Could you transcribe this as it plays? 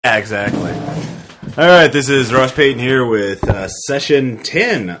Yeah, exactly. All right, this is Ross Payton here with session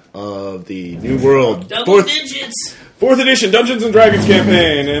 10 of the New World Double digits. 4th edition Dungeons and Dragons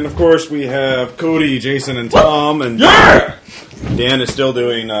campaign, and of course we have Cody, Jason, and Tom, and Dan is still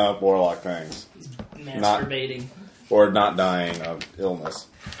doing warlock things. Masturbating. Or not dying of illness.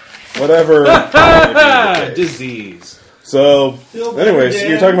 Whatever. Disease. So, anyways,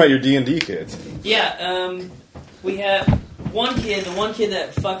 you're talking about your D&D kids. Yeah, we have the one kid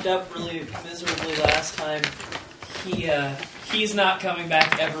that fucked up really miserably last time. He's not coming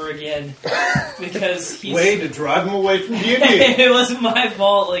back ever again because he's way to drive him away from D&D. It wasn't my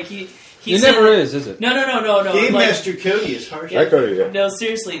fault. Like he never is it? No. Game like, Master Cody is harsh. Yeah, Cody, yeah. No,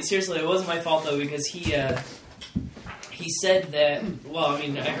 seriously, it wasn't my fault though because he said that. Well, I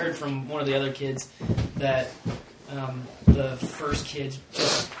mean, I heard from one of the other kids that the first kid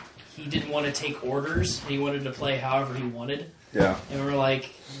he didn't want to take orders. He wanted to play however he wanted. Yeah. And we're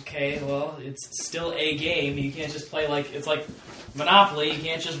like, okay, well, it's still a game. You can't just play it's like Monopoly. You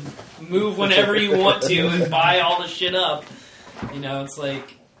can't just move whenever you want to and buy all the shit up. It's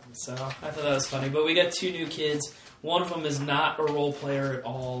like, so I thought that was funny. But we got 2 new kids. One of them is not a role player at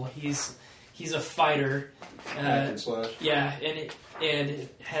all. He's a fighter. Yeah, and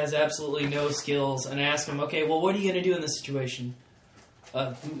has absolutely no skills. And I ask him, okay, well, what are you going to do in this situation?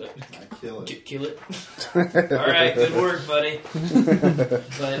 Kill it. Kill it. All right, good work, buddy.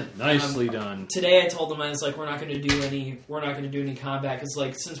 But Nicely done. Today I told them I was like, we're not going to do any combat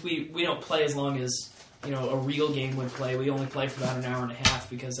because since we don't play as long as a real game would play, we only play for about an hour and a half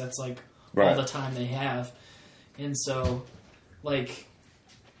because that's all the time they have, and so it's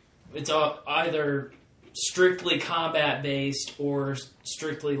either strictly combat based or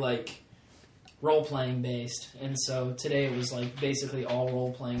strictly role-playing based, and so today it was basically all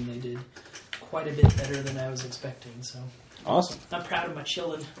role-playing. They did quite a bit better than I was expecting, so Awesome. I'm proud of my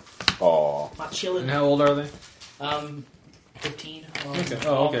chillin'. Aww. My chillin'. And how old are they? 15. Okay.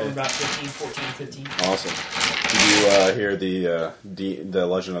 All of them are about 15, 14, 15. Awesome. Did you hear the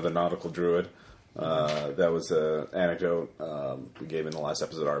Legend of the Nautical Druid? That was an anecdote we gave in the last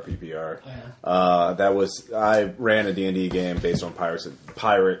episode of RPPR. Oh, yeah. I ran a D&D game based on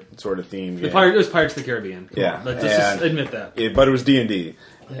pirate sort of theme game. It was Pirates of the Caribbean. Come Yeah. on, let's just admit that. But it was D&D.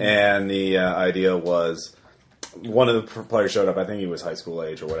 Yeah. And the idea was one of the players showed up, I think he was high school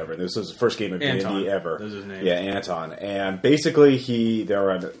age or whatever, and this was the first game of Anton. D&D ever. That was his name. Yeah, Anton. And basically they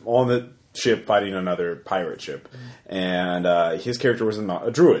were on the ship fighting another pirate ship. And his character was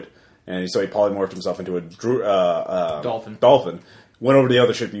a druid. And so he polymorphed himself into a dolphin. Went over to the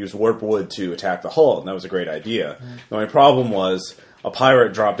other ship, used warp wood to attack the hull, and that was a great idea. The only problem was a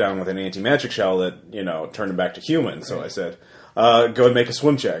pirate dropped down with an anti-magic shell that, turned him back to human. So I said, go and make a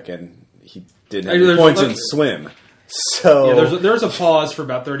swim check. And he didn't have any points in swim. So yeah, there's a pause for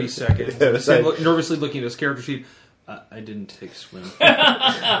about 30 seconds. Nervously looking at his character sheet. I didn't take swim.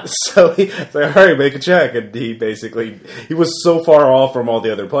 So he said, all right, make a check. And he was so far off from all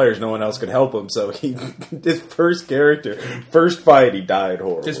the other players, no one else could help him. So his first fight, he died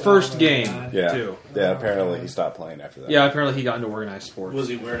horrible. His first game, too. Yeah, apparently he stopped playing after that. Yeah, apparently he got into organized sports. Was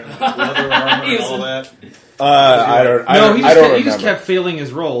he wearing leather armor and all that? I don't remember. He just kept failing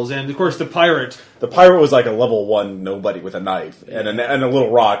his rolls. And, of course, the pirate was like a level 1 nobody with a knife and a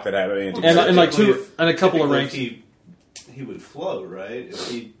little rock that had an anti-magic. And a couple of ranks. He would float, right?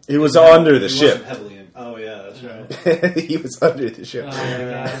 He was under the ship. Oh, yeah, that's right. He was under the ship. Oh,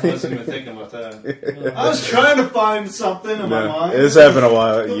 yeah, I wasn't even thinking about that. I was trying to find something in my mind. This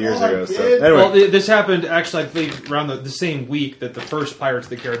happened years ago. So. Anyway. Well, this happened actually, I believe, around the same week that the first Pirates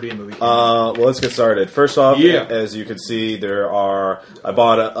of the Caribbean movie came out. Well, let's get started. First off, as you can see, I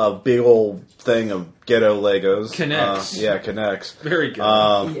bought a big old thing of ghetto Legos. Connects. Connects. Very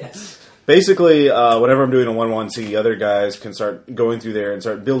good. Yes. Basically, whenever I'm doing a 1-1C, the other guys can start going through there and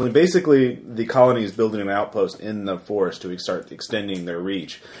start building. Basically, the colony is building an outpost in the forest to start extending their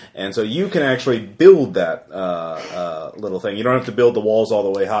reach. And so you can actually build that little thing. You don't have to build the walls all the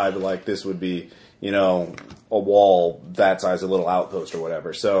way high, but this would be, a wall that size, a little outpost or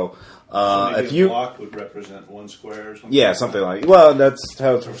whatever. So if you... a block would represent 1 square or something? Yeah, something like... Well, that's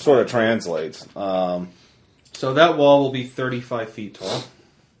how it sort of translates. So that wall will be 35 feet tall.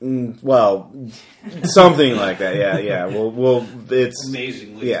 Well, something like that. Yeah. Well, it's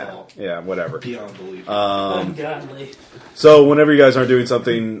amazingly tall. Yeah, whatever. Beyond belief. Ungodly. So whenever you guys are doing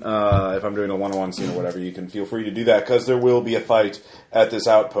something, if I'm doing a 1-on-1 scene or whatever, you can feel free to do that because there will be a fight at this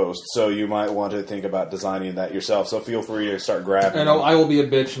outpost. So you might want to think about designing that yourself. So feel free to start grabbing. And I will be a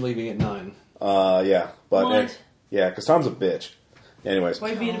bitch and leaving at 9. Yeah, but What? yeah, because Tom's a bitch. Anyways.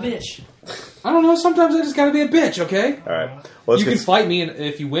 Why being a bitch? I don't know. Sometimes I just gotta be a bitch. Okay. All right. Well, You can fight me, and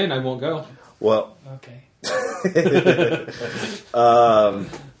if you win, I won't go. Well. Okay.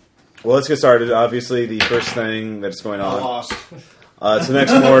 Well, let's get started. Obviously, the first thing that's going on. I lost. It's the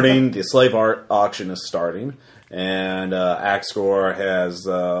next morning. The slave art auction is starting, and Axgor has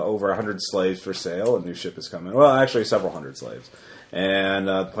over 100 slaves for sale. A new ship is coming. Well, actually, several hundred slaves. And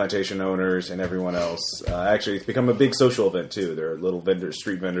plantation owners and everyone else. Actually, it's become a big social event, too. There are little vendors,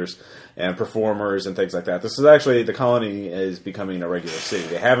 street vendors, and performers and things like that. This is actually, the colony is becoming a regular city.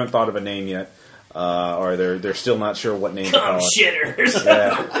 They haven't thought of a name yet, or they're still not sure what name to call it. Shitters.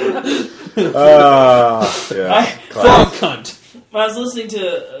 Yeah. Frog cunt. I was listening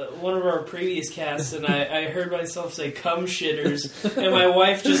to one of our previous casts, and I heard myself say "cum shitters," and my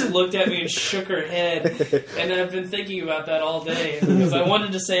wife just looked at me and shook her head. And I've been thinking about that all day because I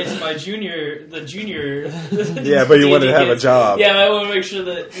wanted to say it to my junior. Yeah, but you wanted to have a job. Yeah, I want to make sure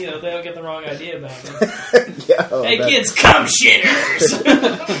that they don't get the wrong idea about me. Hey, kids, cum shitters.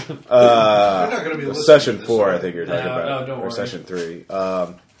 not going to be Session 4, I think you're talking about, no, don't or worry. Session 3.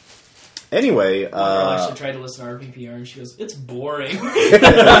 Anyway, One girl actually tried to listen to RPPR, and she goes, "It's boring."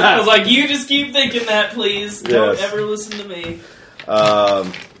 I was like, "You just keep thinking that, please. Don't Yes. ever listen to me."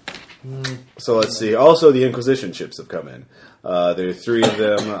 so let's see. Also, the Inquisition ships have come in. There are 3 of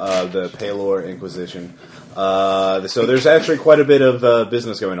them, the Palor Inquisition. So there's actually quite a bit of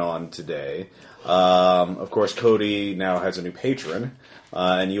business going on today. Of course, Cody now has a new patron,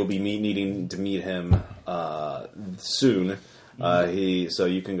 and you'll be needing to meet him soon. So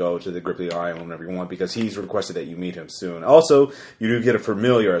you can go to the Gripply Island whenever you want because he's requested that you meet him soon. Also, you do get a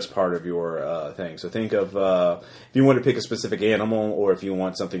familiar as part of your thing. So think of if you want to pick a specific animal or if you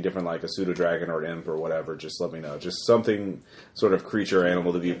want something different like a pseudo-dragon or an imp or whatever, just let me know. Just something sort of creature or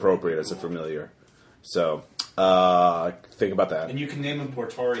animal to be appropriate as a familiar. So think about that. And you can name him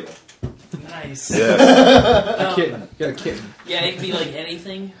Portario. Nice. Yeah. Kitten. You got a kitten. Yeah, it can be like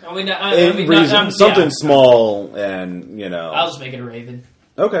anything. Something small and, I'll just make it a raven.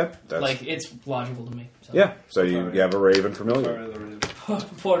 Okay. That's, Like, it's logical to me. So. yeah, so you have a raven familiar.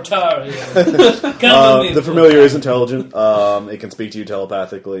 Portario. Come with me, The familiar is intelligent. It can speak to you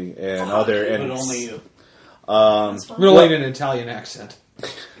telepathically and other... But And, only you. Middle in an Italian accent.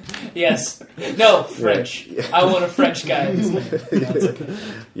 Yes. No, French. Yeah. I want a French guy. That's okay.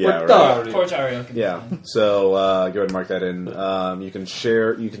 yeah, right. Portario. Can be Yeah, fine. so go ahead and mark that in. You can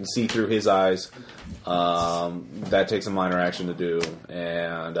see through his eyes. That takes a minor action to do,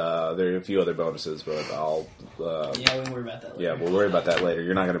 and there are a few other bonuses, but I'll... Yeah, we can worry about that later. Yeah, we'll worry about that later.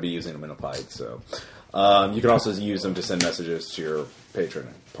 You're not going to be using them in a fight, so... you can also use them to send messages to your patron,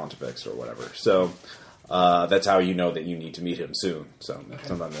 Pontifex or whatever. So that's how you know that you need to meet him soon, so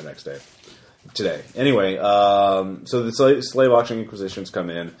sometime the next day. Today. Anyway, so the slave auction inquisitions come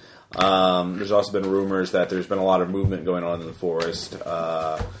in. There's also been rumors that there's been a lot of movement going on in the forest.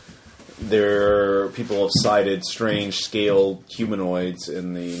 People have sighted strange scaled humanoids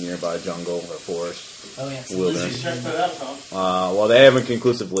in the nearby jungle or forest. Oh, yeah. It's Wilderness. lizards. Check that out, Tom. Well, they haven't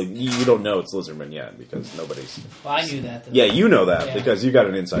conclusively... You don't know it's Lizardman yet because nobody's... Well, I knew that. Yeah, you know that Yeah. because you got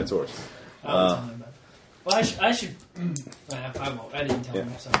an inside source. I'll tell him about it. Well, I should... I won't. I didn't tell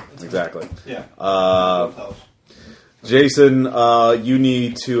him, so... it's Exactly. Yeah. Uh, Jason, you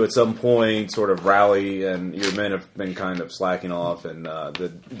need to at some point sort of rally, and your men have been kind of slacking off, and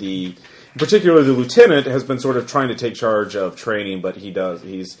particularly the lieutenant has been sort of trying to take charge of training, but he's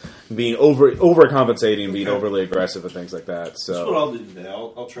being overcompensating, being overly aggressive and things like that. So That's what I'll do today.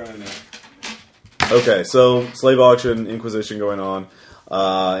 I'll try and... okay, so slave auction, Inquisition going on.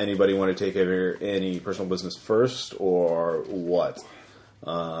 Anybody want to take any personal business first, or what?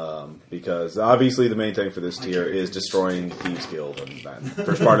 Because obviously the main thing for this tier is destroying the Thieves Guild, and the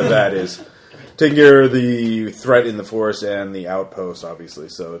first part of that is taking care of the threat in the forest and the outpost, obviously.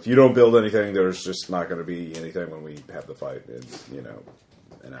 So if you don't build anything, there's just not going to be anything when we have the fight in,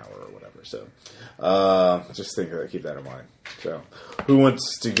 an hour or whatever. So just keep that in mind. So who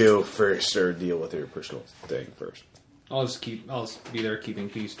wants to go first or deal with your personal thing first? I'll just be there keeping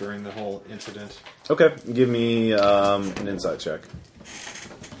peace during the whole incident. Okay, give me an insight check.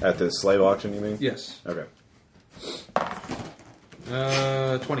 At the slave auction, you mean? Yes. Okay.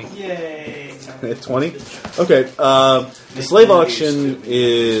 20. Yay! 20? Okay, the slave auction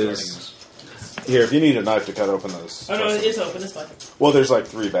is... Here, if you need a knife to cut open those... Oh, no, it's open. It's fine. Well, there's like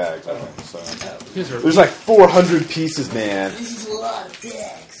 3 bags, I think, so... His are- There's like 400 pieces, man. This is a lot of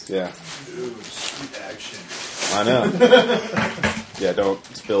bags. Yeah, Ooh, sweet action. I know. Yeah, don't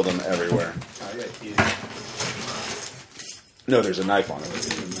spill them everywhere. I got you. No, there's a knife on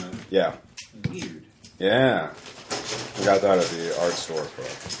it. Yeah. Weird. Yeah. I got that at the art store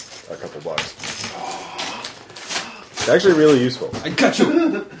for a couple bucks. It's actually really useful. I cut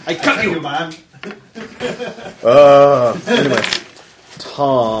you! I cut you! man. Anyway,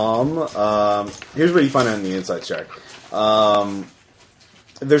 Tom, here's what you find out in the insight check.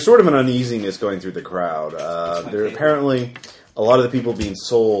 There's sort of an uneasiness going through the crowd. There apparently, a lot of the people being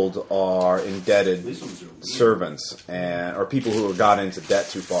sold are indebted servants or people who have got into debt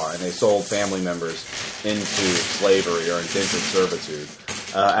too far, and they sold family members into slavery or indentured servitude.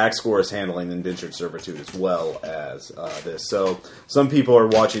 Axcor is handling indentured servitude as well as this. So some people are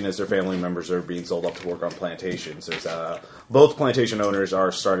watching as their family members are being sold up to work on plantations. Both plantation owners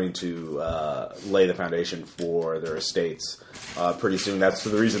are starting to lay the foundation for their estates pretty soon. That's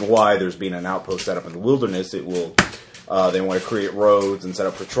the reason why there's been an outpost set up in the wilderness. It will they want to create roads and set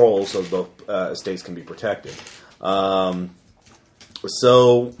up patrols so both estates can be protected.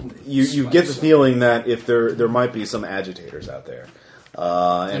 So you get the feeling that if there might be some agitators out there.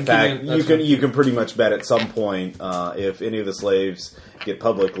 In fact, you can pretty much bet at some point if any of the slaves get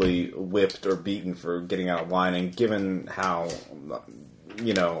publicly whipped or beaten for getting out of line, and given how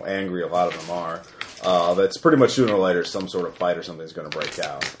angry a lot of them are, that's pretty much sooner or later some sort of fight or something is going to break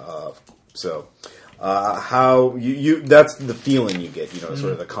out. How you that's the feeling you get,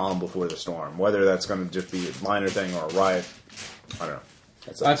 sort of the calm before the storm. Whether that's going to just be a minor thing or a riot, I don't know.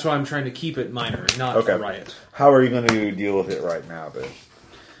 That's why I'm trying to keep it minor, not a riot. How are you going to deal with it right now, Ben?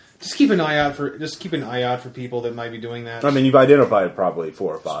 Just keep an eye out for people that might be doing that. I mean, you've identified probably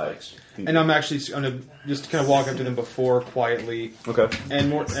 4 or 5 people. And I'm actually going to just kind of walk up to them before quietly. Okay.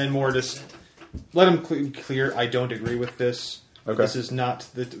 And more just let them clear. I don't agree with this. Okay. This is not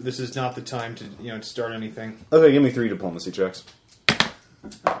the time to to start anything. Okay, give me 3 diplomacy checks.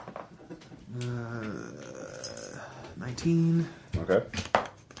 19. Okay.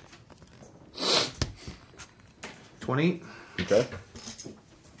 20. Okay.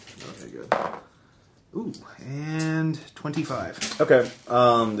 Okay, good. Ooh, and 25. Okay.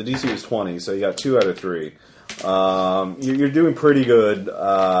 The DC is 20, so you got 2 out of 3. You're doing pretty good,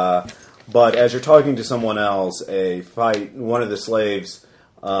 but as you're talking to someone else, one of the slaves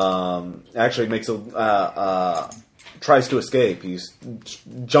actually makes tries to escape. He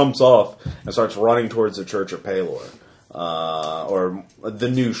jumps off and starts running towards the Church of Palor, or the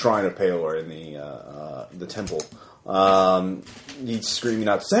new Shrine of Palor in the temple. He's screaming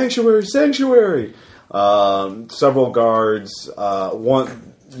out, "Sanctuary! Sanctuary!" Several guards.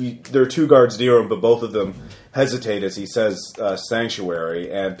 There are 2 guards near him, but both of them hesitate as he says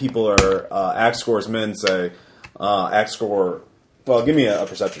 "sanctuary," and people are Axcor's men say, "Axcor." Well, give me a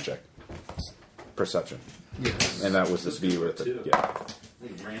perception check. Perception. Yes. And that was the B with it. Yeah.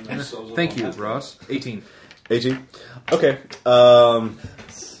 Thank you, Ross. 18. 18? Okay.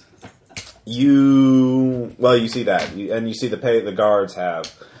 You see that. And you see the guards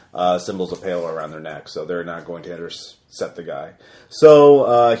have symbols of Palor around their neck, so they're not going to intercept the guy.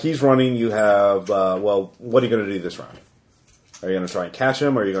 So he's running. You have, what are you going to do this round? Are you going to try and catch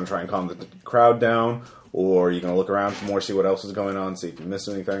him, or are you going to try and calm the crowd down, or are you going to look around for more, see what else is going on, see if you missed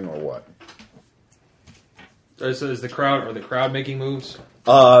anything, or what? Is the crowd making moves?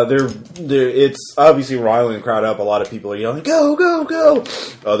 It's obviously riling the crowd up. A lot of people are yelling, "Go, go, go!"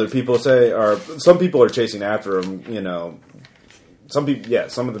 Other people some people are chasing after him. Some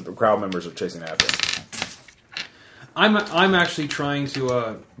of the crowd members are chasing after him. I'm actually trying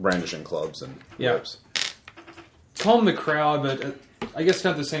to brandishing clubs and whips. Calm the crowd, but I guess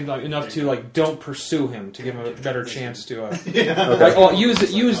not at the same time enough to don't pursue him to give him a better chance to. Use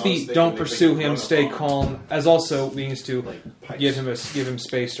the don't pursue him, stay calm as also means to give him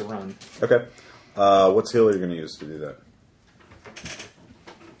space to run. Okay, what skill are you going to use to do that?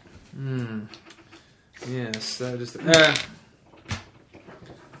 Yes, that is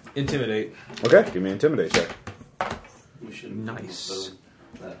intimidate. Okay, give me an intimidate check. Nice.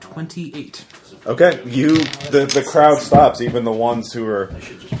 28. Okay, the crowd stops. Even the ones who are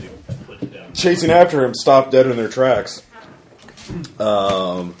chasing after him stop dead in their tracks.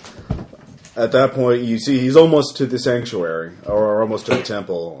 At that point, you see he's almost to the sanctuary, or almost to the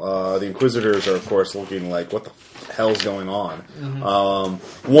temple. The Inquisitors are, of course, looking like, what the hell's going on?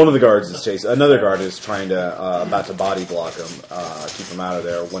 Mm-hmm. One of the guards is chasing. Another guard is trying to, about to body block him, keep him out of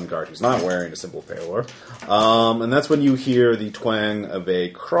there. One guard who's not wearing a symbol of Palor. And that's when you hear the twang of a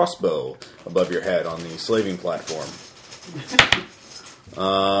crossbow above your head on the slaving platform.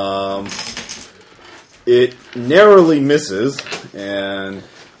 It narrowly misses, and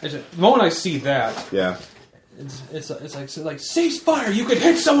the moment I see that, yeah, it's like cease fire. You could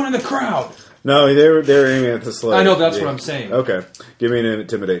hit someone in the crowd. No, they're aiming at the slave. I know, that's what I'm saying. Okay, give me an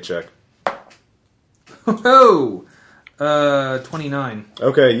intimidate check. Oh, 29.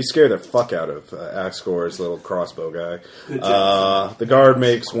 Okay, you scare the fuck out of Axcor's little crossbow guy. The guard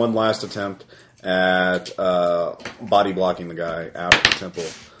makes one last attempt at body blocking the guy out of the temple.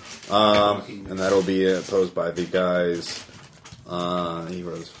 And that'll be opposed by the guys. He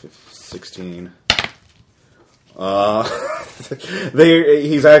rolls 16.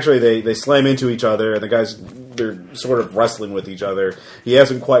 They slam into each other, and the guys, they're sort of wrestling with each other. He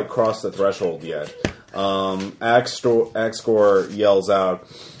hasn't quite crossed the threshold yet. Axcor yells out,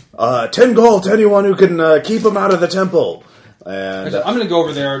 10 gold to anyone who can keep him out of the temple. And I'm going to go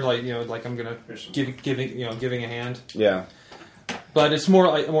over there, I'm going to giving a hand. Yeah, but it's more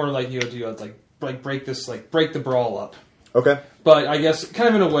like break the brawl up. Okay, but I guess kind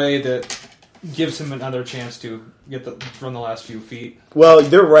of in a way that gives him another chance to run the last few feet. Well,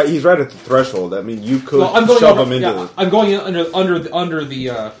 they're right. He's right at the threshold. I mean, you could shove him into the... I'm going under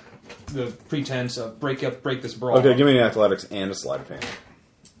the pretense of break this brawl. Okay, give me an athletics and a sleight of hand.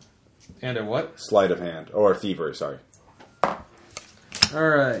 And a what? Sleight of hand. Or thievery, sorry.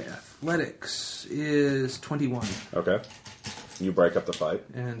 Alright, athletics is 21. Okay. You break up the fight.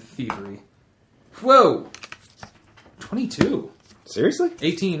 And thievery. Whoa! 22. Seriously?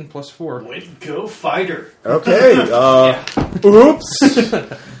 18 plus 4. Way to go, fighter. Okay. Oops.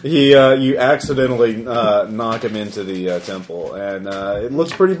 You accidentally knock him into the temple, and it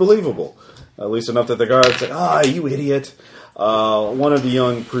looks pretty believable. At least enough that the guard's like, you idiot. One of the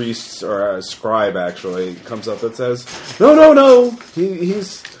young priests, or a scribe actually, comes up and says, No.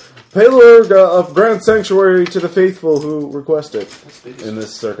 He's Paylor of Grand Sanctuary to the faithful who request it in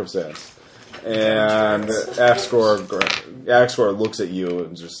this circumstance. And Axcor looks at you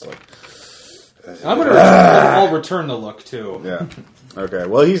and just like... I'll return the look, too. Yeah. Okay,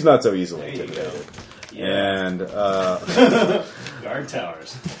 well, he's not so easily intimidated. Yeah. And, guard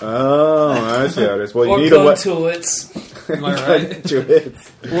towers. Oh, I see how it is. Well, you or need gun turrets. Am I right?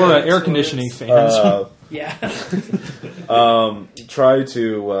 Or air conditioning fans. Yeah. Try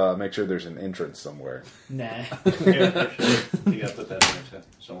to make sure there's an entrance somewhere. Nah. You gotta put that in there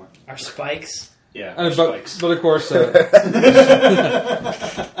somewhere. Our spikes. Yeah, but of course, actually,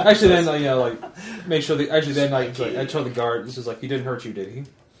 then make sure. I told the guard, this is he didn't hurt you, did he?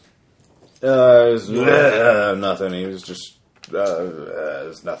 Nothing. He was just.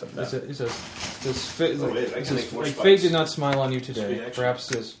 It's nothing. No. He says, fate did not smile on you today.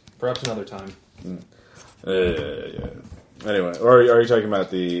 Perhaps another time. Yeah. Anyway, or are you talking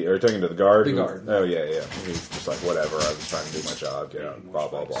about are you talking to the guard? The guard. Oh, yeah. He's just like, whatever, I was trying to do my job, blah, blah,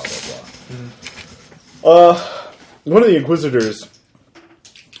 blah, blah, blah. Mm-hmm. One of the Inquisitors,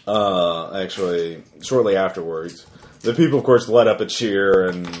 actually, shortly afterwards, the people, of course, let up a cheer,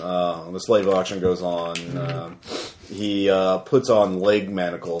 and the slave auction goes on. He puts on leg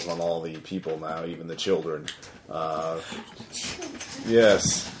manacles on all the people now, even the children.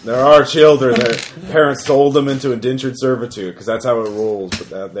 Yes, there are children. Their parents sold them into indentured servitude because that's how it rolls.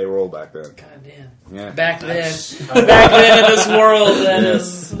 But they roll back then. God damn. Yeah. Back then in this world,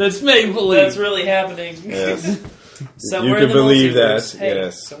 that's make believe. That's really happening. Yes. Somewhere you can believe multiverse. that. Hey,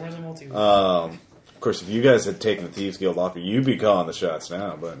 yes. Somewhere in the multiverse. Of course, if you guys had taken the Thieves Guild off, you'd be calling the shots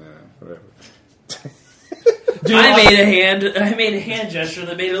now. But whatever. I made a hand gesture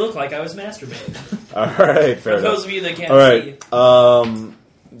that made it look like I was masturbating. All right, fair enough. For those of you that can't see.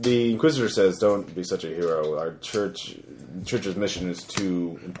 The Inquisitor says, "Don't be such a hero. Our church's mission is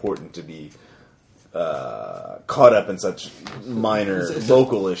too important to be caught up in such minor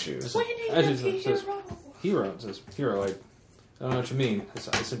local issues." Hero. It says hero. I don't know what you mean.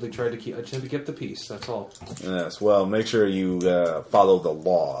 I simply tried to keep the peace. That's all. Yes. Well, make sure you follow the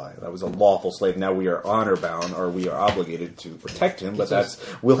law. That was a lawful slave. Now we are honor bound, or we are obligated to protect him. But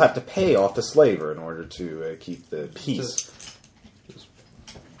we'll have to pay off the slaver in order to keep the peace.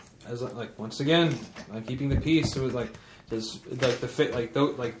 Once again, keeping the peace. It was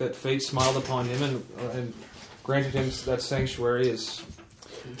that fate smiled upon him and granted him that sanctuary is.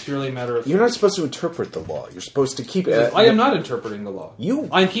 Purely a matter of... You're not supposed to interpret the law. You're supposed to keep it... I am not interpreting the law.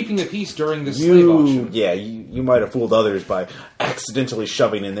 I'm keeping the peace during this slave auction. Yeah, you might have fooled others by accidentally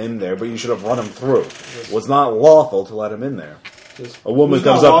shoving him in there, but you should have run him through. It was not lawful to let him in there. A woman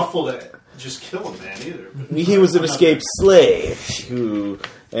comes up... It was not lawful to just kill a man either. He was an escaped slave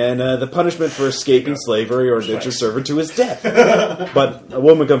and the punishment for escaping slavery or indentured servant is death. But a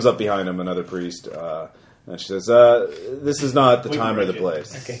woman comes up behind him, another priest... and she says, this is not the time or the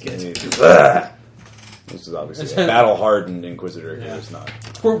place. Okay, good. This is obviously a battle-hardened Inquisitor here. It's not.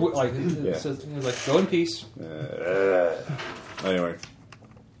 Says, go in peace. Anyway.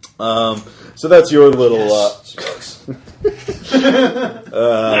 So that's your little.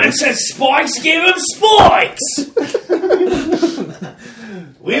 Man said spikes, give him spikes!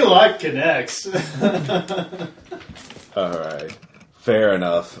 We like connects. All right, fair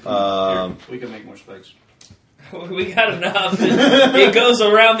enough. Here, we can make more spikes. We got enough. It goes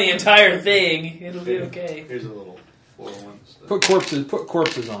around the entire thing. It'll be okay. Here's a little 401. Put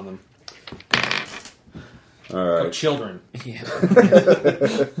corpses on them. All right, Put children. Yeah.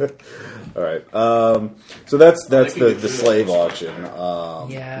 All right. So that's the slave auction.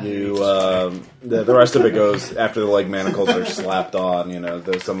 Yeah. The rest of it goes after the leg manacles are slapped on.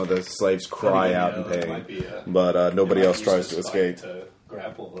 Some of the slaves cry out in pain, but nobody else tries to escape.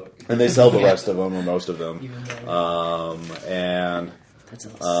 And they sell the rest of them or most of them. And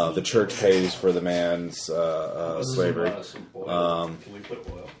the church pays for the man's slavery. Can we put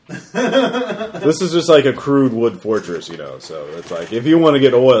oil? This is just like a crude wood fortress, so it's like if you want to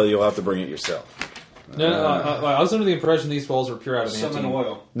get oil, you'll have to bring it yourself. No, I was under the impression these walls were pure adamantium. Summon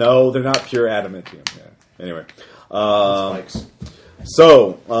oil. No, they're not pure adamantium. Yeah. Anyway. Spikes.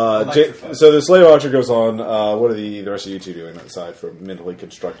 So the slave auction goes on. What are the rest of you two doing aside from mentally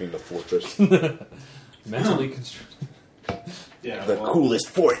constructing the fortress? Mentally constructed. Yeah, The coolest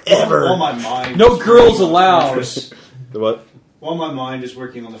fort ever! While my mind No is girls working on the allowed. fortress- The what? While my mind is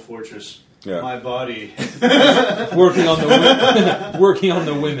working on the fortress, Yeah. my body Working on the working on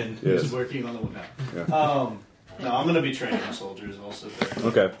the women. Yes. is working on the no. Yeah. No, I'm going to be training the soldiers. I'll sit there.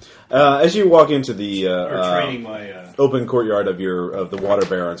 Okay. As you walk into the Or training my. open courtyard of the Water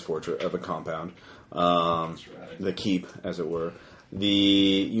Baron's fortress of the compound, That's right. the keep, as it were.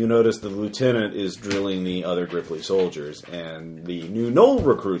 You notice the lieutenant is drilling the other Gripply soldiers and the new Knoll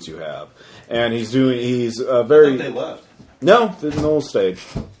recruits you have, and he's I very. thought they left. No, the Knoll stayed.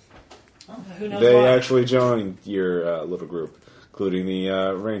 Who knows They why? actually joined your little group, including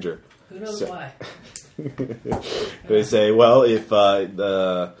the ranger. Who knows So- why? They say, well, if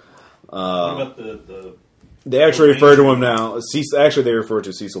the. What about the They actually refer to him now. Actually, they refer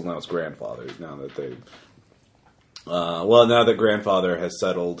to Cecil now as grandfather. Now that now that grandfather has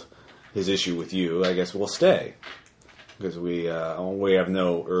settled his issue with you, I guess we'll stay because we have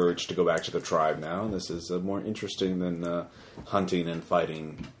no urge to go back to the tribe now. This is more interesting than hunting and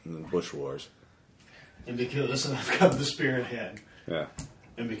fighting in the bush wars. And because I've got the spear in hand. Yeah.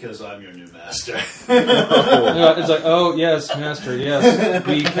 And because I'm your new master. Yeah, it's like, oh yes, master, yes.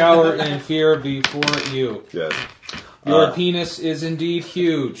 We cower in fear before you. Yes. Your penis is indeed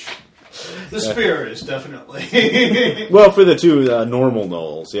huge. The spear is definitely. Well, for the two normal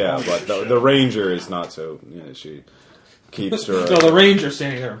Knolls, yeah, but the ranger is not so. She keeps her. So the ranger's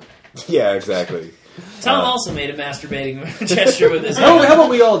standing there. Yeah, exactly. Tom also made a masturbating gesture with his Oh, hand. how about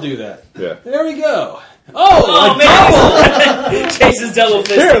we all do that? Yeah. There we go. Oh, Oh, man! Chase's double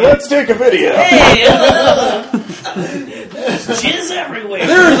fist. Here, let's take a video. Hey! Jizz everywhere!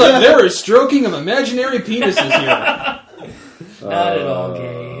 there is stroking of imaginary penises here. Not at all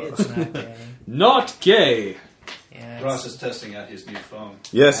gay. It's not gay. Not gay. Yeah, Ross is testing out his new phone.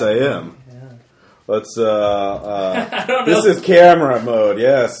 Yes, I am. yeah. Let's. I don't know. This is camera mode.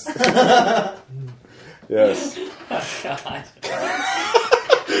 Yes. Yes. God.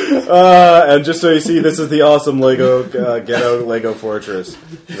 And just so you see, this is the awesome Lego ghetto Lego fortress.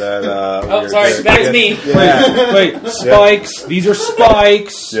 That. Oh, sorry. Back to me. Yeah. Wait, spikes. These are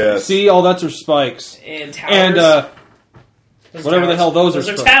spikes. Yes. See, all that's are spikes. And towers. And Those whatever the towers. hell those are Those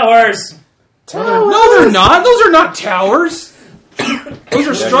are spikes. towers. No, they're not. Those are not towers. Those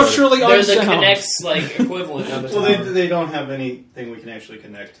are structurally They're the unsound. Connect's equivalent of it. Well, they don't have anything we can actually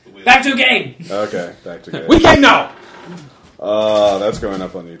connect with. Back to a game. Okay, back to We can't know. that's going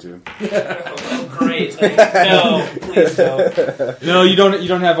up on YouTube. Oh, great! No, please don't. No, you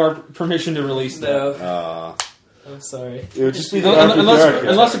don't have our permission to release that. No, I'm sorry. It would just be the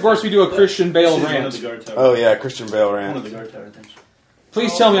Unless, of course, we do a Christian Bale This is one of rant. the guard tower. Oh yeah, Christian Bale One of rant. the guard tower things.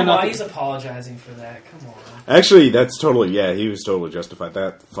 Please tell me I'm not. Why he's apologizing for that? Come on. Actually, that's totally he was totally justified.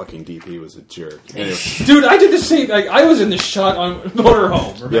 That fucking DP was a jerk. Anyway. Dude, I did the same. I was in the shot on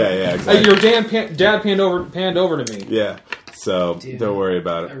Motorhome. Remember? Yeah, exactly. Your dad panned over to me. Yeah, so Dude, don't worry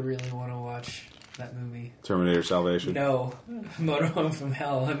about I it. really want to watch that movie. Terminator Salvation. No, Motorhome from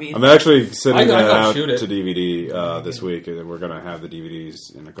Hell. I mean, I'm actually sending I that gotta out shoot it. to DVD this week, and we're going to have the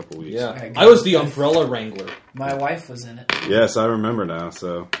DVDs in a couple weeks. Yeah, Okay, I was the umbrella wrangler. my wife was in it, Yes, I remember now.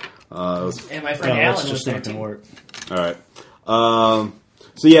 So, it was and my friend Alan was there too. work. all right.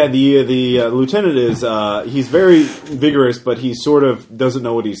 So yeah, the lieutenant is he's very vigorous, but he sort of doesn't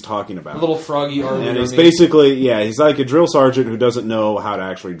know what he's talking about. A little froggy army. And he's basically, he's like a drill sergeant who doesn't know how to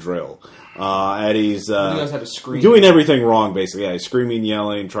actually drill. And he's You guys had to scream. doing everything wrong, basically. Yeah, he's screaming,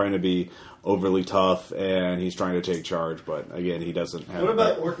 yelling, trying to be overly tough, and he's trying to take charge. But again, he doesn't have. What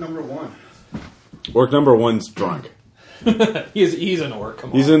about orc number 1? Orc number 1's drunk. he's an orc.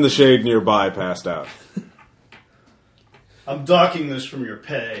 Come on. He's in the shade nearby, passed out. I'm docking this from your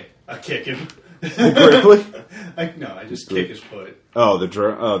pay. I kick him. Gripply? I just kick his foot. Oh,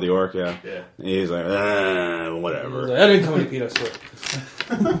 the orc, yeah. Yeah. He's like, whatever. I didn't come to Peter Swift.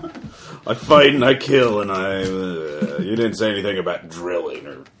 I fight and I kill, and you didn't say anything about drilling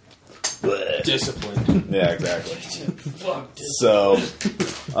or Discipline. Yeah, exactly. Fuck this. So,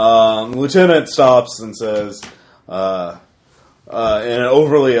 Lieutenant stops and says, in an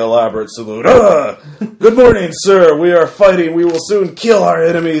overly elaborate salute, "Good morning, sir. We are fighting. We will soon kill our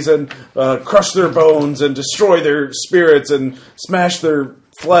enemies and crush their bones and destroy their spirits and smash their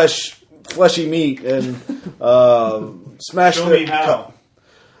fleshy meat and smash Show their... me how.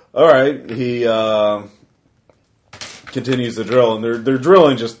 All right, he continues the drill, and they're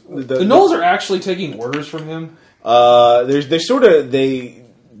drilling just... The Gnolls are actually taking orders from him?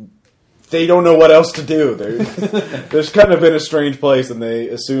 They don't know what else to do. They're kind of in a strange place, and they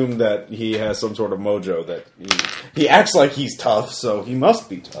assume that he has some sort of mojo, that he acts like he's tough, so he must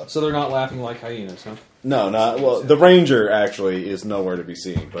be tough. So they're not laughing like hyenas, huh? No, not... Well, the ranger actually is nowhere to be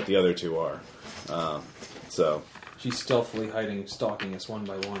seen, but the other two are. So... She's stealthily hiding, stalking us one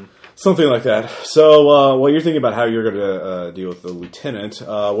by one. Something like that. So, while you're thinking about how you're going to deal with the lieutenant,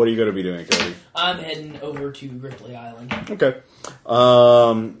 what are you going to be doing, Cody? I'm heading over to Ripley Island. Okay.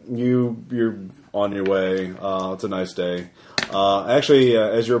 You're on your way. It's a nice day. Actually,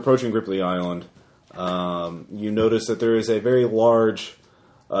 as you're approaching Ripley Island, you notice that there is a very large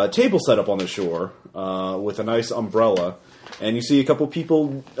table set up on the shore with a nice umbrella. And you see a couple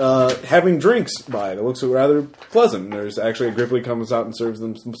people having drinks by it. It looks rather pleasant. There's actually a Gripply comes out and serves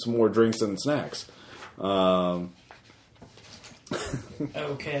them some more drinks and snacks.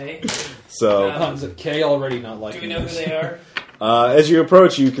 Okay. So, Is it Kay already not liking Do we know who this? they are? as you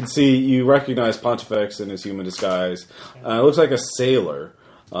approach, you recognize Pontifex in his human disguise. It looks like a sailor,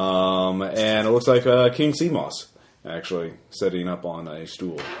 and it looks like King Seamoss actually sitting up on a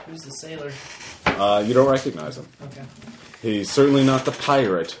stool. Who's the sailor? You don't recognize him. Okay. He's certainly not the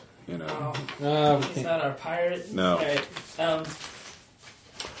pirate, you know. He's not our pirate? No. Alright.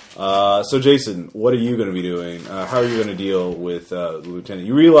 So, Jason, what are you going to be doing? How are you going to deal with the lieutenant?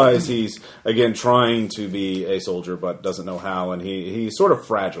 You realize he's, again, trying to be a soldier, but doesn't know how, and he's sort of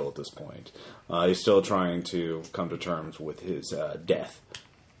fragile at this point. He's still trying to come to terms with his death.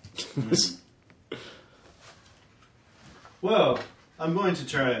 Well, I'm going to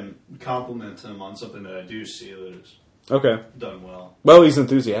try and compliment him on something that I do see that is Okay. done well. Well, he's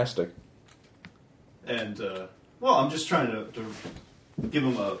enthusiastic. And, I'm just trying to give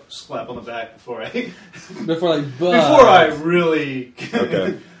him a slap on the back before I really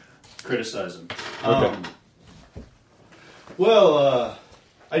Okay. criticize him. Okay.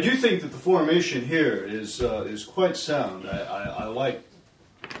 I do think that the formation here is quite sound. I like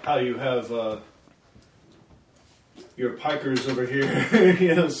how you have your pikers over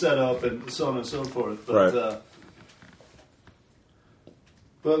here, set up and so on and so forth. But, Right.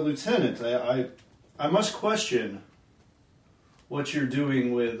 but Lieutenant, I must question what you're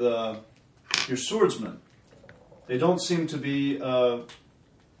doing with your swordsmen. They don't seem to be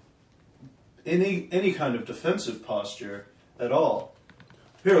any kind of defensive posture at all.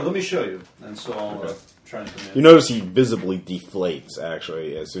 Here, let me show you. And so I'll try and come in. You notice he visibly deflates,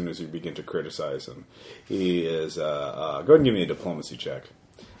 actually, as soon as you begin to criticize him. He is... go ahead and give me a diplomacy check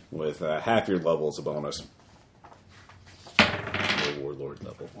with half your level as a bonus. Your warlord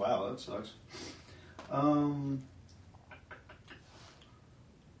level. Wow, that sucks.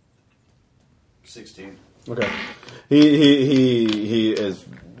 16. Okay. He is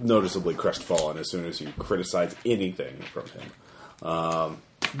noticeably crestfallen as soon as you criticize anything from him.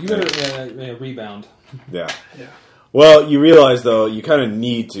 You better rebound. Yeah. Well, you realize though you kind of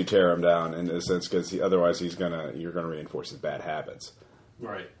need to tear him down in a sense because otherwise you're gonna reinforce his bad habits.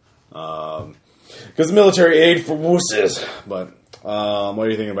 Right. Because military aid for wusses. But what are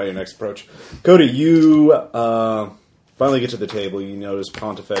you thinking about your next approach, Cody? You finally get to the table. You notice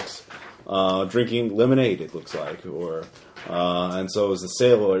Pontifex drinking lemonade. It looks like, and so is the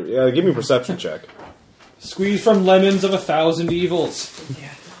sailor. Give me a perception check. Squeeze from lemons of 1,000 evils.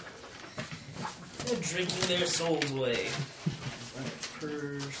 Yeah. They're drinking their souls away.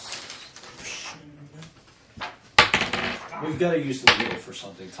 We've got to use the wheel for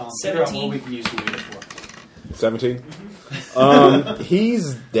something, Tom. Figure out 17. what we can use the wheel for. 17?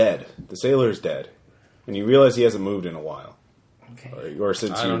 He's dead. The sailor's dead. And you realize he hasn't moved in a while. Okay. or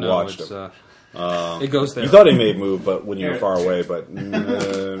since I you don't know. watched It's, him. It goes there. You thought he may move, but when you were far away, but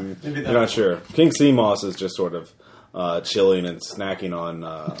you're not sure. King Seamoss is just sort of chilling and snacking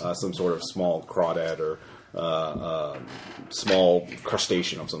on some sort of small crawdad or small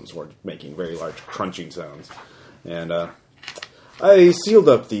crustacean of some sort, making very large crunching sounds. And I sealed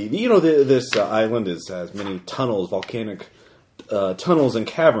up this island has many tunnels, volcanic tunnels and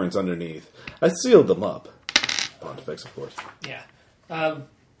caverns underneath. I sealed them up. Pontifex, of course. Yeah.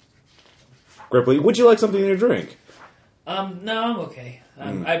 Gripply, would you like something to drink? No, I'm okay.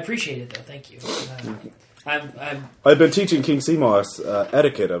 I appreciate it, though. Thank you. I've been teaching King Seamoss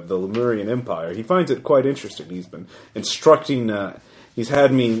etiquette of the Lemurian Empire. He finds it quite interesting. He's been instructing. He's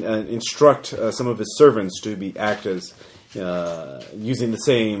had me instruct some of his servants to act as using the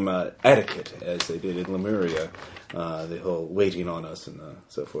same etiquette as they did in Lemuria. The whole waiting on us and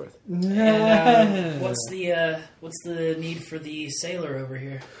so forth. And what's the need for the sailor over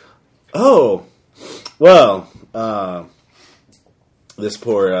here? Oh, well, this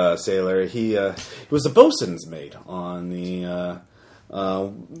poor sailor, he was a bosun's mate on the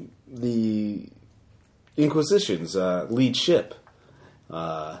Inquisition's lead ship.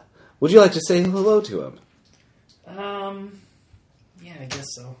 Would you like to say hello to him? Yeah, I guess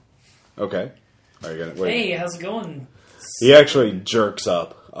so. Okay. Are you gonna wait? Hey, how's it going? He actually jerks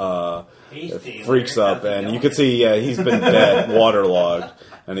up, freaks up, and you can see he's been dead, waterlogged,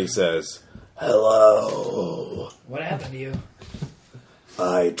 and he says, "Hello." What happened to you?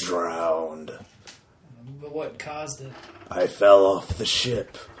 I drowned. But what caused it? I fell off the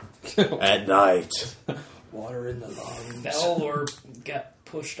ship at night. Water in the lungs. Fell or got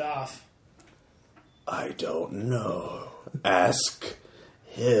pushed off? I don't know. Ask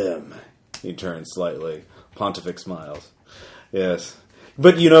him. He turns slightly. Pontifex smiles. Yes.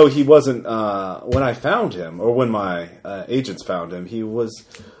 But, he wasn't... when I found him, or when my agents found him, he was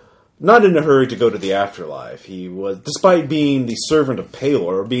not in a hurry to go to the afterlife. He was, despite being the servant of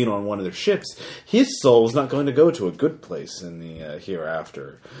Palor, or being on one of their ships, his soul was not going to go to a good place in the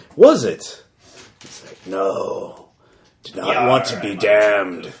hereafter. Was it? He's like, no. Did not want to be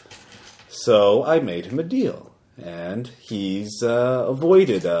damned. So I made him a deal. And he's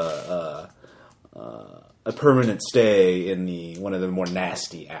avoided a permanent stay in one of the more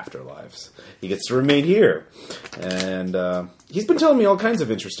nasty afterlives. He gets to remain here. And he's been telling me all kinds of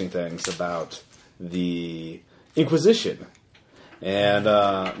interesting things about the Inquisition. And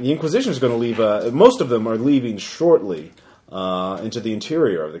the Inquisition is going to leave... most of them are leaving shortly into the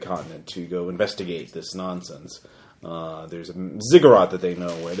interior of the continent to go investigate this nonsense. There's a ziggurat that they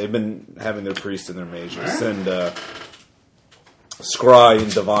know where they've been having their priests and their mages send scry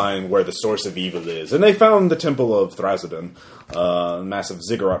and divine where the source of evil is. And they found the Temple of Thrasidon, a massive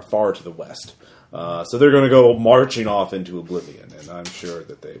ziggurat far to the west. So they're going to go marching off into oblivion, and I'm sure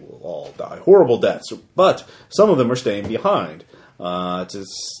that they will all die horrible deaths. But some of them are staying behind to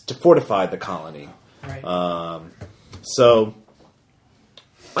fortify the colony. Right. So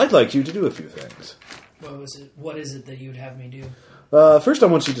I'd like you to do a few things. What is it that you would have me do? First, I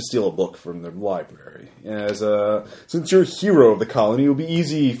want you to steal a book from the library. Since you're a hero of the colony, it will be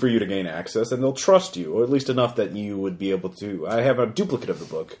easy for you to gain access, and they'll trust you, or at least enough that you would be able to... I have a duplicate of the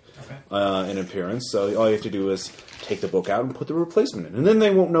book in appearance, so all you have to do is take the book out and put the replacement in, and then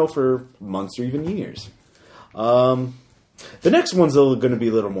they won't know for months or even years. The next one's going to be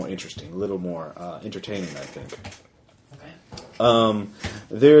a little more interesting, a little more entertaining, I think.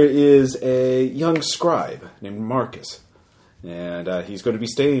 There is a young scribe named Marcus, and he's going to be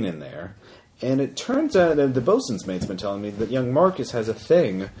staying in there. And it turns out that the bosun's mate's been telling me that young Marcus has a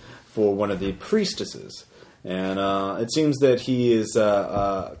thing for one of the priestesses. And it seems that he is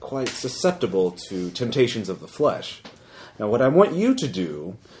quite susceptible to temptations of the flesh. Now, what I want you to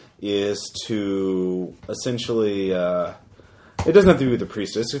do is to essentially... it doesn't have to be with the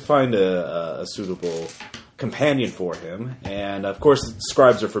priestess. You find a suitable... companion for him, and of course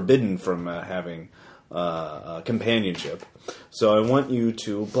scribes are forbidden from having companionship, so I want you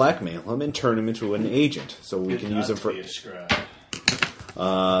to blackmail him and turn him into an agent so we can use him for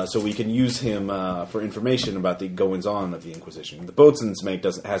for information about the goings-on of the Inquisition. The boatswain's mate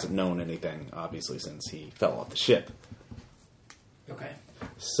hasn't known anything, obviously, since he fell off the ship. Okay.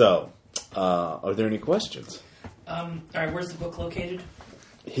 So, are there any questions? Alright, where's the book located?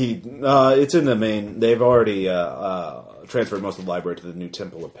 It's in the main. They've already transferred most of the library to the new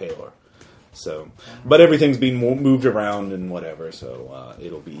Temple of Palor. So, but everything's being moved around and whatever, so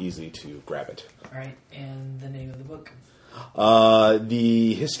it'll be easy to grab it. All right, and the name of the book?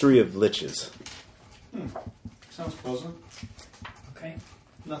 The History of Liches. Sounds pleasant. Okay.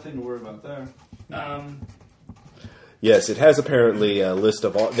 Nothing to worry about there. Yes, it has apparently a list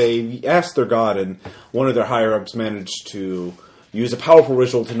of all... They asked their god, and one of their higher-ups managed to use a powerful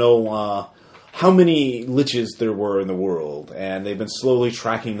ritual to know how many liches there were in the world, and they've been slowly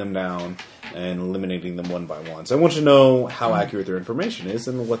tracking them down and eliminating them one by one. So I want to know how accurate their information is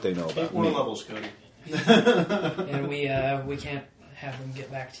and what they know about me. levels, Cody. And we can't have them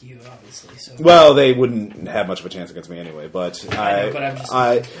get back to you, obviously. So Well, they wouldn't have much of a chance against me anyway, but I know, but I'm just...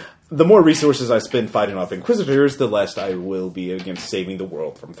 the more resources I spend fighting off Inquisitors, the less I will be against saving the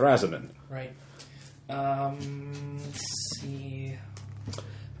world from Thrasimund. Right. Let's see.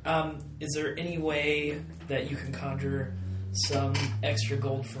 Is there any way that you can conjure some extra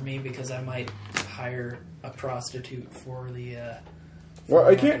gold for me, because I might hire a prostitute for the... Well,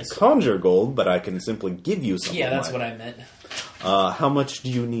 I can't conjure gold, but I can simply give you something. Yeah, that's what I meant. How much do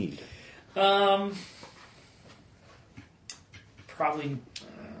you need? Probably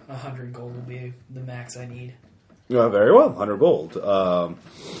 100 gold will be the max I need. Very well, 100 gold.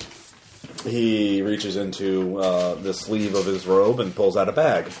 He reaches into the sleeve of his robe and pulls out a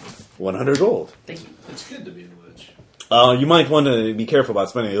bag. 100 gold. Thank you. It's good to be a lich. You might want to be careful about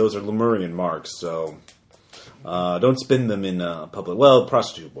spending. Those are Lemurian marks, so don't spend them in public. Well,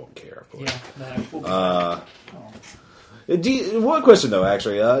 prostitute won't care, of course. Yeah. One question, though,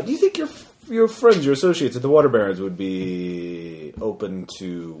 actually. Do you think your friends, your associates at the Water Barons would be open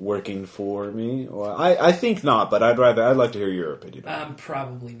to working for me? Well, I think not, but I'd like to hear your opinion.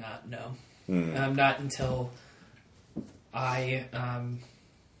 Probably not. No. Not until I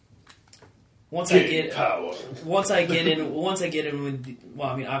once I get in with, well,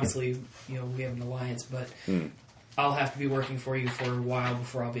 I mean, obviously, we have an alliance, but I'll have to be working for you for a while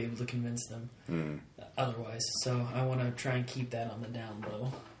before I'll be able to convince them otherwise. So I want to try and keep that on the down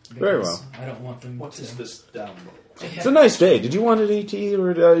low. Very well. I don't want them What is this down low? It's a nice day. Did you want an ET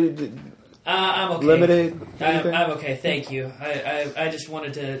or I'm okay. lemonade? I'm okay, thank you. I just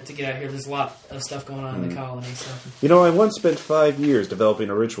wanted to get out here. There's a lot of stuff going on in the colony. So. I once spent 5 years developing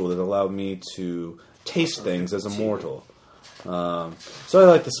a ritual that allowed me to taste things as a mortal. So I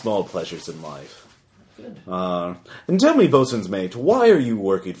like the small pleasures in life. Good. And tell me, boatswain's mate, why are you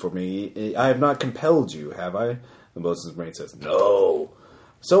working for me? I have not compelled you, have I? The boatswain's mate says, no.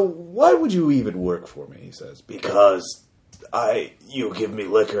 So why would you even work for me, he says. Because you give me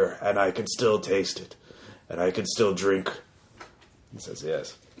liquor, and I can still taste it. And I can still drink. He says,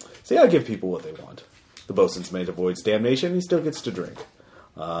 yes. See, I give people what they want. The boatswain's mate avoids damnation, he still gets to drink.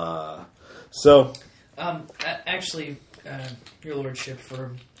 Actually, your lordship,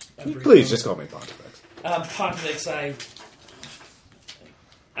 for a brief Please, just call me Pontifex. Pontifex, I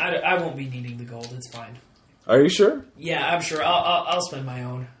won't be needing the gold. It's fine. Are you sure? Yeah, I'm sure. I'll spend my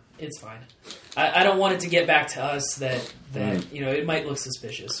own. It's fine. I don't want it to get back to us that it might look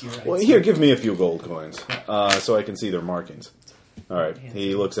suspicious. You're right. Well, here, give me a few gold coins so I can see their markings. All right.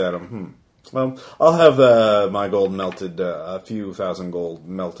 He looks at them. Well, I'll have my gold melted, a few thousand gold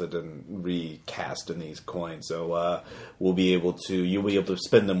melted and recast in these coins. So you'll be able to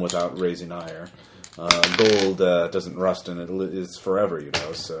spend them without raising ire. Gold doesn't rust and it is forever,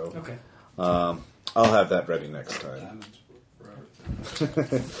 So okay. I'll have that ready next time.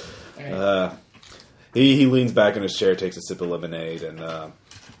 He leans back in his chair, takes a sip of lemonade, and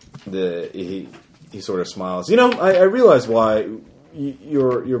he sort of smiles. I realize why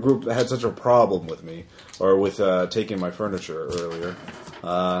your group had such a problem with me, or with taking my furniture earlier.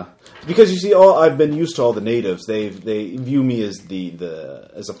 Because you see, I've been used to all the natives. They view me as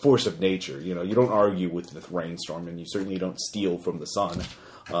as a force of nature. You don't argue with the rainstorm, and you certainly don't steal from the sun.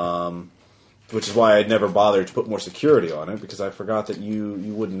 Which is why I'd never bothered to put more security on it, because I forgot that you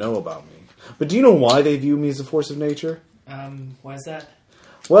wouldn't know about me. But do you know why they view me as a force of nature? Why is that?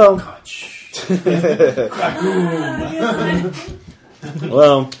 Well,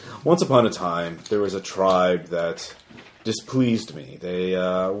 well, once upon a time, there was a tribe that displeased me. They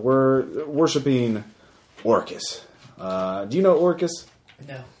were worshipping Orcus. Do you know Orcus?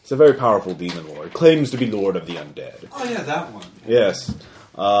 No. He's a very powerful demon lord. Claims to be lord of the undead. Oh yeah, that one. Yes.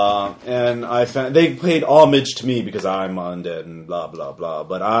 And I found they paid homage to me because I'm undead and blah blah blah.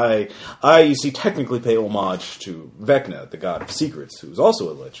 But I you see, technically pay homage to Vecna, the god of secrets, who's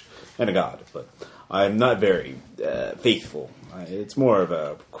also a lich and a god. But I'm not very faithful. It's more of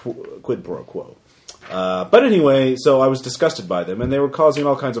a quid pro quo. But anyway, so I was disgusted by them, and they were causing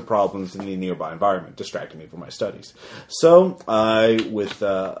all kinds of problems in the nearby environment, distracting me from my studies. So I, with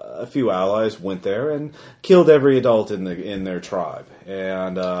a few allies, went there and killed every adult in their tribe.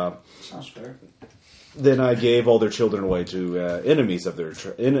 And sounds fair. Then I gave all their children away to enemies of their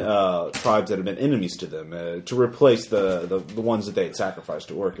tribes that had been enemies to them, to replace the ones that they had sacrificed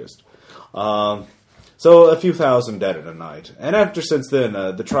to Orcus. So a few thousand dead in a night. And since then,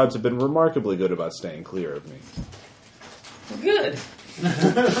 the tribes have been remarkably good about staying clear of me. Good.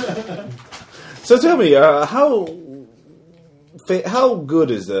 So tell me, how good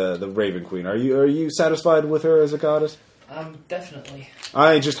is the Raven Queen? Are you satisfied with her as a goddess? Definitely.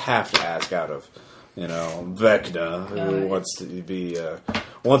 I just have to ask out of, Vecna, who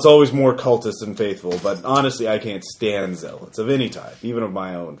wants always more cultists than faithful, but honestly I can't stand zealots of any type, even of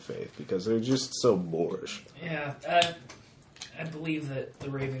my own faith, because they're just so boorish. Yeah, I believe that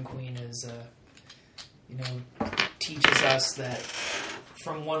the Raven Queen is, teaches us that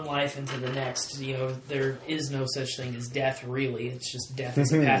from one life into the next, there is no such thing as death, really. It's just death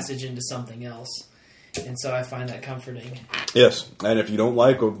is a passage into something else. And so I find that comforting. Yes, and if you don't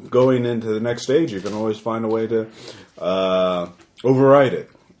like going into the next stage, you can always find a way to override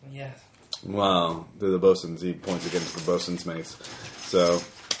it. Yeah. Wow, the bosuns. He points again to the bosun's mates. So,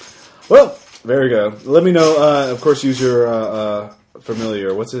 well, there you go. Let me know. Of course, use your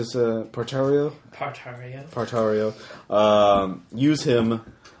familiar. What's his Partario? Partario. Use him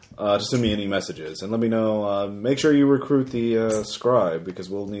to send me any messages, and let me know. Make sure you recruit the scribe because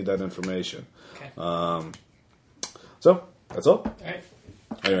we'll need that information. So, that's all. All right.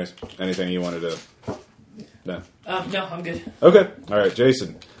 Anyways, anything you wanted to... No, I'm good. Okay. All right,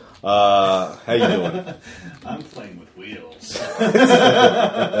 Jason. How you doing? I'm playing with wheels.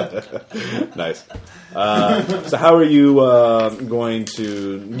 Nice. So how are you going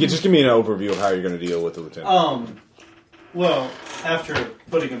to... Just give me an overview of how you're going to deal with the lieutenant. Well, after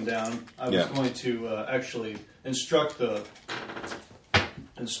putting him down, I was going to actually instruct the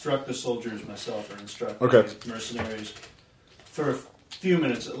soldiers myself, or instruct the mercenaries for a few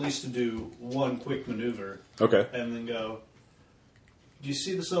minutes at least to do one quick maneuver. Okay. And then go, do you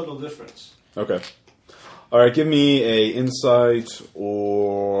see the subtle difference? Okay. All right, give me a insight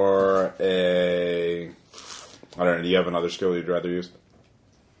or a... I don't know, do you have another skill you'd rather use?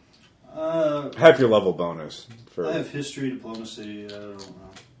 Have your level bonus. I have history, diplomacy, I don't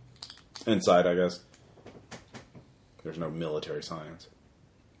know. Insight, I guess. There's no military science.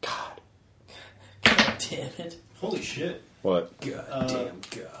 God damn it. Holy shit. What? God damn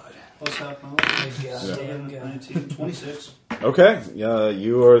God. Plus half my God. 19, 26. Okay,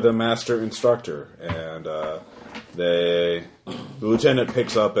 you are the master instructor, and the lieutenant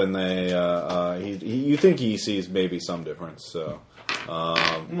picks up, and you think he sees maybe some difference. So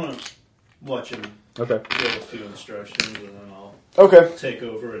I'm gonna watch him. Okay. Give a few instructions, and then I'll take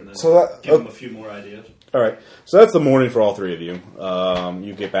over, and then give him a few more ideas. All right. So that's the morning for all three of you.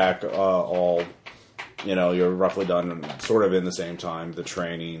 You get back all. You're roughly done, sort of in the same time. The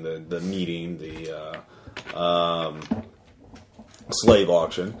training, the meeting, the slave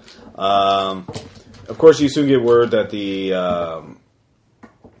auction. Of course, you soon get word that the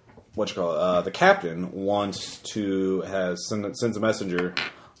the captain sends a messenger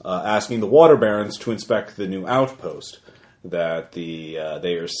asking the water barons to inspect the new outpost that they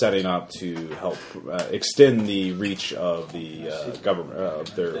are setting up to help extend the reach of the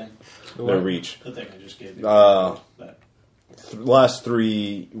government their reach. The thing I just gave you. Last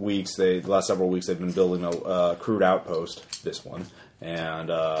several weeks, they've been building a crude outpost. This one, and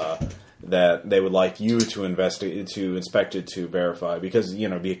that they would like you to inspect it to verify, because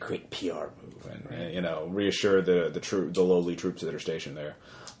it'd be a great PR move, and reassure the lowly troops that are stationed there,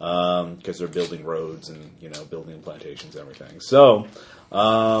 because they're building roads and building plantations and everything. So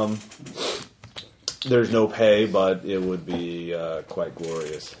there's no pay, but it would be quite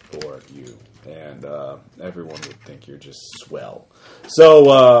glorious for you. And everyone would think you're just swell. So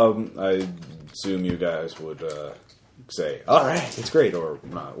I assume you guys would say, "All right, it's great," or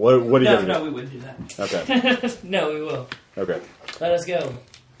not. What are you going to do? No, we wouldn't do that. Okay. No, we will. Okay. Let us go.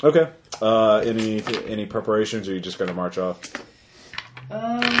 Okay. Any preparations, or are you just going to march off?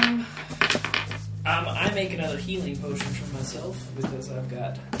 I make another healing potion for myself because I've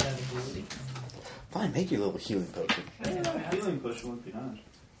got that ability. Fine, make your little healing potion. Healing potion would be nice.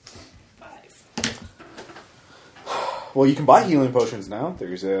 5. Well, you can buy healing potions now.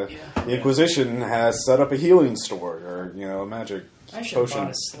 There's the Inquisition has set up a healing store, or a magic I should potion. have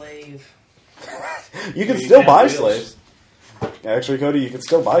bought a slave. You can still buy slaves. Actually, Cody, you can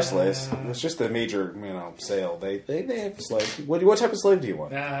still buy slaves. It's just a major, sale. They have slaves. What type of slave do you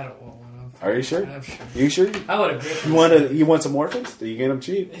want? I don't want one. Are you sure? I'm sure. You sure? I would agree. You want some orphans? You get them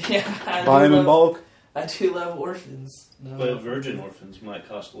cheap. Yeah, buy them in bulk. I do love orphans. No. But virgin orphans might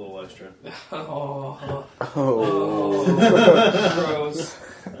cost a little extra. Oh. Gross.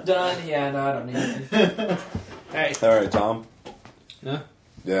 Done. Yeah, no, I don't need it. All right, Tom. No.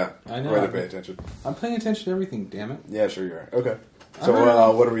 Yeah, I know. Way to pay attention. I'm paying attention to everything. Damn it. Yeah, sure you are. Okay. So,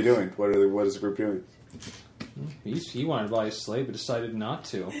 what are we doing? What is the group doing? He wanted to buy a slave, but decided not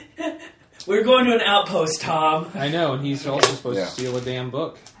to. We're going to an outpost, Tom. I know, and he's also supposed Yeah. to steal a damn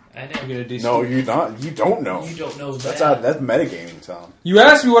book. I know. You're gonna do No, you're not. You don't know. You don't know That's that. that's metagaming, Tom. You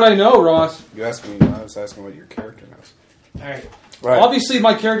asked me what I know, Ross. You asked me. I was asking what your character knows. All right, Right. Obviously,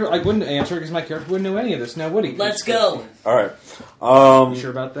 my character, I wouldn't answer because my character wouldn't know any of this. Now, would he? let's go. All right. You sure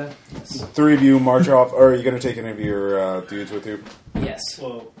about that? Three of you march off. Or are you going to take any of your dudes with you? Yes.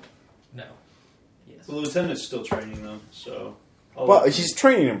 Well, No. Yes. the lieutenant's still training them, so. Well, he's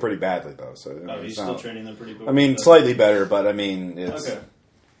training them pretty badly, though. So he's still training them pretty. I mean, slightly better, but I mean, it's Okay.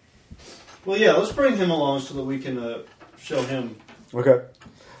 Well, yeah, let's bring him along so that we can show him okay.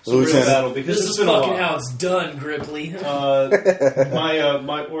 some real Lieutenant. battle because This it's is been a fucking while. how it's done, Gripply.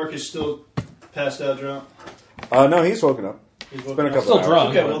 My orc is still passed out drunk. No, he's woken up. He's It's been a woken up. couple Still hours. drunk.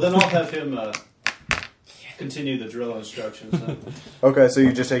 Okay, well then I'll have him continue the drill instructions. Then. Okay, so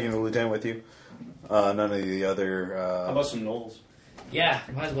you're just taking the lieutenant with you. None of the other. How about some gnolls? Yeah,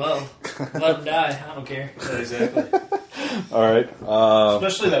 might as well. Let him die. I don't care. Yeah, exactly. All right.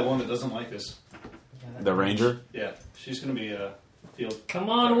 Especially that one that doesn't like us. The ranger. Yeah, she's gonna be field. Come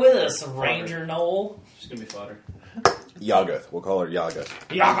on with us, Ranger Knoll. She's gonna be fodder. Yagath. We'll call her Yagath.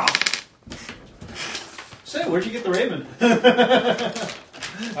 Yaga. Say, where'd you get the raven?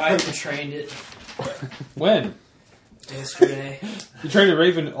 I trained it When? yesterday. You trained a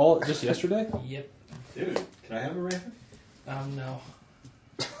raven just yesterday? Yep. Dude, can I have a raven? No.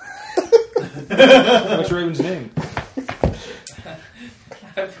 What's your raven's name?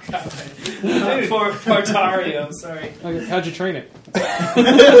 I forgot. Portario. I'm sorry. Okay, how'd you train it?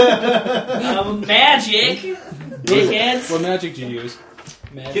 Magic. Dickheads. What magic did you use?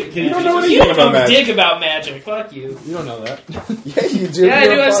 Magic. Can You don't know anything You don't about know a magic. dick about magic. Fuck you. You don't know that. Yeah, you do. Yeah, I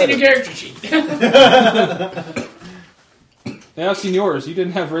You're do. a I've seen fighter. your character sheet. Yeah, I've seen yours. You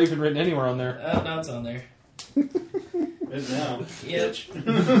didn't have raven written anywhere on there. Oh, no, it's on there. Is now. Yep.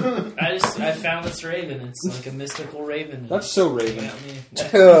 I found this raven. It's like a mystical raven. That's so raven. Yeah,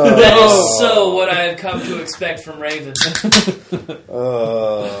 that is so what I have come to expect from Raven.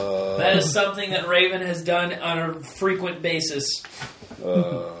 That is something that Raven has done on a frequent basis.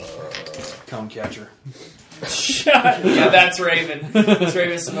 Comb catcher. Yeah, that's Raven. It's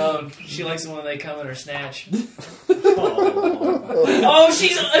Raven Simone. She likes them when they come in her snatch. Oh,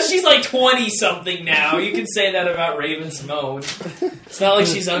 she's like 20 something now. You can say that about Raven Simone. It's not like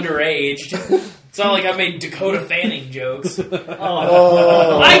she's underage. It's not like I made Dakota Fanning jokes. I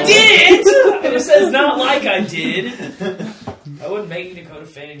did. I just said it's not like I did. I wouldn't make Dakota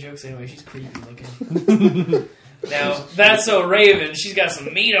Fanning jokes anyway. She's creepy looking. Now that's so Raven. She's got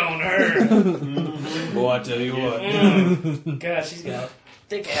some meat on her. Well, I tell you what. God, she's got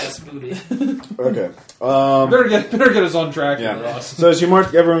thick ass booty. Okay. Better get us on track here, Yeah. Ross. So as you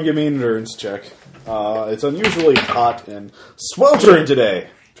march, everyone give me an endurance check. It's unusually hot and sweltering today.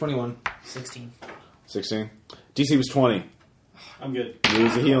 21. 16. 16. DC was 20. I'm good. You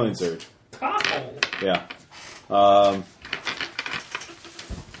lose a healing surge. Oh. Yeah.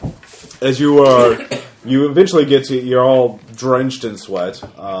 As you are, you eventually get to. You're all drenched in sweat,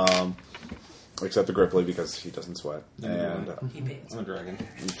 except the Gripply because he doesn't sweat. And He pants. I'm a dragon.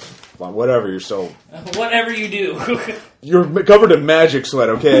 whatever, you're so. Whatever you do. You're covered in magic sweat.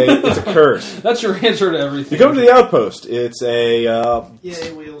 Okay, it's a curse. That's your answer to everything. You come to the outpost. It's a.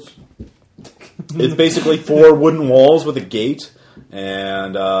 Yay, wheels. It's basically 4 wooden walls with a gate,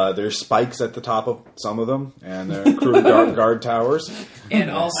 and there's spikes at the top of some of them, and they're crude guard towers. And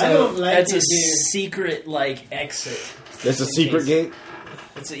I also, don't like that's a it here. secret, like, exit. It's a secret gate.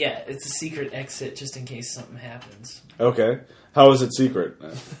 It's a secret exit just in case something happens. Okay, how is it secret?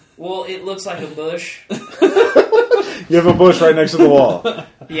 Well, it looks like a bush. You have a bush right next to the wall.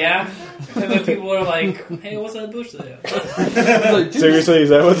 Yeah? And then people are like, hey, what's that bush there? Seriously, is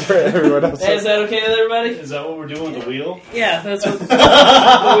that what everyone else Hey, says? is that okay with everybody? Is that what we're doing with the wheel? Yeah, that's what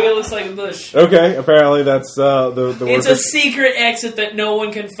the wheel looks like a bush. Okay, apparently that's the It's a workers- secret exit that no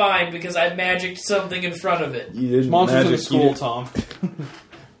one can find because I magicked something in front of it. You didn't Monsters in the magic school, you Tom.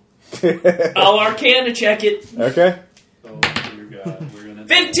 didn't- I'll Arcana check it. Okay. Oh, dear God. We're gonna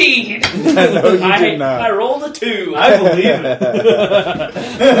 15! No, you did not. I rolled a 2. I believe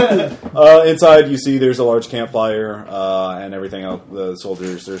it. Inside, you see there's a large campfire and everything else. The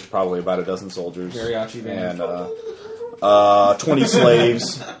soldiers, there's probably about a dozen soldiers. Mariachi band. And 20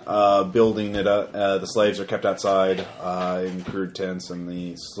 slaves building it up. The slaves are kept outside in crude tents, and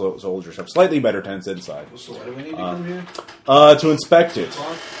the soldiers have slightly better tents inside. So why do we need to come here? To inspect it.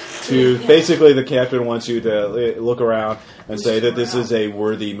 Basically, the captain wants you to look around and say that this is a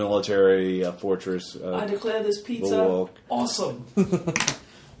worthy military fortress. I declare this pizza Well, awesome.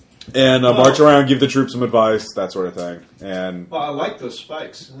 And march around, give the troops some advice, that sort of thing. And Well, I like those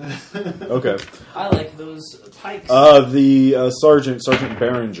spikes. okay, I like those pikes. the Sergeant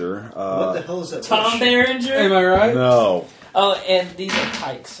Behringer. What the hell is that? Tom bush? Behringer? Am I right? No, Oh, and these are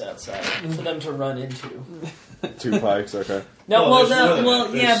pikes outside for them to run into. 2 pikes. Okay. No, Well, there's more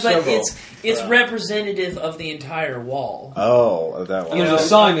than that. yeah, There's but several. it's representative of the entire wall. Oh, that And one. there's a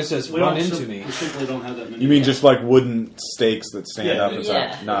sign that says, We run don't into sim- me. We simply don't have that many. You mean just like wooden stakes that stand Yeah, up inside,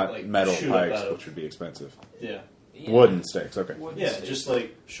 yeah. not Like, metal shoot pikes, up out of- which would be expensive. Yeah. Yeah. Wooden stakes. Okay. Wooden Yeah, stakes. just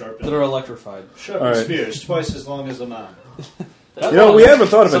like sharpened, That are electrified. sharpened All right. spears, twice as long as a man. You know, we haven't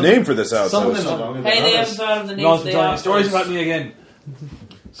thought of a name for this Some outpost. women are longer than Hey, they others. haven't thought of the No names one's of been the telling me stories outposts. about me again.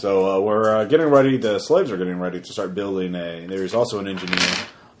 So we're getting ready. The slaves are getting ready to start building a. There's also an engineer,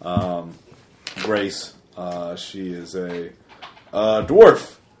 Grace. She is a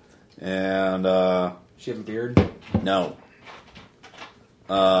dwarf, and She have a beard. no,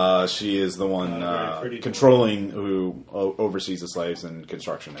 she is the one Very pretty controlling who oversees the slaves and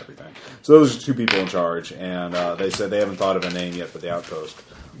construction and everything. So those are 2 people in charge, and they said they haven't thought of a name yet for the outpost.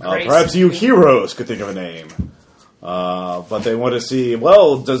 Grace. Perhaps you heroes could think of a name. But they want to see,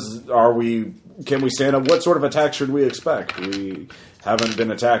 well, can we stand up? What sort of attack should we expect? We haven't been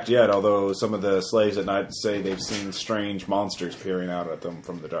attacked yet, although some of the slaves at night say they've seen strange monsters peering out at them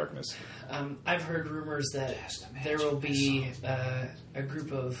from the darkness. I've heard rumors that there will be a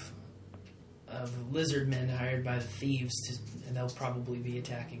group of lizard men hired by the thieves, and they'll probably be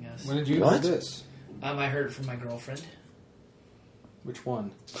attacking us. When did you What? hear this? I heard it from my girlfriend. Which one?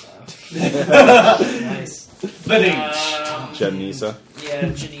 Nice. Janisa? Yeah,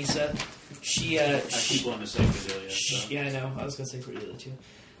 Janisa. She, I keep wanting to say Cordelia. So. yeah, I know. I was gonna say Cordelia too.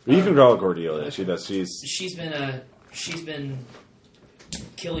 You can call it Cordelia. She does. She's been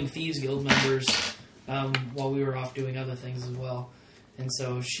killing thieves guild members while we were off doing other things as well. And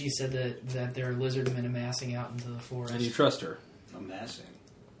so she said that there are lizard men amassing out into the forest. And you trust her? Amassing.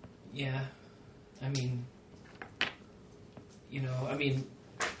 Yeah, I mean,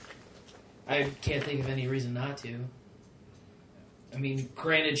 I can't think of any reason not to. I mean,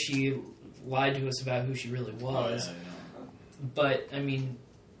 granted, she lied to us about who she really was, but I mean,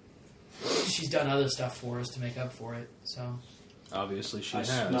 she's done other stuff for us to make up for it. So Obviously, she I has.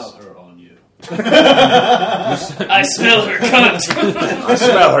 smell her on you. I smell her cunt. I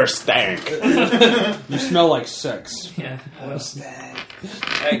smell her stank. You smell like sex. Yeah.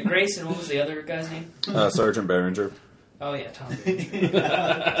 Alright, Grace, and what was the other guy's name? Sergeant Behringer. Oh yeah, Tom.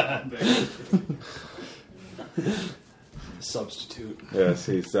 Substitute. Yes,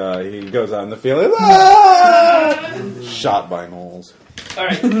 he goes out in the field. Ah! Shot by gnolls. All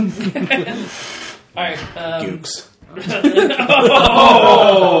right. All right. Gooks.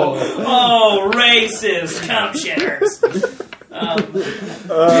 Oh, racist cum shitters.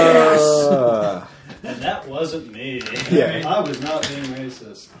 And that wasn't me. Yeah. I was not being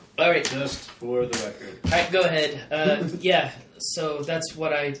racist. All right. Just for the record. All right, go ahead. Yeah, so that's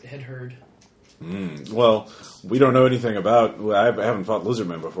what I had heard. Well, we don't know anything about. I haven't fought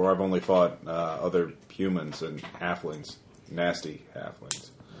lizardmen before. I've only fought other humans and halflings, nasty halflings.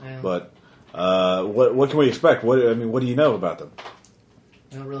 Yeah. But what can we expect? What do you know about them?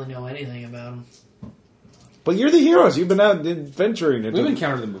 I don't really know anything about them. But you're the heroes. You've been out adventuring. We've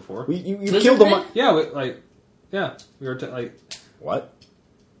encountered them before. You Lizard killed them. men? Yeah, we were What?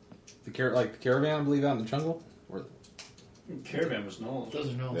 the caravan, I believe, out in the jungle. Or Caravan was gnolls. Those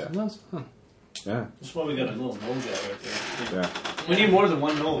are no. Yeah. no, huh. Yeah. That's why we got a little gnoll guy right there. Yeah. We need more than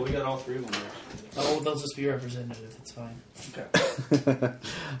one gnoll. We got all 3 of them there. Oh, they'll just be representative. It's fine. Okay.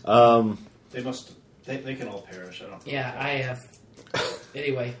 They must. They can all perish. I don't. Yeah, I have.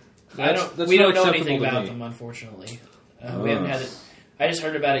 Anyway, That's we not don't know acceptable anything to about me. them, unfortunately. We haven't had it. I just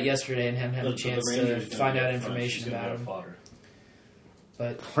heard about it yesterday and haven't had a chance to find out information about them.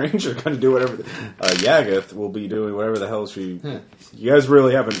 But Ranger going to do whatever. Yagath will be doing whatever the hell she. You guys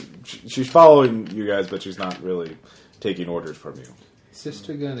really haven't. She's following you guys, but she's not really taking orders from you.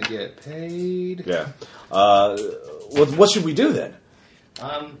 Sister gonna get paid. Yeah. What should we do then?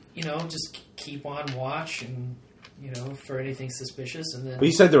 just keep on watch and for anything suspicious, and then. Well,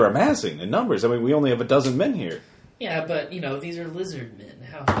 you said they're amassing in numbers. I mean, we only have a dozen men here. Yeah, but these are lizard men.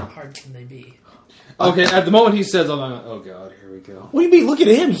 How hard can they be? Okay, at the moment he says, "Oh God, here we go." What do you mean? Look at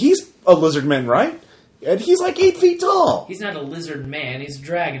him. He's a lizard man, right? And he's like 8 feet tall. He's not a lizard man. He's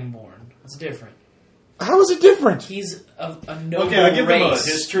dragonborn. It's different. How is it different? He's a noble Okay, I give them a race.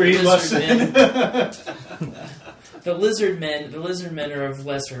 history Lizard lesson. men. The lizard men are of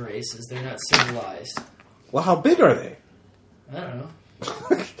lesser races. They're not civilized. Well, how big are they? I don't know.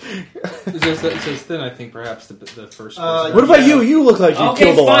 It says then I think perhaps the first. What about you? You look like you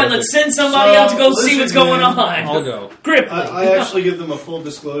killed a lot. Okay, fine. Let's send somebody out to go see what's going on. I'll go. Grip. I actually give them a full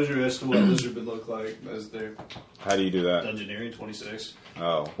disclosure as to what Lizard would look like as their How do you do that? Dungeoneering 26.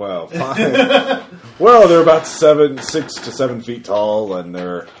 Oh, well, fine. Well, they're about 6 to 7 feet tall, and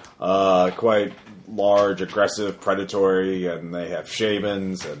they're quite large, aggressive, predatory, and they have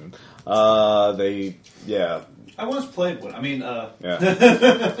shamans, and I once played one. I mean, yeah.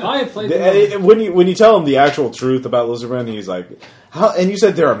 I have played them. When you tell him the actual truth about Lizardmen, he's like, "How?" And you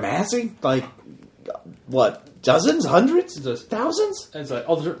said they're amassing, like, what? Dozens, hundreds, thousands? It's like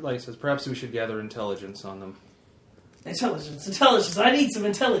it says, perhaps we should gather intelligence on them. Intelligence. I need some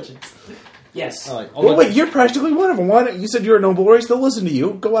intelligence. Yes. Well, wait, you're practically one of them. Why don't you said you're a noble race? They'll listen to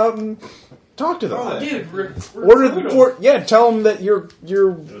you. Go out and talk to them. Oh, dude, tell them that your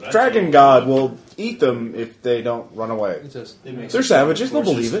dragon god will eat them if they don't run away. They're savages. They'll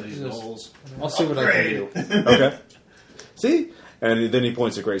believe it. I'll see what I can do. Okay. See? And then he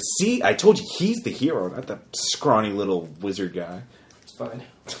points at Grace. See? I told you he's the hero, not the scrawny little wizard guy. It's fine.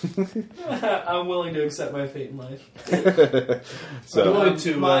 I'm willing to accept my fate in life. So I'm going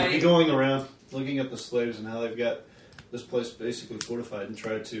to be going around, looking at the slaves and how they've got this place basically fortified and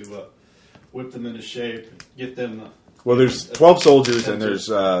try to whip them into shape, get them... well, there's 12 soldiers and there's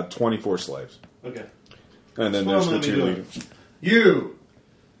 24 slaves. Okay. And then there's the 2 leaders. You!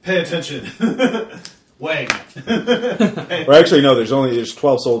 Pay attention. Wang. Well, actually, no. There's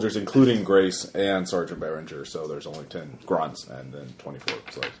 12 soldiers, including Grace and Sergeant Behringer. So there's only 10 grunts and then 24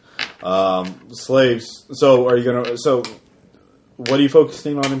 slaves. Slaves. So are you gonna? So what are you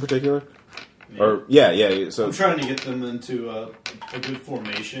focusing on in particular? Yeah. Or yeah. So I'm trying to get them into a good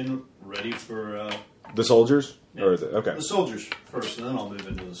formation, ready for the soldiers. Yeah. Or okay. The soldiers first, and then I'll move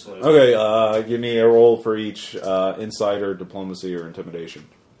into the slaves. Okay. Give me a roll for each insider, diplomacy, or intimidation.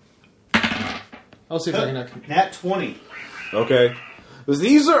 I'll see if I can. Nat 20. Okay.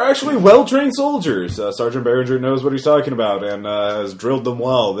 These are actually well-trained soldiers. Sergeant Behringer knows what he's talking about and has drilled them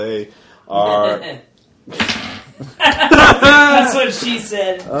well. They are... That's what she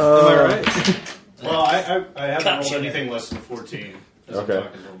said. Am I right? Well, I haven't rolled Gotcha. anything less than 14. Okay.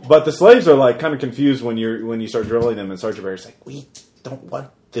 But the slaves are like kind of confused when you start drilling them, and Sergeant Behringer's like, we don't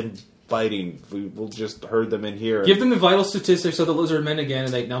want them fighting. We'll just herd them in here. Give them the vital statistics of the lizard men again,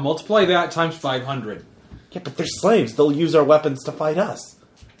 and now multiply that times 500. Yeah, but they're slaves. They'll use our weapons to fight us.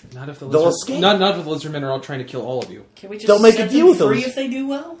 Not if the They'll lizard, escape. Not if the lizard men are all trying to kill all of you. Can we just They'll make a set deal them with free those. if they do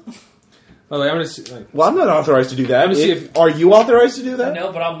well? By the way, I'm going to see... Well, I'm not authorized to do that. Let me see if- Are you authorized to do that?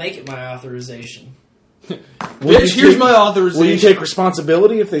 No, but I'll make it my authorization. Bitch, here's my authorization. Will you take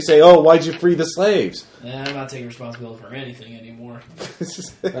responsibility if they say, "Oh, why'd you free the slaves"? I'm not taking responsibility for anything anymore.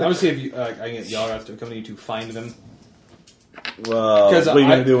 I'm going to see if you, I can get Yaga to come to you to find them. Well, what 'Cause are you I-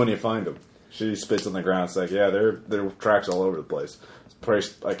 going to do when you find them? She spits on the ground. It's like, yeah, there are tracks all over the place.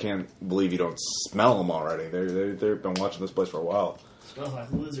 I can't believe you don't smell them already. They've been watching this place for a while. Smells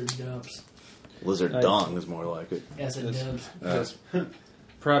like lizard dubs. Lizard dung is more like it. Yes, it does. Yes.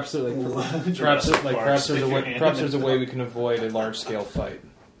 Perhaps there's a way we can avoid a large scale fight.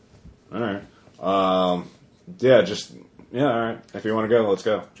 All right. All right. If you want to go, let's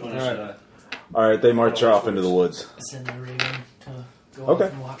go. Join All us. right. All right. They march off into the woods. Send the Raven to go Okay.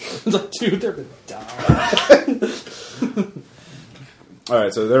 off and watch. It's like, dude, they're gonna die. All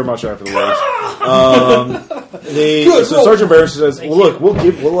right, so they're much after the waves. So Sergeant Barris says, "Well, look, we'll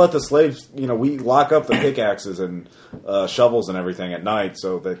let the slaves. We lock up the pickaxes and shovels and everything at night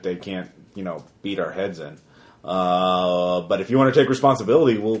so that they can't, beat our heads in. But if you want to take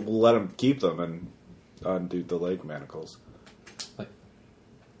responsibility, we'll let them keep them and undo the leg manacles."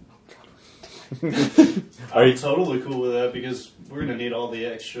 I'm totally cool with that because we're going to need all the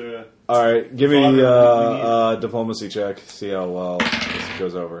extra... All right, give me Fodder. diplomacy check. See how well this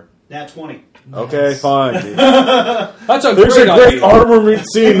goes over. Nat 20. Okay, fine. Dude. That's a There's great a great idea. armament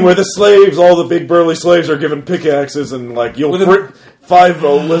scene where the slaves, all the big burly slaves, are given pickaxes, and you'll free 5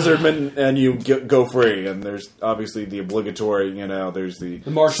 lizardmen, and you go free. And there's obviously the obligatory, there's the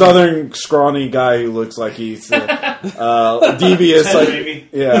southern scrawny guy who looks like he's devious,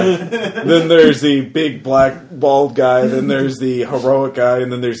 Then there's the big black bald guy. Then there's the heroic guy,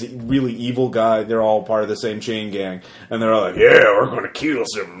 and then there's the really evil guy. They're all part of the same chain gang, and they're all like, "Yeah, we're going to kill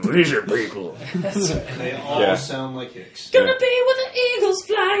some lizard people." They all sound like Hicks. Gonna be with the eagles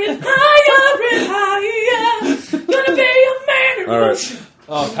flying higher and higher. Gonna be a man in All right. motion.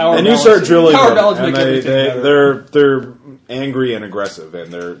 Power And you balance. start drilling Power them, balance and make everything better. they're angry and aggressive, and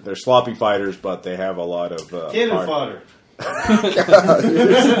they're sloppy fighters, but they have a lot of Cannon heart. fodder.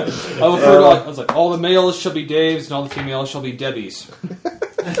 I was like, all the males shall be Daves, and all the females shall be Debbies.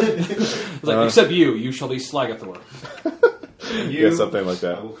 It's like, except you shall be Slagathor. Yeah, something like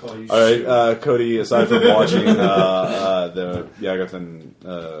that. I will call you. All right, Cody. Aside from watching the Yagath and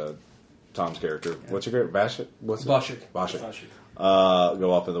Tom's character, what's your character? Bashik? What's it? Bashik.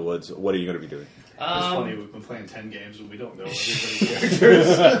 Go off in the woods. What are you going to be doing? It's funny, we've been playing 10 games and we don't know everybody's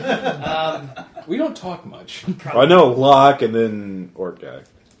characters. We don't talk much. I know Locke and then Orc guy.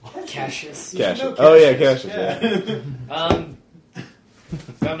 Cassius. Cassius. Oh yeah, Cassius. Yeah.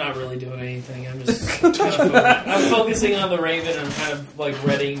 I'm not really doing anything. I'm just I'm focusing on the Raven and I'm kind of like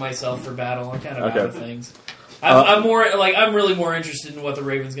readying myself for battle. I'm kind of out of things. I'm really more interested in what the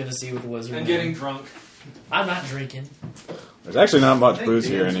Raven's going to see with the wizard And getting drunk. I'm not drinking. There's actually not much booze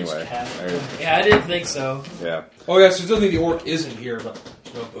here anyway. Yeah, I didn't think so. Yeah. Oh yeah, so something the orc isn't here, but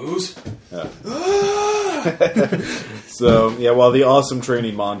no booze. Yeah. So yeah, while the awesome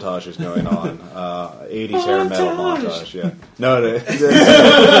training montage is going on, 80s hair metal montage. Yeah. No. If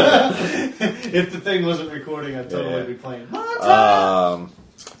the thing wasn't recording, I'd totally be playing.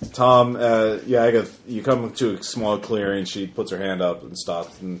 Tom, you come to a small clearing. She puts her hand up and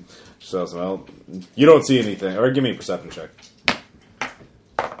stops and says, "Well, you don't see anything." Or give me a perception check.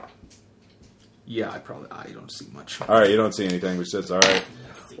 Yeah, I don't see much. All right, you don't see anything. Which says, "All right,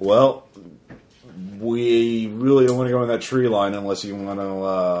 well, we really don't want to go in that tree line unless you want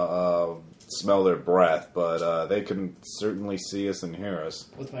to smell their breath, but they can certainly see us and hear us."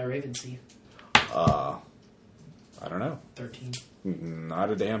 What's my Raven see? I don't know. 13.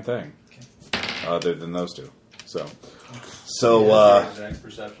 Not a damn thing. Okay. Other than those two. So exact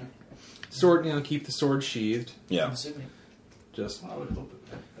perception. Sword, keep the sword sheathed. yeah. I'm assuming. Just I would hope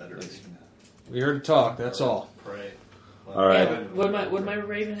it better. we heard it talk. That's all. Pray. All right. Yeah, would my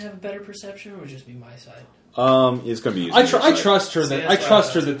Raven have a better perception, or would it just be my side? It's going to be used. I trust her that See, I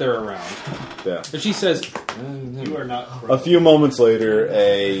trust her that they're around. Yeah. If she says, You are not. A few moments later,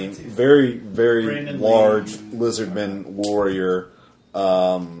 a very, very Brandon large Lee. lizardman warrior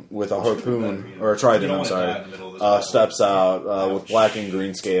with a harpoon, or a trident, I'm sorry, steps out with black and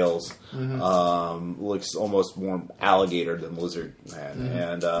green scales. Looks almost more alligator than lizard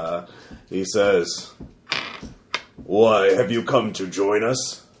man. And he says, "Why have you come to join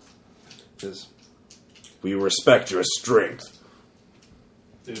us? We respect your strength."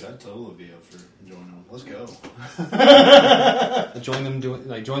 Dude, I'd totally be up for joining them. Let's go. join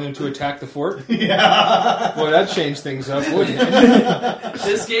them to attack the fort. Yeah. Boy, that changed things up, wouldn't it?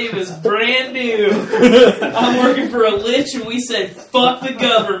 This game is brand new. I'm working for a lich, and we said, "Fuck the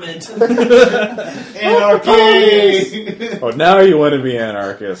government." Anarchy. Oh, now you want to be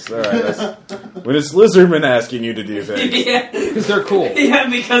anarchist. All right. When it's lizardmen asking you to do things. Yeah, Because they're cool. yeah,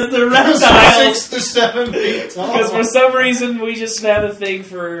 because they're reptiles. 6 to 7 feet tall. Because for some reason we just have a thing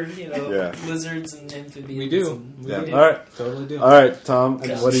for Yeah. lizards and amphibians. We do. and- We Yeah. do. All right. Totally do. All right, Tom.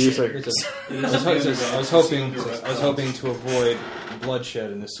 Yeah. What do you say? I was hoping to avoid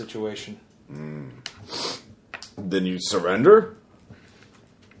bloodshed in this situation. Then you surrender?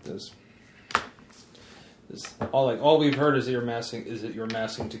 All we've heard is that you're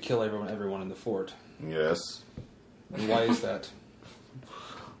massing to kill everyone in the fort. Yes. And why is that?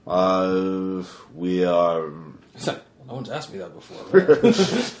 We are. No one's asked me that before.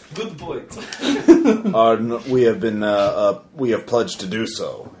 Good point. We have pledged to do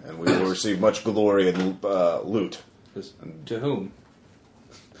so, and we will receive much glory and loot. To whom?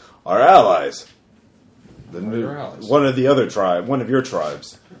 Our allies. Your allies? One of your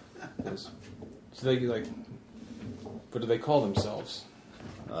tribes. So they what do they call themselves?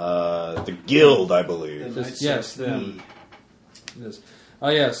 The guild, I believe. Yes, them. Yes. Oh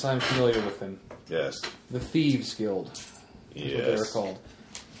yes, I'm familiar with them. Yes. The Thieves Guild. That's what they are Yes. called.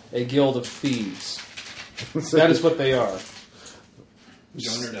 A guild of thieves. That is what they are.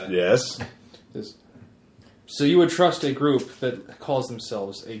 Yes. So you would trust a group that calls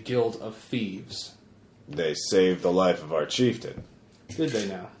themselves a guild of thieves. They saved the life of our chieftain. Did they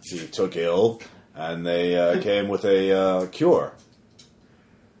now? He took ill, and they came with a cure.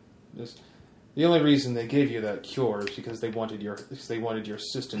 The only reason they gave you that cure is because they wanted your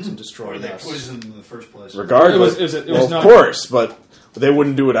assistance in Or destroying they us. poisoned in the first place. Regardless, It was well, not- of course, but they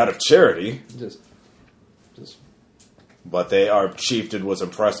wouldn't do it out of charity. Just But our chieftain was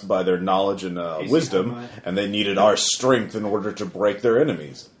impressed by their knowledge and wisdom, and they needed our strength in order to break their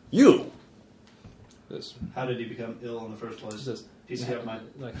enemies. You! How did he become ill in the first place? PC up mine.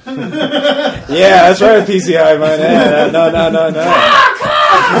 Yeah, that's right, PCI, man. Yeah, no.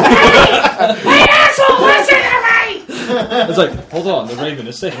 Hey, asshole, listen to me! It's like, hold on, the Raven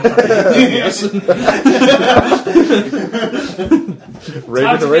is saying yes.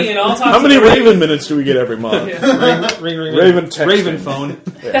 Raven to me and I'll talk How to many the Raven minutes do we get every month? Raven texting. Raven phone.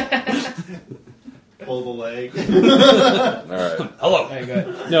 Pull the leg. All right. Hello. Very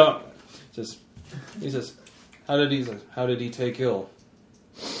good. No, he says, how did he take ill?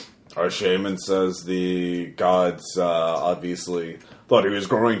 Our shaman says the gods obviously thought he was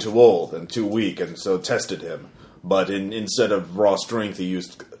growing too old and too weak, and so tested him. But instead of raw strength, he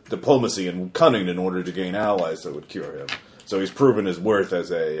used diplomacy and cunning in order to gain allies that would cure him. So he's proven his worth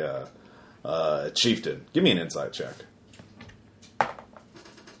as a chieftain. Give me an insight check.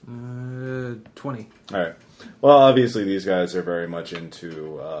 20. All right. Well, obviously these guys are very much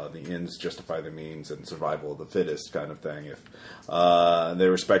into the ends justify the means and survival of the fittest kind of thing. If they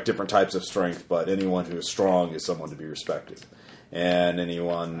respect different types of strength, but anyone who is strong is someone to be respected. And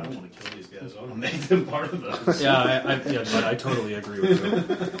anyone... I don't want to kill these guys. I want to make them part of us. Yeah, but I totally agree with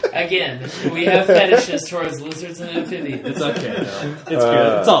you. Again, we have fetishes towards lizards and amphibians. It's okay, though. It's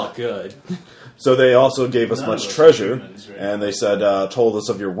good. It's all good. So they also gave us None much of us treasure, are humans, right? and they said, told us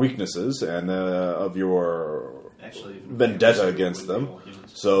of your weaknesses and of your Actually, vendetta against them.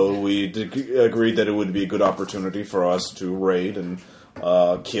 So we agreed that it would be a good opportunity for us to raid and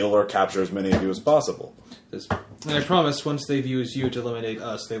kill or capture as many of you as possible. And I promise, once they've used you to eliminate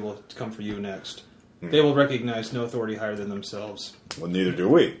us, they will come for you next. They will recognize no authority higher than themselves. Well, neither do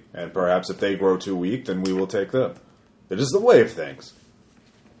we. And perhaps if they grow too weak, then we will take them. It is the way of things.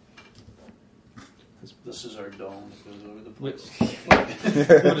 This is our dome that goes over the Wait, place.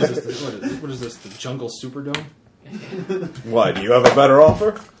 what is this? The Jungle Superdome? Why, do you have a better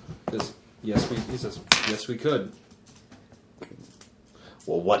offer? He says, yes, we could.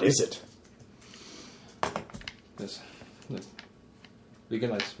 Well, what is it? We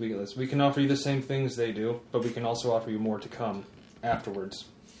can offer you the same things they do, but we can also offer you more to come afterwards.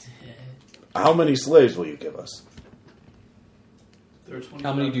 How many slaves will you give us? There are 20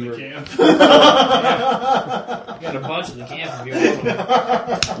 How many do you in the camp. You got a bunch of the camp if you want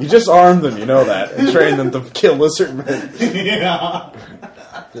them. You just armed them, you know that, and trained them to kill lizard men. Yeah.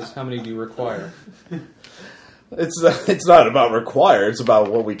 Just how many do you require? It's not about require, it's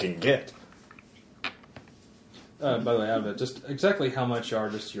about what we can get. By the way, out of it, just exactly how much are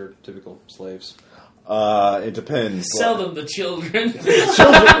just your typical slaves? It depends. Sell them to children.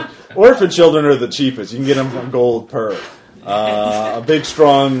 Orphan children are the cheapest. You can get them from gold per. A big,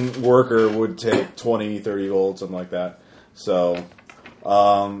 strong worker would take 20, 30 gold, something like that. So,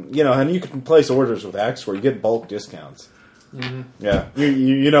 and you can place orders with Axe where you get bulk discounts. Mm-hmm. Yeah,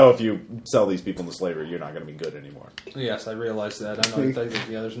 you know if you sell these people into slavery, you're not going to be good anymore. Yes, I realize that. I know.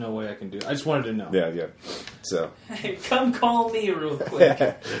 There's no way I can do it. I just wanted to know. Yeah. So, Hey, come call me real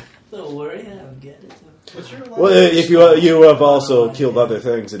quick. Don't worry, I'll get it. What's your well, if you have also killed other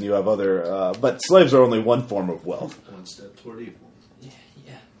things, and you have other, but slaves are only one form of wealth. One step toward evil.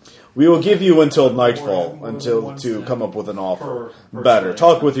 Yeah. We will give you until nightfall More to one step. come up with an offer. Per Better slave.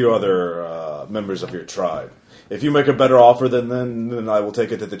 talk with your other members of your tribe. If you make a better offer then I will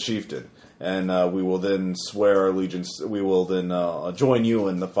take it to the chieftain, and we will then swear our allegiance. We will then join you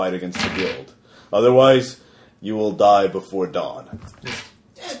in the fight against the guild. Otherwise, you will die before dawn.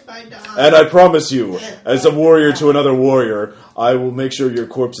 And I promise you, as a warrior to another warrior, I will make sure your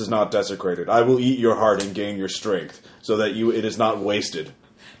corpse is not desecrated. I will eat your heart and gain your strength, so that it is not wasted.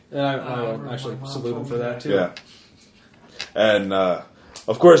 And I will actually salute him for that too. Yeah. And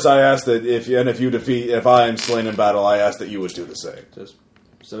of course, I ask that if I am slain in battle, I ask that you would do the same. Just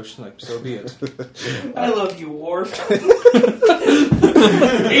so be it. I love you, Worf.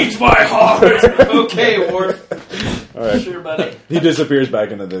 Eat my heart. Okay, Worf. All right. Sure, buddy. He disappears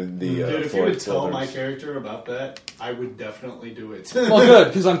back into the Dude, if you Floyd would tell my buildings. character about that, I would definitely do it. Well, good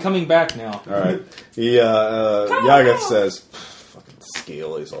because I'm coming back now. All right. Yagath says, "Fucking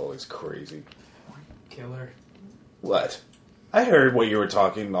Scale is always crazy." Killer. What? I heard what you were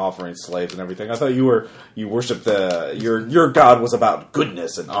talking, offering slaves and everything. I thought you worshipped your god was about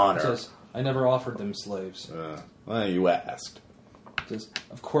goodness and honor. Says, I never offered them slaves. Well, you asked. Says,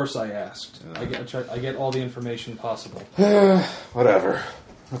 of course I asked. I get all the information possible. Whatever.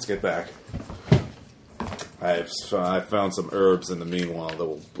 Let's get back. I've found some herbs in the meanwhile that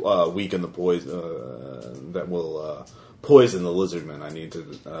will weaken the poison. That will poison the lizardmen. I need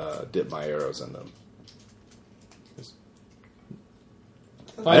to dip my arrows in them.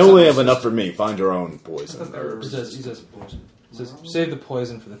 I only have enough for me. Find your own poison herbs. He says, save the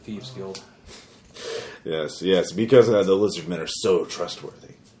poison for the Thieves Guild. Yes, because the lizardmen are so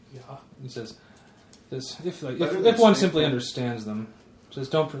trustworthy. Yeah. He says, if one simply understands them, says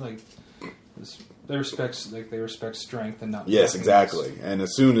don't They respect strength and not. Yes, weakness. exactly. And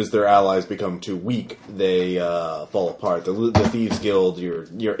as soon as their allies become too weak, they fall apart. The Thieves Guild,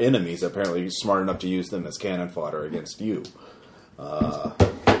 your enemies, apparently smart enough to use them as cannon fodder against you.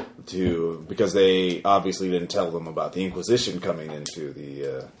 Because they obviously didn't tell them about the Inquisition coming into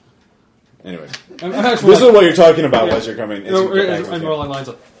the. Anyway, this is what you're talking about as you're coming. And more along the lines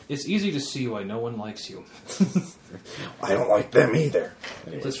of, it's easy to see why no one likes you. I don't like them either.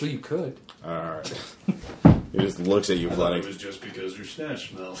 Anyway. That's what you could. All right. He just looks at you, It funny. was just because your snatch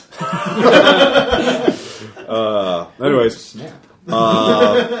smelled. Anyways, Snap.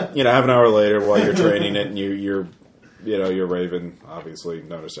 half an hour later, while you're training it, and your Raven obviously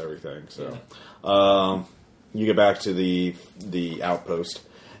noticed everything. So, you get back to the outpost,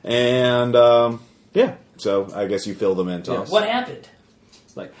 and so I guess you fill them in, Tom. What happened?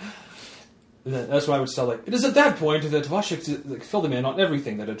 Like, that's why I would tell. Like, it is at that point that Vashik filled him in on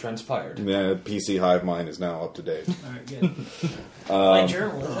everything that had transpired. Yeah, PC Hive Mind is now up to date. All right, good. My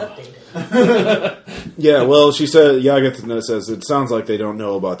journal is updated. Yeah, well, she said, Yagath says, it sounds like they don't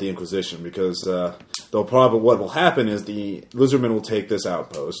know about the Inquisition, because what will happen is the Lizardmen will take this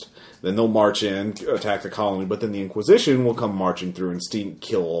outpost, then they'll march in, attack the colony, but then the Inquisition will come marching through and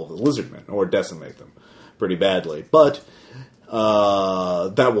kill all the Lizardmen, or decimate them pretty badly. But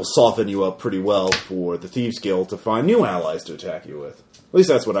that will soften you up pretty well for the Thieves Guild to find new allies to attack you with. At least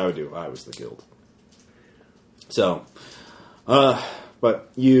that's what I would do if I was the guild. So, but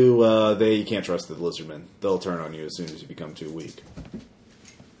you can't trust the Lizardmen. They'll turn on you as soon as you become too weak.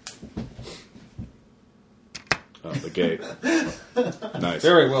 Oh, the gate. Nice.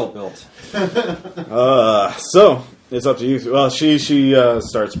 Very well built. So, it's up to you. Well, she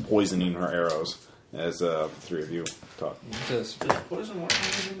starts poisoning her arrows as the three of you talk. Does poison work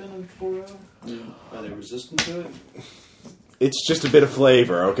on the men in 4-0? Are they resistant to it? It's just a bit of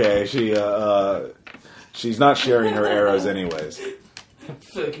flavor, okay? She's not sharing her arrows anyways.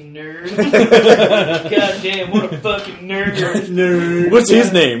 Fucking nerd. God damn, what a fucking nerd. What's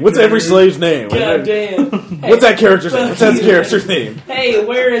his name? What's every slave's name? God damn. What's that character's name? What's that character's name? Hey,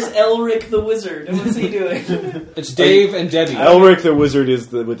 where is Elric the Wizard? What's he doing? It's Dave and Debbie. Elric the Wizard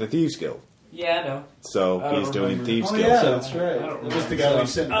is with the Thieves Guild. Yeah, I know. So I don't he's doing remember. Thieves Oh, Guild. yeah, So. that's right. I don't It was the guy we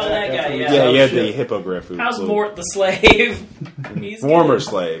sent Oh, back that guy, after we yeah. Yeah, saw he had ship. the hippogriff. Who How's flew. Mort the slave? He's Former good.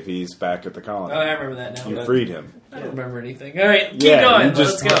 slave. He's back at the colony. Oh, I remember that now. You freed him. I don't remember anything. All right, keep Yeah, going. you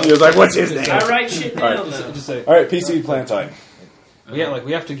just, Let's go. He was like, "What's his name?" I write shit All right. down now. Just say, All right, PC plan time. yeah,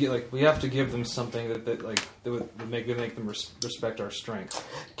 we have to give them something that would make them respect our strength.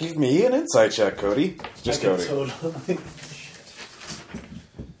 Give me an insight check, Cody. Just Cody. Totally.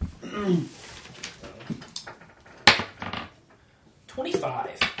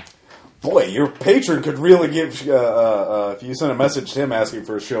 25. Boy, your patron could really give. If you send a message to him asking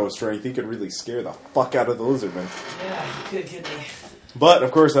for a show of strength, he could really scare the fuck out of the Lizardmen. Yeah, you could get me. But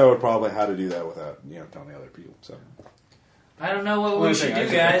of course, I would probably how to do that without telling other people. So I don't know what One we thing should I do,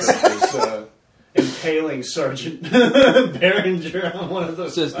 could guys. think of is, impaling Sergeant Behringer on one of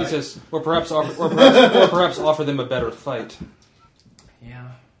those. He spikes. says, or perhaps offer them a better fight, Yeah,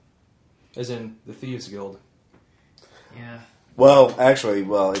 as in the Thieves Guild. yeah. well, actually,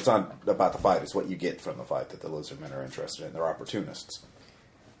 it's not about the fight. It's what you get from the fight that the Lizardmen are interested in. They're opportunists.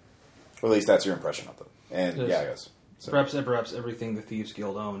 Or at least that's your impression of them. And Yes. yeah, I guess. So. Perhaps everything the Thieves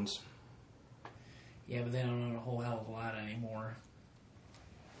Guild owns. Yeah, but they don't own a whole hell of a lot anymore.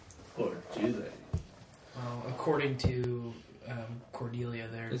 Or do they? Well, according to Cordelia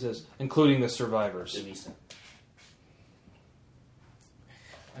there. It says, including the survivors. I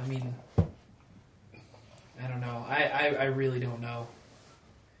mean, I don't know. I really don't know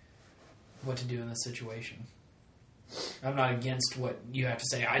what to do in this situation. I'm not against what you have to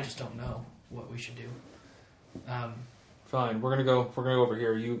say. I just don't know what we should do. Fine, we're gonna go over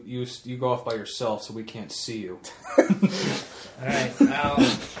here. You go off by yourself, so we can't see you. All right,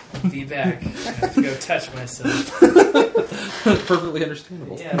 I'll be back. I have to go touch myself. Perfectly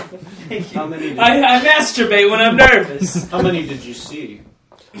understandable. Yeah, thank you. How many? I masturbate when I'm nervous. How many did you see?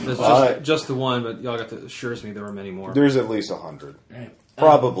 There's just the one, but y'all assures me there were many more. There's at least 100. Right.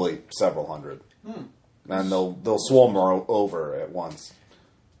 Probably several hundred. And they'll swarm over at once.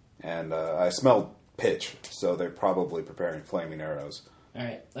 And I smelled pitch, so they're probably preparing flaming arrows. All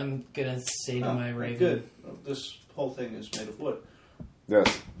right, I'm gonna say to my raven. Good. This whole thing is made of wood.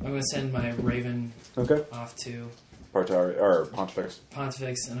 Yes. I'm gonna send my raven Okay. off to Partari or Pontifex.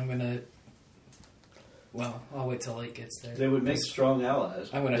 Pontifex, and I'm gonna. Well, I'll wait till Lake gets there. They would make strong allies.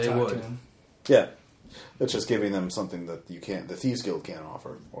 I'm gonna They talk would. to him. Yeah. That's just giving them something that the Thieves Guild can't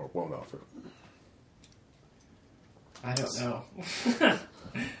offer or won't offer. I don't know.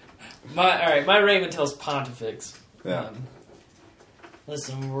 My Raven tells Pontifex. Yeah.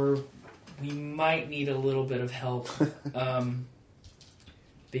 Listen, we might need a little bit of help,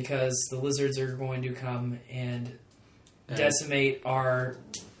 because the lizards are going to come and decimate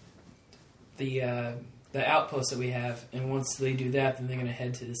the outposts that we have, and once they do that, then they're going to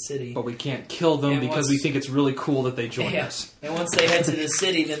head to the city. But we can't kill them because we think it's really cool that they join us. And once they head to the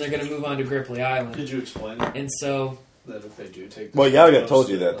city, then they're going to move on to Gripply Island. Did you explain it? And so... That if they do take... Well, Yaga told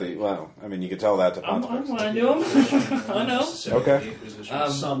you that. You could tell that to I'm Pontifex. lying to him. I know. Okay.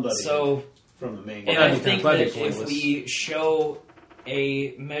 Somebody So... from the main... And I think that if we show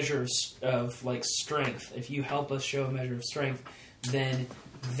a measure of like strength, if you help us show a measure of strength, then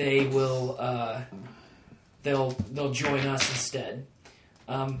they will they'll join us instead.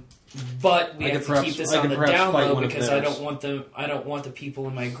 But we have to keep this on the down low because I don't want the people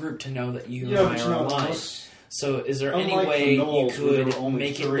in my group to know that you and I are aligned. So is there any way you could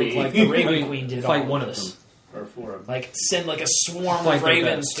make it look like the Raven Queen did fight all one of of this? them. Or four of them. Like send like a swarm of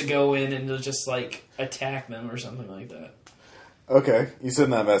ravens to go in and to just like attack them or something like that. Okay, you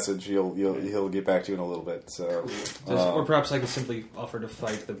send that message. He'll get back to you in a little bit. So, or perhaps I could simply offer to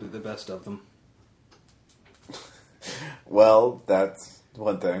fight the best of them. Well, that's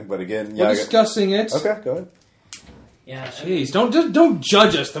one thing. But again, we're discussing it. Okay, go ahead. Yeah. Jeez, don't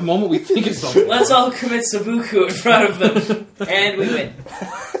judge us the moment we think it's something. Let's all commit Sabuku in front of them, and we win.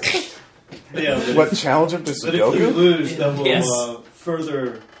 Yeah, What, challenge him to but if we Sudoku? lose, that will Yes.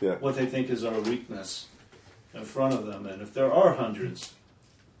 further Yeah. what they think is our weakness in front of them. And if there are hundreds,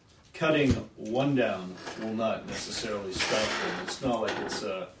 cutting one down will not necessarily stop them. It's not like it's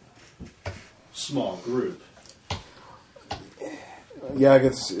a small group. Yeah, I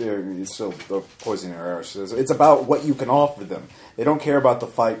guess it's still poisoning her arrow. She says it's about what you can offer them. They don't care about the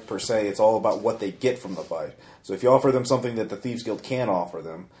fight per se. It's all about what they get from the fight. So if you offer them something that the Thieves Guild can't offer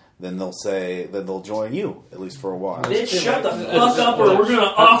them, then they'll join you, at least for a while. Bitch, shut the fuck up, or we're gonna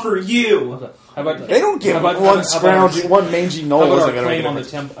offer you. How about They don't give one mangy How knoll about isn't our going to make claim a on the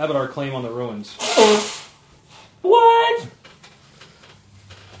difference. how about our claim on the ruins? What?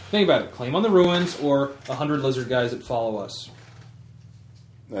 Think about it. Claim on the ruins, or 100 lizard guys that follow us.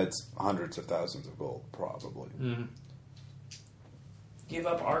 That's hundreds of thousands of gold, probably. Mm-hmm. Give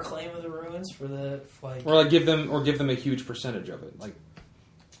up our claim of the ruins for the like. Or give them a huge percentage of it, like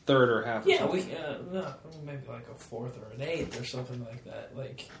third or half. Yeah, or we maybe like a fourth or an eighth or something like that.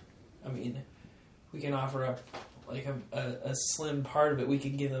 Like, I mean, we can offer up like a slim part of it. We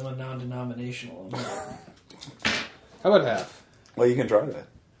can give them a non-denominational amount. How about half? Well, you can try that.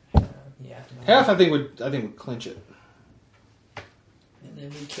 Yeah, Half, I think would clinch it. And then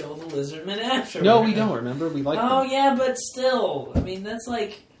we kill the lizardmen after. No, we don't. Remember, we like. Oh them. yeah, but still, I mean, that's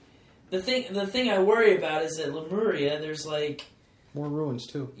like the thing. The thing I worry about is that Lemuria. There's like more ruins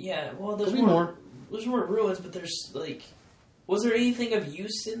too. Yeah, well, there's Could be more. There's more ruins, but there's like, was there anything of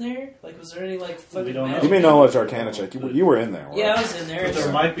use in there? Like, was there any like fucking? We don't know. Give me a knowledge arcana check. You were in there. Right? Yeah, I was in there. But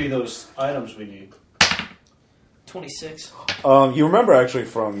there might be those items we need. 26. You remember actually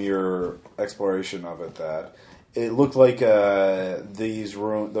from your exploration of it that it looked like those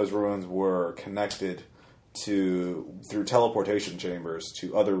ruins were connected through teleportation chambers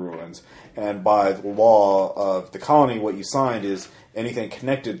to other ruins, and by the law of the colony, what you signed is anything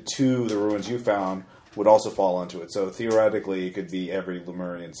connected to the ruins you found would also fall into it. So theoretically, it could be every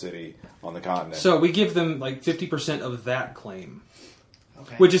Lemurian city on the continent. So we give them like 50% of that claim,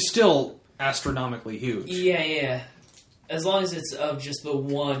 Okay. which is still astronomically huge. Yeah. As long as it's of just the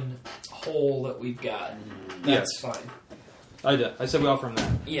one hole that we've got, that's fine. I said we offer them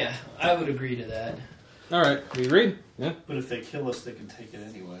that. Yeah, I would agree to that. All right, we agreed. Yeah, But if they kill us, they can take it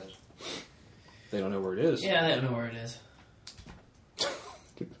anyways. they don't know where it is. Yeah, they don't know where it is.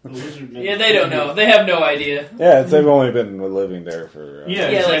 The lizard men- Yeah, they don't know. They have no idea. Yeah, they've only been living there for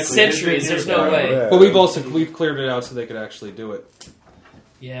Yeah, like centuries, there's no way. Yeah. But we've cleared it out so they could actually do it.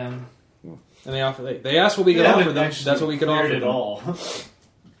 Yeah. And they asked what we could offer them. Actually That's what we could offer cleared it them. all.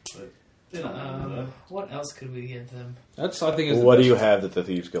 But they don't know that. What else could we give them? That's I think is the What do best. you have that the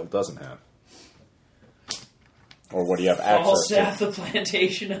Thieves Guild doesn't have? Or what do you have access Falstaff, to? the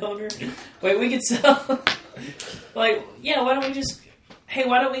plantation owner. Wait, we could sell. Like, yeah. Why don't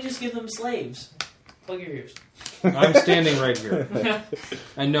we just give them slaves? Plug your ears. I'm standing right here.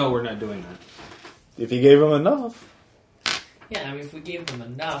 I know we're not doing that. If you gave them enough. Yeah, I mean, if we gave them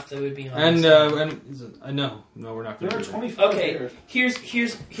enough, they would be on. And the no, we're not going There to are do that. 25 okay, here. here's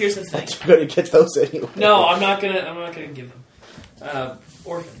the thing. You're going to get those anyway. No, I'm not gonna give them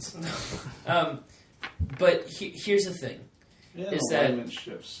orphans. But here's the thing. Yeah, Is that- alignment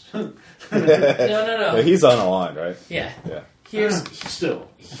shifts. No. He's on a line, right? Yeah. Yeah.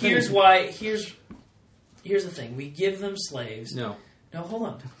 Here's why. Here's the thing. We give them slaves. No, hold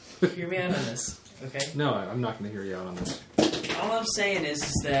on. Hear me out on this, okay? No, I'm not going to hear you out on this. All I'm saying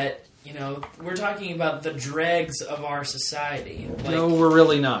is that, we're talking about the dregs of our society. No, we're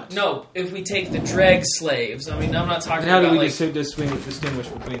really not. No, if we take the dreg slaves, I mean, I'm not talking about... How do we distinguish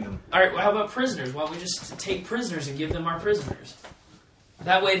between them? Alright, well, how about prisoners? Why don't we just take prisoners and give them our prisoners?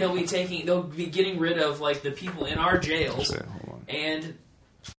 That way they'll be getting rid of, the people in our jails, and...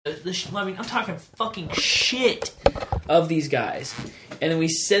 I'm talking fucking shit of these guys. And then we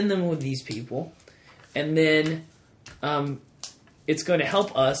send them with these people, and then it's going to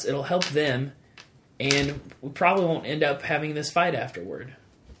help us, it'll help them, and we probably won't end up having this fight afterward.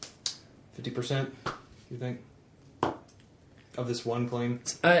 50%, you think? Of this one claim?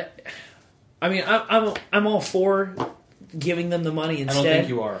 I'm all for giving them the money instead. I don't think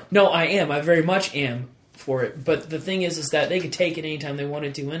you are. No, I am. I very much am for it. But the thing is that they could take it anytime they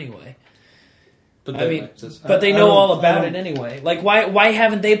wanted to anyway. But they know all about it anyway. Like, why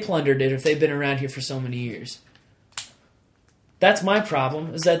haven't they plundered it if they've been around here for so many years? That's my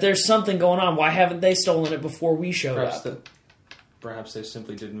problem, is that there's something going on. Why haven't they stolen it before we showed up? Perhaps they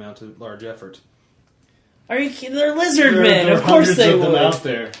simply didn't mount a large effort. Are you kidding? They're lizard men. Of course they would. Them out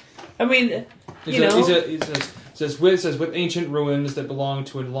there. I mean, It says with ancient ruins that belong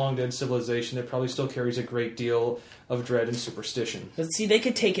to a long-dead civilization that probably still carries a great deal of dread and superstition. But see, they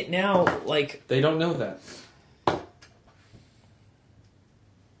could take it now, They don't know that.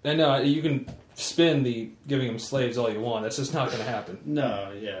 And you can spin the giving them slaves all you want. That's just not going to happen.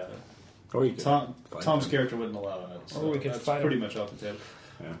 No, yeah. Or you Tom's character wouldn't allow that. So or we could that's fight pretty him. much off the table.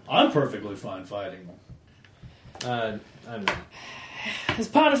 Yeah. I'm perfectly fine fighting them. I'm Has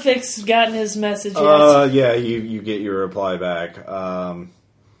Pontifex gotten his message yet? Yeah, you get your reply back.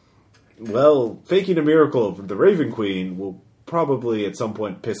 Well, faking a miracle of the Raven Queen will probably at some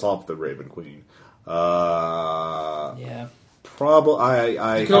point piss off the Raven Queen. Yeah. Probably.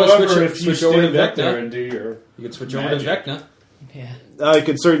 You can always switch over to Vecna and do your. You can switch over to Vecna. Yeah. I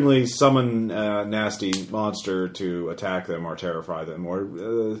could certainly summon a nasty monster to attack them or terrify them, or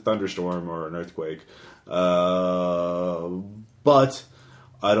a thunderstorm or an earthquake. But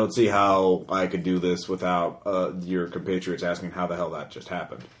I don't see how I could do this without your compatriots asking how the hell that just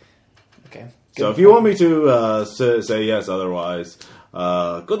happened. Okay. So if you want me to say yes, otherwise,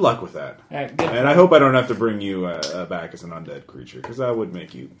 good luck with that. All right, good. And I hope I don't have to bring you back as an undead creature, because that would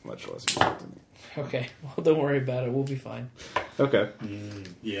make you much less useful to me. Okay. Well, don't worry about it. We'll be fine. Okay.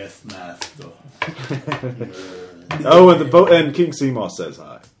 Yes, master. Oh, and King Seamoss says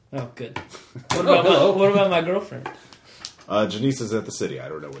hi. Oh, good. What about my girlfriend? Janice is at the city. I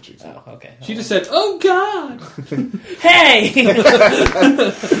don't know what she's saying. Oh, okay. She just said, "Oh God!" Hey. Dragon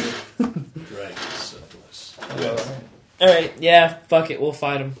syphilis. All right. Yeah. Fuck it. We'll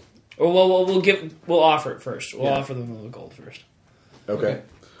fight them. Or we'll offer it first. We'll offer them the gold first. Okay.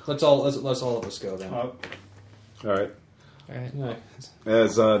 Let's all of us go then. All right. All right. Right.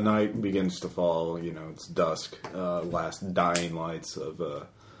 As night begins to fall, it's dusk. Last dying lights of the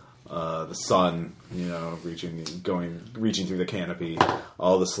sun, reaching through the canopy.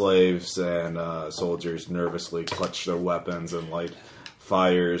 All the slaves and soldiers nervously clutch their weapons and light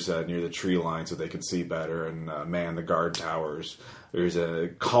fires near the tree line so they can see better and man the guard towers. There's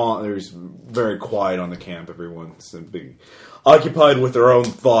very quiet on the camp. Everyone's being occupied with their own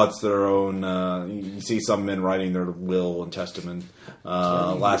thoughts, their own. You see some men writing their will and testament,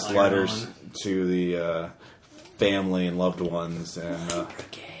 last letters to the family and loved ones, and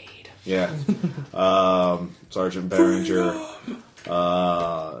Brigade. Yeah, Sergeant Behringer,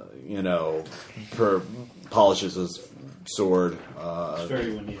 polishes his sword. It's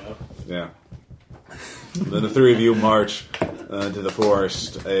very windy out. Yeah. Then the three of you march into the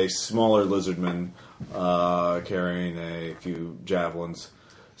forest. A smaller lizardman carrying a few javelins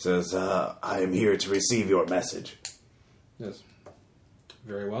says, I am here to receive your message. Yes.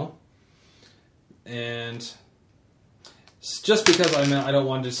 Very well. And just because I don't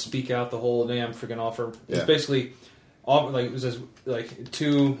want to speak out the whole damn freaking offer. Yeah. It's basically it says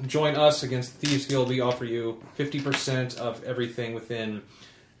to join us against the Thieves Guild, we offer you 50% of everything within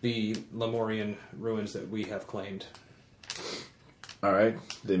the Lemurian ruins that we have claimed. All right.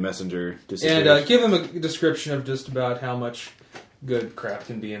 The messenger disappears. And give him a description of just about how much good crap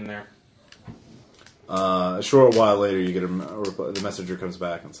can be in there. A short while later, you get the messenger comes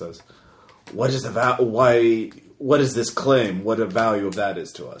back and says, "What is What is this claim? What a value of that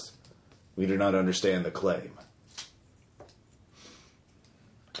is to us? We do not understand the claim."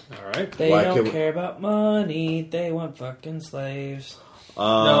 All right. They don't care about money. They want fucking slaves.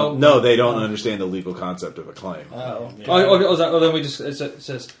 No, they don't understand the legal concept of a claim. Oh. Yeah. Oh, then we just it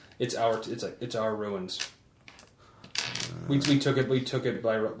says it's our ruins. We took it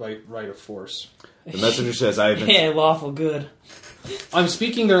by right of force. The messenger says, "I have been." Yeah, lawful good. I'm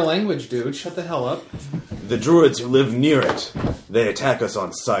speaking their language, dude. Shut the hell up. The druids who live near it, they attack us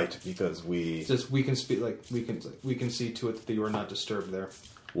on sight because we. Just we can speak we can see to it that you are not disturbed there.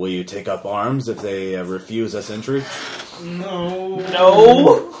 Will you take up arms if they refuse us entry? No.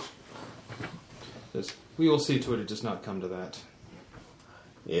 We will see to it does not come to that.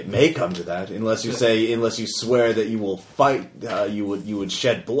 It may come to that, unless you swear that you will fight. You would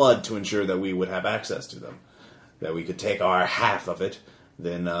shed blood to ensure that we would have access to them, that we could take our half of it.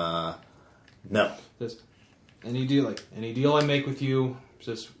 Then no. Any deal I make with you,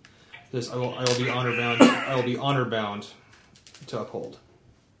 I will be honor bound. I will be honor bound to uphold.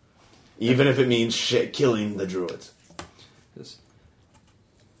 Even if it means killing the druids.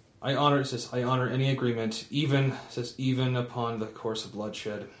 I honor any agreement, even upon the course of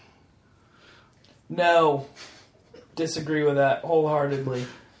bloodshed. No. Disagree with that wholeheartedly.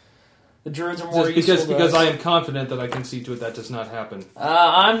 The druids are more useful because to us. I am confident that I can see to it that does not happen.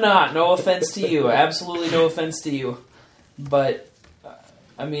 I'm not. No offense to you. Absolutely no offense to you. But,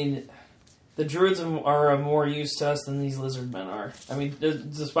 I mean, the druids are more use to us than these lizard men are. I mean,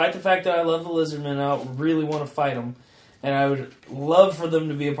 despite the fact that I love the lizard men, I really want to fight them. And I would love for them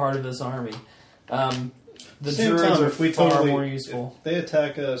to be a part of this army. The druids are far more useful. If they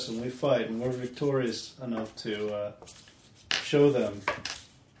attack us and we fight and we're victorious enough to show them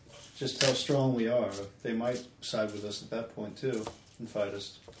just how strong we are, they might side with us at that point too and fight with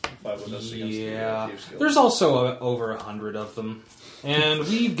us against the Thieves Guild. There's also over 100 of them, and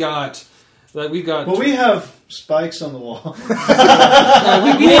we've got. But we have spikes on the wall. we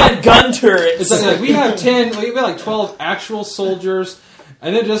had gun turrets. It's like we have 10. We have 12 actual soldiers,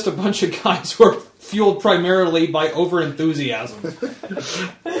 and then just a bunch of guys who are fueled primarily by overenthusiasm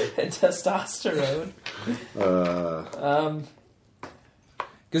and testosterone.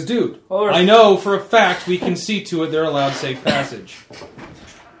 Because, dude, I know for a fact we can see to it they're allowed safe passage.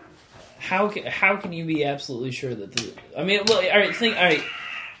 How can you be absolutely sure that? All right.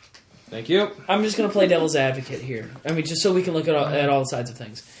 Thank you. I'm just going to play devil's advocate here. I mean, just so we can look at all sides of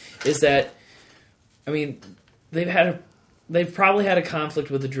things. Is that, I mean, they've probably had a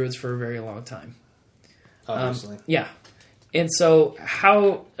conflict with the druids for a very long time. Obviously. Yeah. And so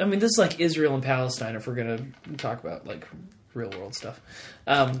this is like Israel and Palestine if we're going to talk about like real world stuff.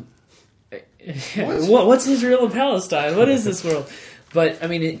 What's Israel and Palestine? What is this world? But I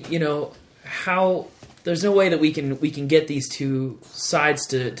mean, how there's no way that we can get these two sides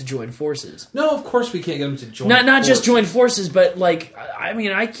to join forces. No, of course we can't get them to join. Not just join forces, but like I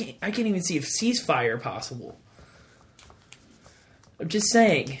mean, I can't even see a ceasefire possible. I'm just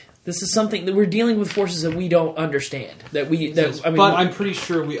saying. This is something that we're dealing with forces that we don't understand. But I'm pretty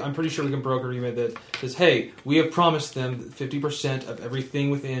sure we can broker an agreement that says, "Hey, we have promised them 50% of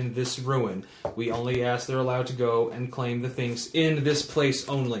everything within this ruin. We only ask they're allowed to go and claim the things in this place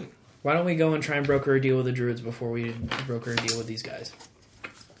only." Why don't we go and try and broker a deal with the druids before we broker a deal with these guys?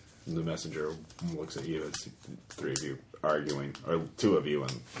 The messenger looks at you. It's three of you arguing, or two of you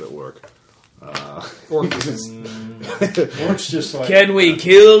at work. Orc's just like, can we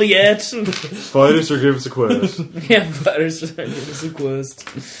kill yet? Fight us or give us a quest. Yeah, fight us or give us a quest.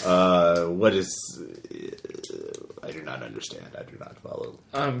 What is? I do not understand. I do not follow.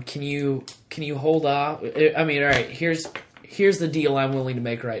 Can you hold off? I mean, all right. Here's the deal I'm willing to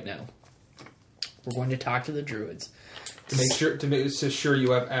make right now. We're going to talk to the druids to make sure you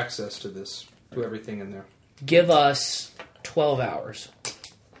have access to everything in there. Give us 12 hours.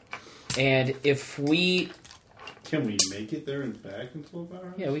 And if we... Can we make it there and back in 12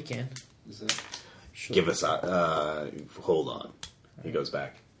 hours? Yeah, we can. Is that... Sure. Give us... hold on. He goes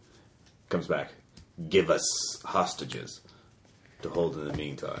back. Comes back. Give us hostages to hold in the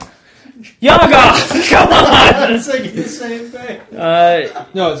meantime. Yaga! Come on! It's like the same thing.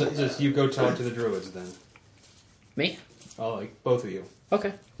 No, it's just you go talk to the druids then. Me? Oh, like both of you.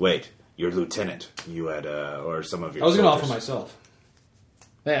 Okay. Wait, your lieutenant. You had, or some of your I was going to soldiers. offer myself.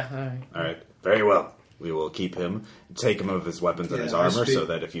 Yeah, alright. Alright, very well. We will keep him, take him of his weapons and his armor, so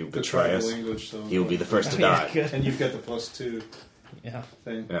that if you betray us, he will be the first to die. Yeah, and you've got the +2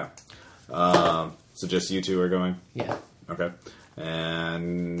 thing. Yeah. So just you two are going? Yeah. Okay.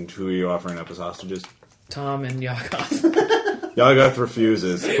 And who are you offering up as hostages? Tom and Yagoth. Yagoth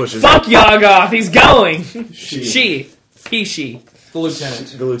refuses. Pushes. Fuck Yagoth! He's going! She. The lieutenant.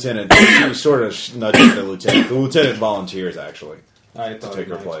 The lieutenant. She sort of nudges the lieutenant. The lieutenant volunteers, actually, I to take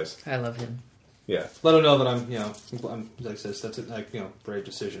her place. I love him. Yeah. Let them know that I'm like this. That's a brave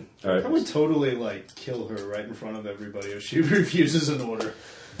decision. All right. I would totally kill her right in front of everybody if she refuses an order.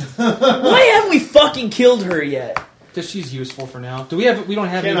 Why haven't we fucking killed her yet? Because she's useful for now. We don't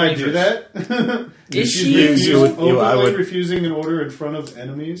have Can any I do rangers. that? Is She's she? openly refusing an order in front of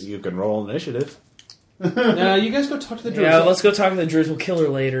enemies? You can roll initiative. You guys go talk to the druids. Yeah, let's go talk to the druids. We'll kill her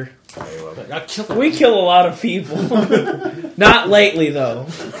later. I'll kill her. We kill a lot of people. Not lately, though.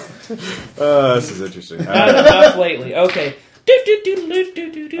 This is interesting. Not enough lately. Okay.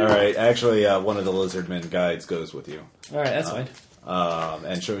 All right. Actually, one of the lizardmen guides goes with you. All right, that's fine.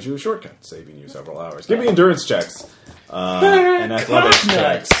 And shows you a shortcut, saving you several hours. Give me endurance checks and athletics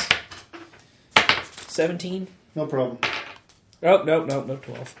checks. 17? No problem. Oh, no,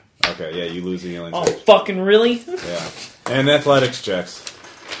 12. Okay, yeah, you lose the healing. Oh, stage. fucking really? Yeah, and athletics checks.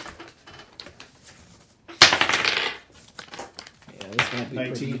 Yeah, this might be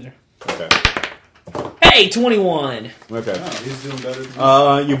 19. pretty Okay. either. Hey, 21! Okay. Oh, he's doing better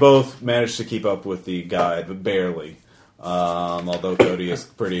than me. You both managed to keep up with the guide, but barely. Although Cody is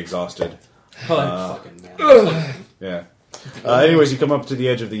pretty exhausted. Fucking man. Yeah. Anyways, you come up to the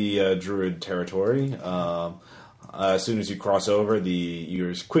edge of the druid territory. As soon as you cross over,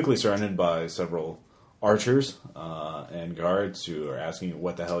 you're quickly surrounded by several archers and guards who are asking you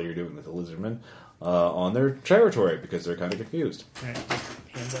what the hell you're doing with the lizardmen on their territory because they're kind of confused. All right,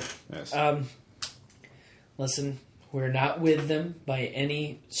 hands up. Yes. Listen, we're not with them by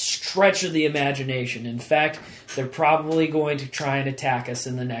any stretch of the imagination. In fact, they're probably going to try and attack us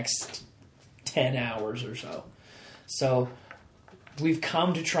in the next 10 hours or so. So, we've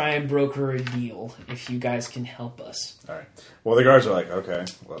come to try and broker a deal, if you guys can help us. All right. Well, the guards are like, okay.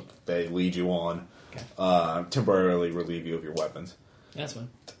 Well, they lead you on, temporarily relieve you of your weapons, That's fine.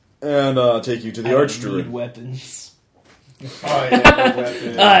 and take you to the archdruid. Weapons. I am the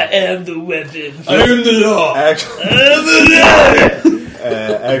weapon. I am the weapon. I am the law. Actually,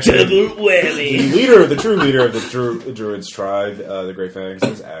 Double whammy. the leader, the true leader of the druids tribe, the Grey Fangs,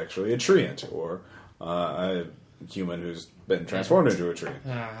 is actually a treant, or a human who's been transformed into a treant.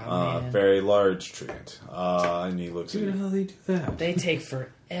 Man. Very large treant. And he looks at How the you. hell they do that? They take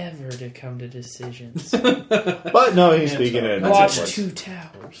forever to come to decisions. But no, he's speaking in Watch a Two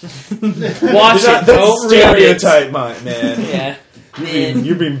Towers. Watch it. That's Don't read it. stereotype, man. Yeah.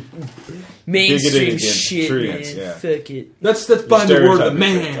 You're being Mainstream bigoted against shit, treants, man. yeah. Fuck it. That's behind the word of the stereotyping.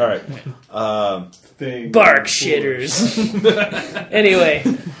 man. All right. Thing. Bark shitters. Anyway.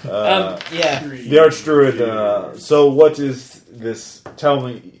 Yeah. The Archdruid, so what is this? Tell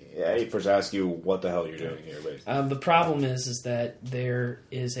me, I first ask you what the hell you're doing here, basically. The problem is that there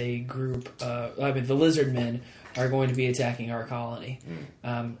is a group, the Lizardmen are going to be attacking our colony.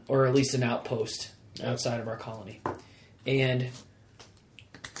 Or at least an outpost outside of our colony. And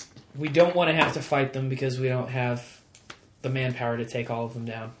we don't want to have to fight them because we don't have the manpower to take all of them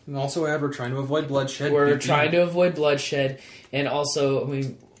down. And also add, we're trying to avoid bloodshed. We're trying to avoid bloodshed, and also, I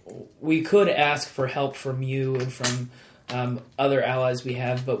mean, we could ask for help from you and from other allies we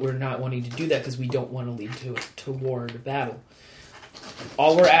have, but we're not wanting to do that because we don't want to lead to war or to battle.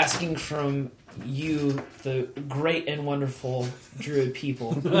 All we're asking from you, the great and wonderful druid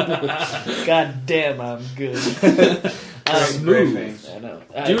people. God damn, I'm good. Smooth. I know.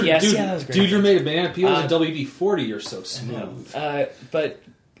 Dude, Yes, dude, yeah, that was great. dude, you're made of banana peels and WD-40. You're so smooth. But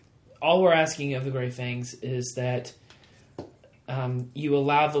all we're asking of the Grey Fangs is that you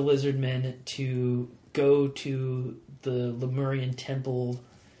allow the Lizardmen to go to the Lemurian temple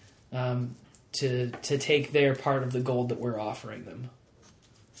to take their part of the gold that we're offering them.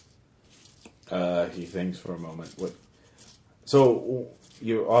 He thinks for a moment. What? So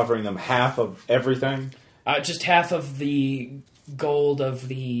you're offering them half of everything? Just half of the gold of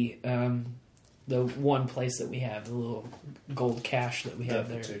the one place that we have, the little gold cache that we have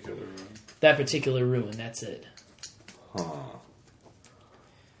there. That particular ruin, that's it. Huh.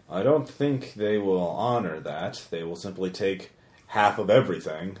 I don't think they will honor that. They will simply take half of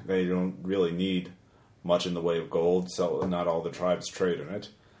everything. They don't really need much in the way of gold, so not all the tribes trade in it.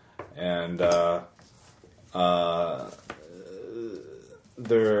 And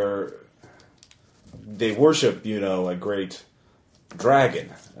they worship, a great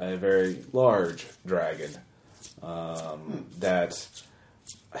dragon, a very large dragon that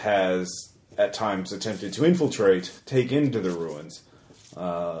has at times attempted to take into the ruins.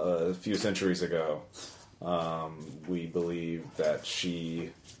 A few centuries ago, we believe that she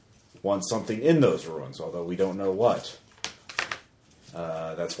wants something in those ruins, although we don't know what.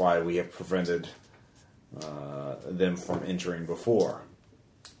 That's why we have prevented them from entering before.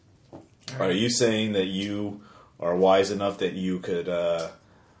 Are you saying that you are wise enough that you could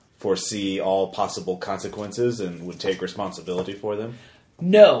foresee all possible consequences and would take responsibility for them?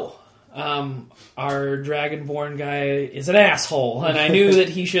 No. Our Dragonborn guy is an asshole, and I knew that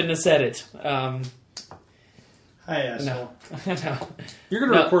he shouldn't have said it. Hi, asshole. No. You're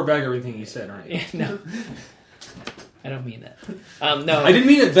going to report back everything he said, aren't you? No. I don't mean that. No. I didn't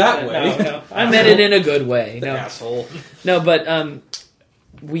mean it that way. No. I meant it in a good way. No. Asshole. No, but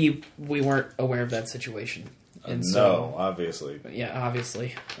we weren't aware of that situation. And No, obviously. Yeah,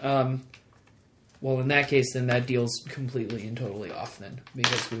 obviously. Well, in that case, then that deal's completely and totally off then,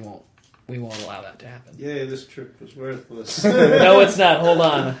 because we won't allow that to happen. Yay, this trip was worthless. No, it's not. Hold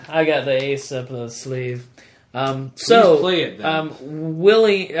on. I got the ace up the sleeve. So, play it,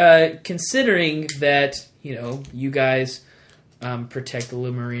 then. considering that, you guys protect the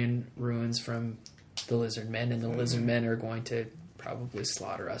Lumerian ruins from the lizard men, and the lizard men are going to probably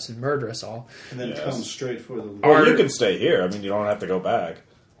slaughter us and murder us all. And then come straight for the... Well, you can stay here. I mean, you don't have to go back.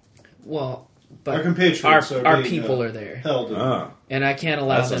 Well, but our compatriots our people are there. Held And I can't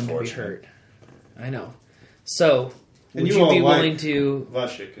allow them to be hurt. I know. So, would you be willing to...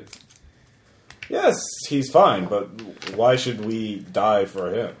 Vashik. Yes, he's fine, but why should we die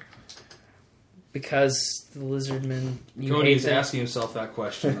for him? Because the lizardmen... Cody's asking himself that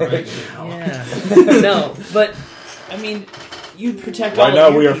question right now. Yeah. No, but, I mean, you protect all Right of now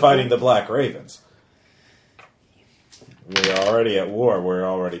your we are people. fighting the Black Ravens. We are already at war. We're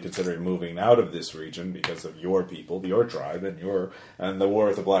already considering moving out of this region because of your people, your tribe, and the war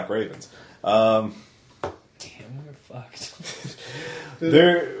with the Black Ravens. Damn, we're fucked.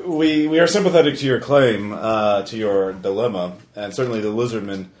 We are sympathetic to your claim, to your dilemma, and certainly the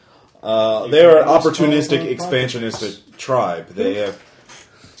Lizardmen. They are an opportunistic, expansionistic tribe. They have.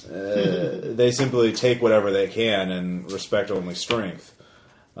 They simply take whatever they can and respect only strength.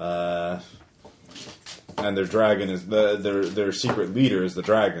 And their dragon is their secret leader is the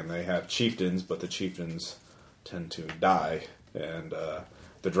dragon. They have chieftains, but the chieftains tend to die, and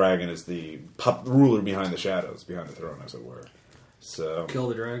the dragon is the ruler behind the shadows, behind the throne, as it were. So Kill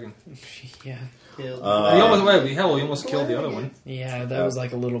the dragon. Yeah. He almost killed the other one. Yeah, that was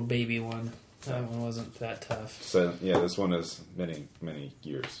like a little baby one. That one wasn't that tough. So yeah, this one is many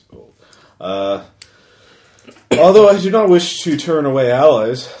years old. Although I do not wish to turn away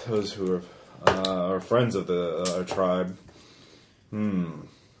allies, those who are friends of our tribe. I'm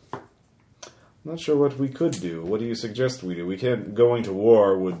not sure what we could do. What do you suggest we do? We can't. Going to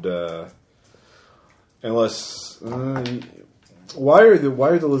war would, unless. Why are the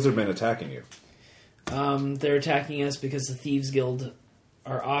Lizardmen attacking you? They're attacking us because the Thieves Guild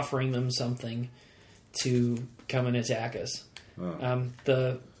are offering them something to come and attack us. Oh.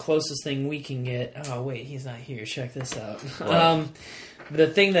 The closest thing we can get... Oh, wait, he's not here. Check this out. The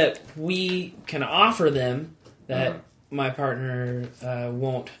thing that we can offer them that my partner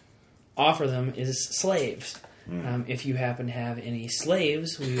won't offer them is slaves. If you happen to have any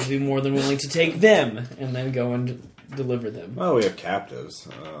slaves, we would be more than willing to take them and then go and deliver them. Well, we have captives.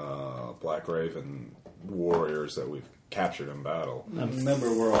 Black Raven warriors that we've captured in battle.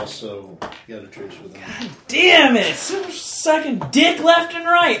 Remember, we're also got a truce with them. God damn it! We're sucking dick left and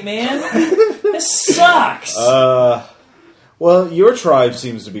right, man. This sucks. Well, your tribe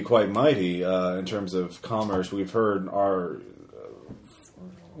seems to be quite mighty in terms of commerce. We've heard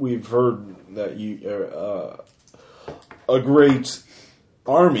that a great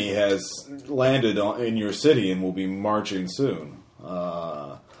army has landed in your city and will be marching soon.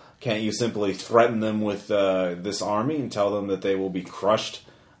 Can't you simply threaten them with this army and tell them that they will be crushed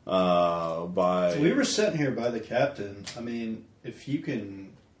by... We were sent here by the captain. I mean, if you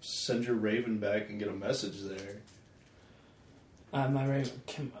can send your raven back and get a message there. My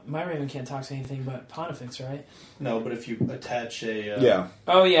raven can't talk to anything but Pontifex, right? No, but if you attach a... yeah.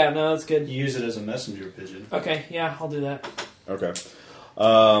 Oh, yeah, no, that's good. You use it as a messenger pigeon. Okay, yeah, I'll do that. Okay.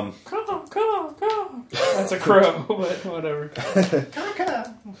 Caw. That's a crow, but whatever.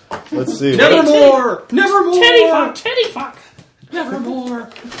 Let's see. Nevermore! Teddy fuck! Nevermore!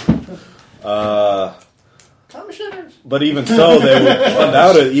 But even so, they will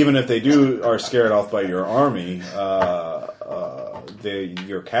undoubtedly, even if they are scared off by your army,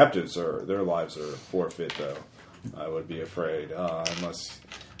 your captives their lives are forfeit. Though I would be afraid, unless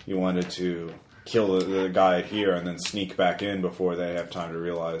you wanted to kill the guy here and then sneak back in before they have time to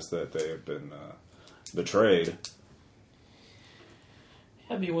realize that they have been betrayed.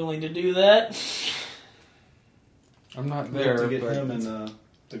 I'd be willing to do that. I'm not We have there. to get but him and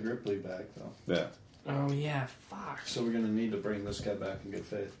the Gripply back, though. Yeah. Oh, yeah, fuck. So we're going to need to bring this guy back in good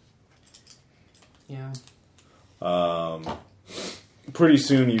faith. Yeah. Pretty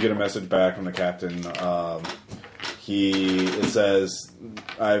soon you get a message back from the captain. It says,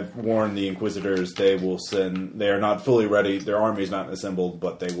 I've warned the Inquisitors they will send, they are not fully ready, their army is not assembled,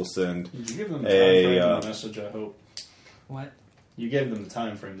 but they will send Did you give them the time frame in the message, I hope? What? You gave them the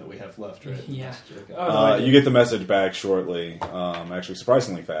time frame that we have left, right? Yeah. Okay. you get the message back shortly. Actually,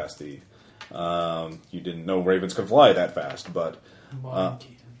 surprisingly fast. You didn't know ravens could fly that fast, but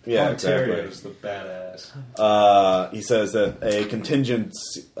yeah, exactly. Ontario's the badass. He says that a contingent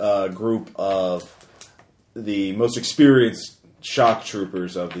group of the most experienced shock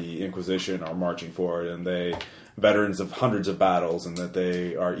troopers of the Inquisition are marching forward, and they veterans of hundreds of battles, and that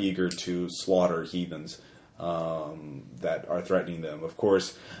they are eager to slaughter heathens that are threatening them. Of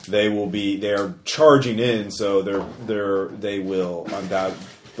course, they are charging in, so they will undoubtedly,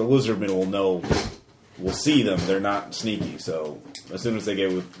 the lizardmen will see them. They're not sneaky, so as soon as they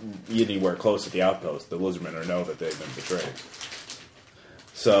get anywhere close to the outpost, the lizardmen will know that they've been betrayed.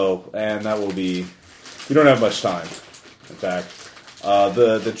 So, and that will be, you don't have much time. In fact,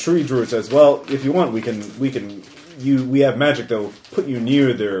 the tree druid says, well, if you want, we have magic that will put you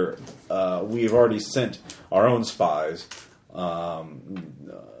near their, we've already sent our own spies,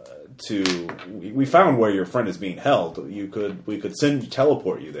 we found where your friend is being held. We could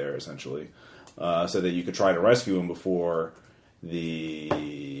teleport you there, essentially, so that you could try to rescue him before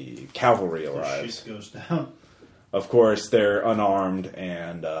the cavalry arrives. Shit goes down. Of course, they're unarmed,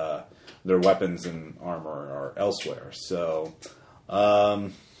 and their weapons and armor are elsewhere. So, I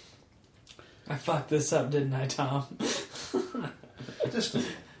fucked this up, didn't I, Tom?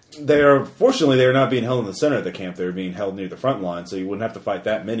 Fortunately, they are not being held in the center of the camp. They're being held near the front line, so you wouldn't have to fight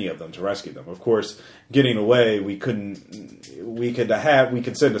that many of them to rescue them. Of course, getting away, we could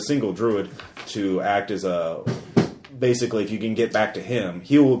send a single druid to act as a, basically, if you can get back to him,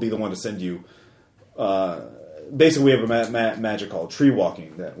 he will be the one to send you, basically we have a magic called tree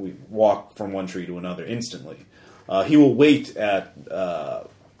walking, that we walk from one tree to another instantly. He will wait at the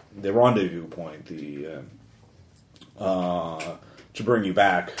rendezvous point, to bring you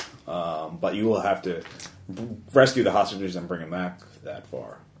back, but you will have to rescue the hostages and bring them back that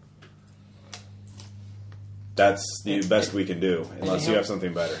far. That's the best we can do, unless you have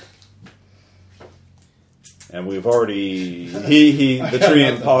something better. And we've already the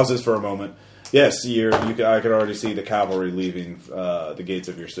tree pauses for a moment. Yes, I could already see the cavalry leaving the gates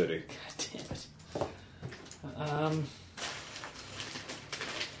of your city. God damn it.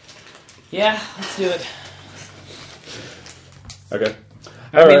 Yeah, let's do it. Okay.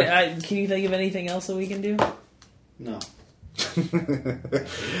 Can you think of anything else that we can do? No. Dude,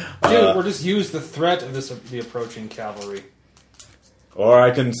 we'll just use the threat of the approaching cavalry. Or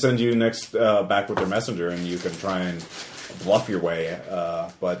I can send you back with their messenger, and you can try and bluff your way.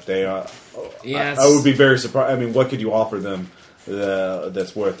 But they are. Yes. I would be very surprised. I mean, what could you offer them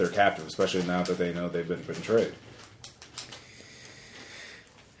that's worth their captive, especially now that they know they've been betrayed?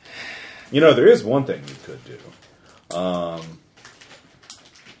 There is one thing you could do.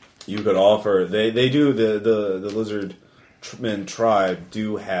 You could offer. They do the Lizardmen tribe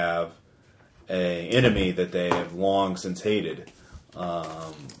do have a enemy that they have long since hated.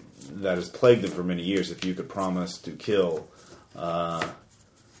 That has plagued them for many years. If you could promise to kill, Pontifex.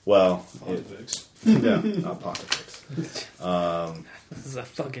 Yeah, not Pontifex. This is a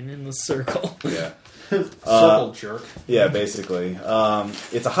fucking endless circle. Yeah, Circle jerk. yeah. Basically,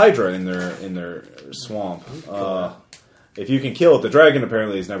 it's a Hydra in their swamp. If you can kill it, the dragon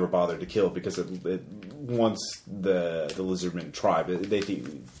apparently has never bothered to kill it because it wants the Lizardmen tribe. They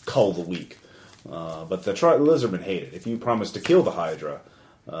cull the weak. But the Lizardmen hate it. If you promise to kill the Hydra,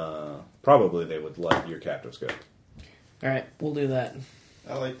 probably they would let your captives go. Alright, we'll do that.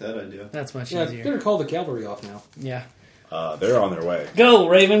 I like that idea. That's much Yeah, easier. they're gonna call the cavalry off now. Yeah. They're on their way. Go,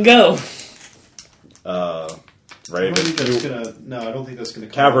 Raven, go! Raven, I don't think that's going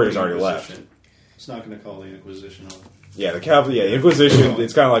to. Cavalry's already left. It's not going to call the Inquisition on. Yeah, the cavalry. Yeah, the Inquisition.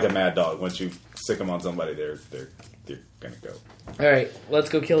 It's kind of like a mad dog. Once you sick them on somebody, they're gonna go. Alright, let's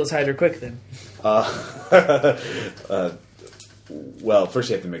go kill this Hydra quick then. Well, first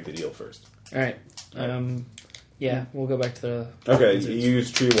you have to make the deal first. Alright. Yeah, we'll go back to the... Okay, you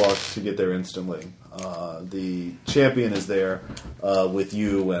use tree walks to get there instantly. The champion is there with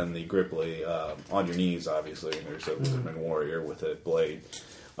you and the Gripply on your knees, obviously. And there's a Lizardman warrior with a blade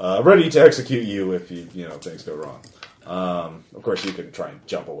ready to execute you if things go wrong. Of course, you can try and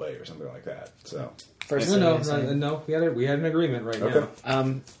jump away or something like that. So First no. We had an agreement right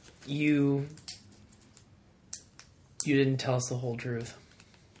now. You didn't tell us the whole truth.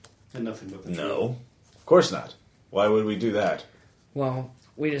 And nothing but the truth. No, of course not. Why would we do that? Well,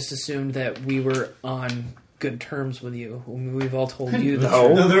 we just assumed that we were on good terms with you. We've all told you that.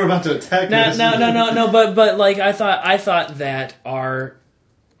 No, they're about to attack us. No. But like I thought that our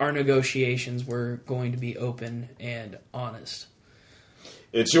negotiations were going to be open and honest.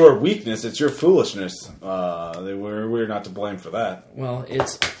 It's your weakness. It's your foolishness. We're not to blame for that. Well,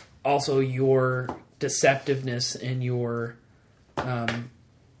 it's also your deceptiveness and your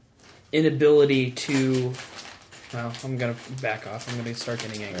inability to. Well, I'm going to back off. I'm going to start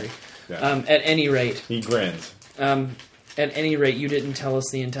getting angry. Yeah. At any rate, He grins. at any rate, you didn't tell us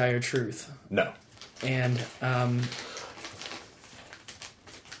the entire truth, No. and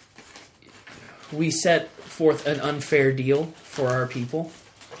we set forth an unfair deal for our people.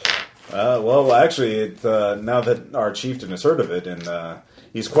 Well, actually, now that our chieftain has heard of it, and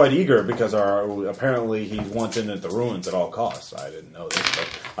he's quite eager because apparently he wants in at the ruins at all costs. I didn't know this, but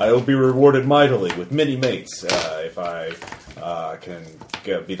I will be rewarded mightily with many mates if I can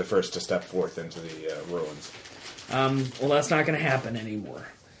be the first to step forth into the ruins. Well, that's not going to happen anymore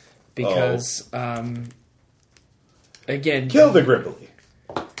because, again, Kill the Gripply.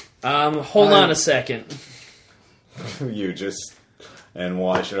 hold on a second. You just... And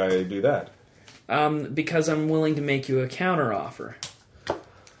why should I do that? Because I'm willing to make you a counteroffer.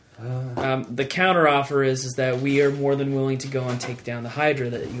 The counteroffer is that we are more than willing to go and take down the Hydra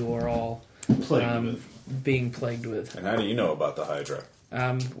that you are all being plagued with. And how do you know about the Hydra?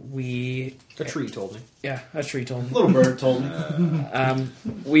 A tree told me. Yeah, a tree told me. Little bird told me.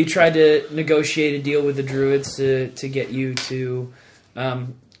 We tried to negotiate a deal with the Druids to get you to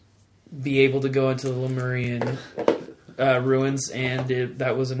be able to go into the Lemurian ruins, and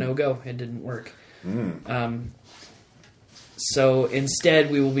that was a no-go. It didn't work. So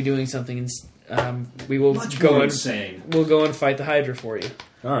instead, we will be doing something. We will go and we'll go and fight the Hydra for you.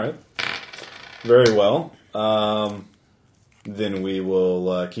 All right. Very well. Then we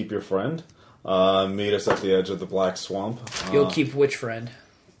will keep your friend. Meet us at the edge of the Black Swamp. You'll keep which friend?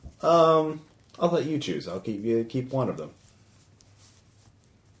 I'll let you choose. I'll keep one of them.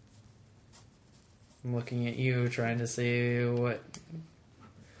 I'm looking at you, trying to see what.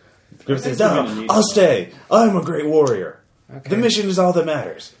 Griff says, "No, I'll stay. I'm a great warrior. Okay. The mission is all that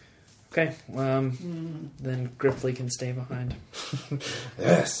matters." Okay, then Gripply can stay behind.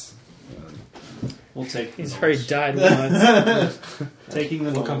 Yes. We'll take. He's already died once. Taking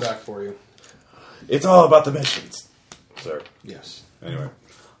the. We'll come back for you. It's all about the missions, sir. Yes. Anyway.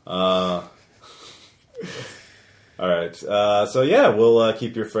 All right. So yeah, we'll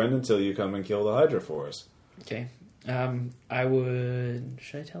keep your friend until you come and kill the Hydra for us. Okay. I would.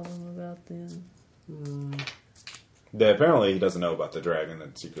 Should I tell him about the? Apparently, he doesn't know about the dragon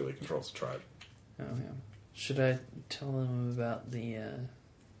that secretly controls the tribe. Oh yeah. Should I tell them about the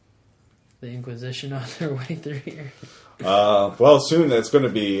Inquisition on their way through here? Well, soon that's going to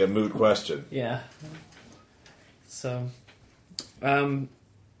be a moot question. Yeah. So, Do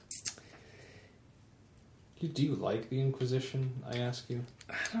you like the Inquisition, I ask you?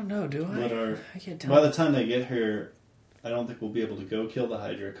 I don't know, do I? But I can't tell. by the time they get here, I don't think we'll be able to go kill the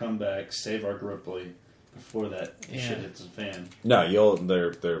Hydra, come back, save our Gripply before that shit hits the fan. No,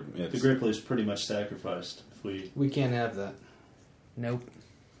 The Gripply's pretty much sacrificed. If We can't have that. Nope.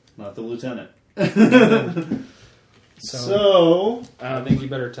 not the lieutenant. So I think you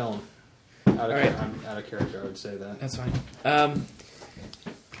better tell him. I'm out of character, I would say that. That's fine.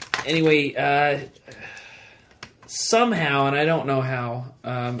 Anyway, somehow, and I don't know how,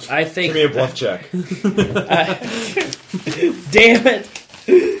 I think... Give me a bluff check. Damn it!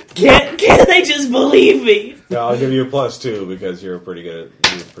 Can't they just believe me? Yeah, I'll give you a +2 because you're pretty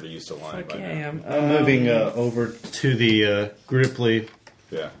used to lying by now. I'm moving over to the Gripply.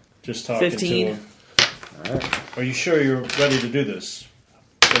 Yeah. Just talking 15. to him. All right. Are you sure you're ready to do this?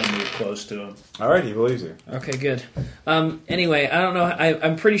 Gonna move close to him. All right, he believes you. Okay, good. Anyway, I don't know.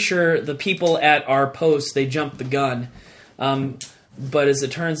 I'm pretty sure the people at our post, they jumped the gun. But as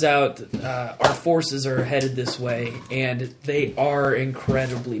it turns out, our forces are headed this way, and they are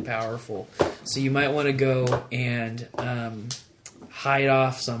incredibly powerful. So you might want to go and hide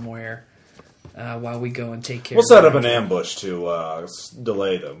off somewhere while we go and take care We'll of set it. up an ambush to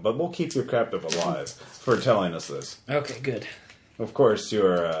delay them, but we'll keep your captive alive for telling us this. Okay, good. Of course,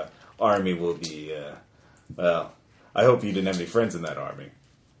 your army will be... well, I hope you didn't have any friends in that army.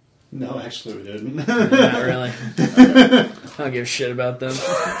 No, actually we didn't. Not really. I don't give a shit about them.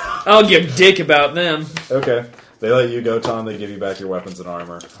 I don't give a dick about them. Okay. They let you go, Tom. They give you back your weapons and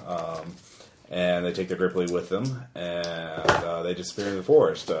armor. And they take the Gripply with them. And they disappear in the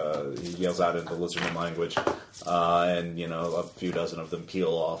forest. He yells out in the Lizardman language. And, a few dozen of them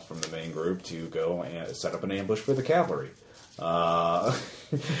peel off from the main group to go and set up an ambush for the cavalry.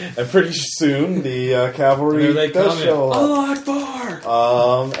 And pretty soon the cavalry does show up. Allah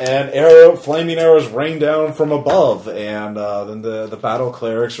Akbar! And flaming arrows rain down from above, and then the battle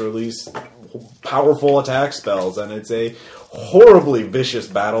clerics release powerful attack spells, and it's a horribly vicious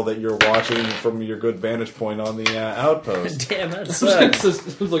battle that you're watching from your good vantage point on the outpost. Damn, that sucks.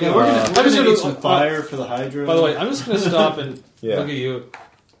 We're gonna need some fire for the Hydra. By the way, I'm just going to stop and Yeah. look at you.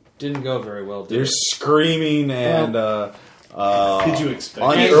 Didn't go very well, did You're it? screaming and Did you expect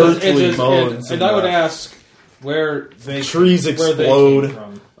unearthly moans. And I would ask where trees where they explode. came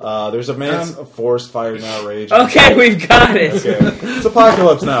from. There's a man's forest fire now raging. Okay, we've got it. Okay. It's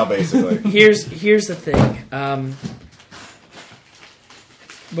apocalypse now, basically. Here's the thing.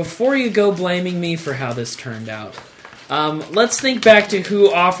 Before you go blaming me for how this turned out, let's think back to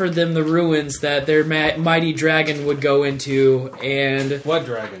who offered them the ruins that their mighty dragon would go into, and What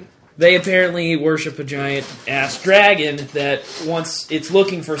dragon? they apparently worship a giant-ass dragon that once it's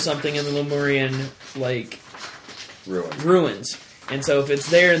looking for something in the Lemurian, ruins. And so if it's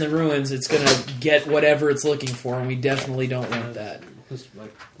there in the ruins, it's going to get whatever it's looking for, and we definitely don't want that. Just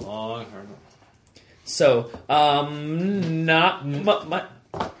long. So, not my...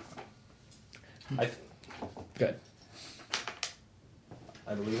 Good.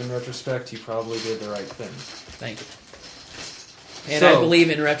 I believe in retrospect, you probably did the right thing. Thank you. And I believe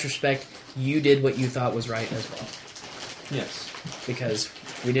in retrospect, you did what you thought was right as well. Yes. Because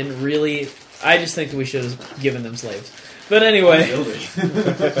we didn't really... I just think that we should have given them slaves. But anyway... Hey,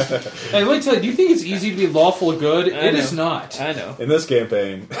 let me tell you, do you think it's easy to be lawful good? It is not. I know. In this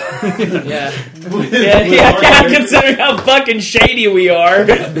campaign. Yeah. Yeah, considering how fucking shady we are.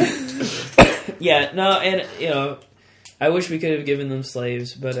 Yeah, no, and, I wish we could have given them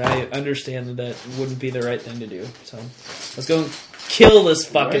slaves, but I understand that wouldn't be the right thing to do. So, let's go and kill this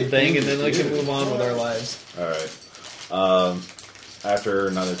fucking thing, and then we can move on with our lives. Alright. After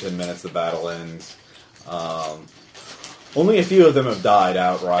another 10 minutes, the battle ends. Only a few of them have died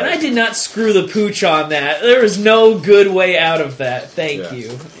outright. And I did not screw the pooch on that. There was no good way out of that. Thank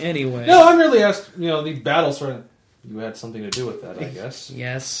you. Anyway. No, I'm really asked, the battle sort of... You had something to do with that, I guess.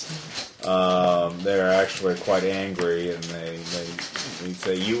 Yes. They're actually quite angry, and they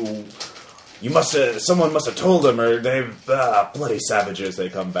say, you must have, someone must have told them, or they've, bloody savages. They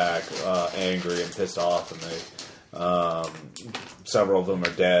come back angry and pissed off, and they, several of them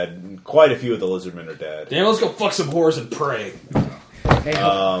are dead. Quite a few of the lizardmen are dead. Damn, let's go fuck some whores and pray.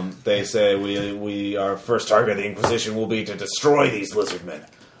 They say we our first target of the Inquisition will be to destroy these lizardmen.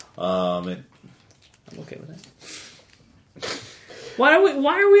 I'm okay with that. Why are we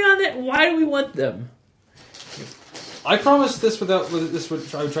on that? Why do we want them? I promised I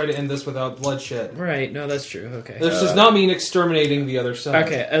would try to end this without bloodshed. Right? No, that's true. Okay. This does not mean exterminating the other side.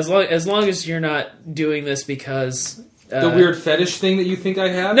 Okay, as long as you're not doing this because the weird fetish thing that you think I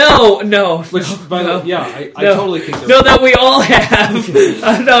have. No. Which, by the way, yeah, I No. totally think. No, that we all have.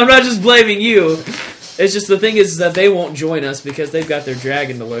 No, I'm not just blaming you. It's just the thing is that they won't join us because they've got their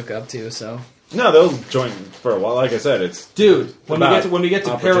dragon to look up to. So. No, they'll join for a while. Like I said, it's dude. When we get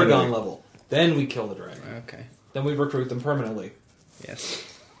to opportunity. Paragon level, then we kill the dragon. Okay. Then we recruit them permanently. Yes.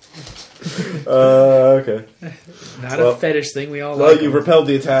 Okay. Not a fetish thing. We all. Well, like you them. repelled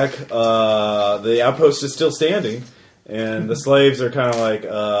the attack. The outpost is still standing, and the slaves are kind of like.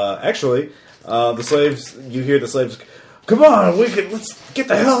 Actually, the slaves. You hear the slaves. Come on, let's get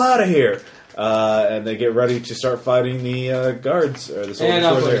the hell out of here. And they get ready to start fighting the guards or the soldiers. And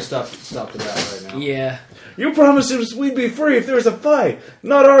I'm going to stop the battle right now. Yeah. You promised us we'd be free if there was a fight.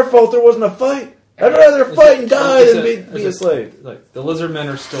 Not our fault there wasn't a fight. I'd rather fight and die than be a slave. Like the lizard men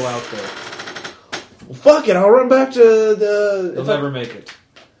are still out there. Well, fuck it, I'll run back to the. They'll never make it.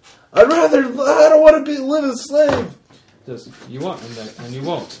 I don't want to live as a slave. Just you want, and you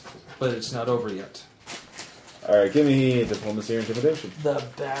won't. But it's not over yet. All right, give me diplomacy or intimidation. The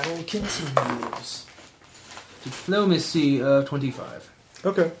battle continues. Diplomacy of 25.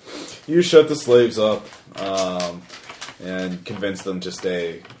 Okay. You shut the slaves up and convince them to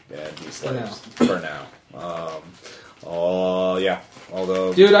stay and be slaves for now. Yeah.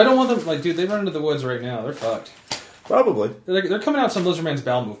 Although, dude, I don't want them. They run into the woods right now. They're fucked. Probably. They're coming out some lizard man's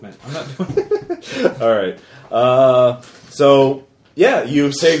bowel movement. I'm not doing it. All right. So. Yeah,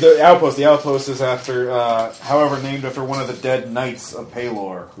 you've saved the outpost. The outpost is after, however, named after one of the dead knights of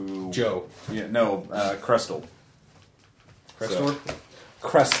Palor, who... Joe. Yeah, no, Crestal. Crestor?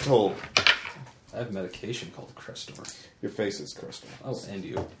 Crestal. I have medication called Crestor. Your face is Crestal. Oh, and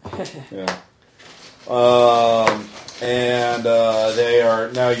you. Yeah. And they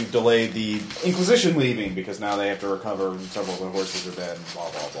are... Now you've delayed the Inquisition leaving, because now they have to recover, and several of the horses are dead, and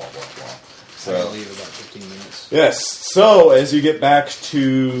blah, blah, blah, blah, blah. So I'll leave about 15 minutes. yes. So as you get back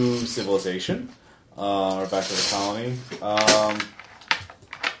to civilization, or back to the colony,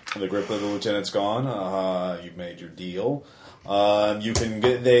 the grip of the lieutenant's gone. You've made your deal. You can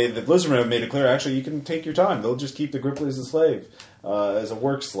get the Blizzardmen have made it clear. Actually, you can take your time. They'll just keep the Gripply as a slave, as a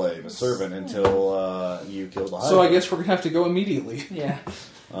work slave, a servant until you kill the Hydra. So I guess we're gonna have to go immediately. Yeah.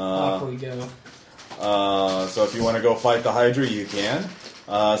 Off we go. So if you want to go fight the Hydra, you can.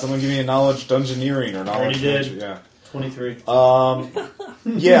 Someone give me a knowledge dungeoneering or knowledge. Already did. Yeah. 23.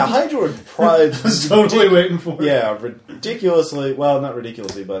 Yeah, Hydra would probably. I was totally waiting for it. Yeah, ridiculously. Well, not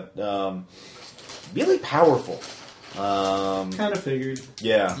ridiculously, but really powerful. Kind of figured.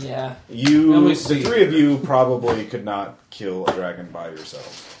 Yeah. Yeah. The three of you probably could not kill a dragon by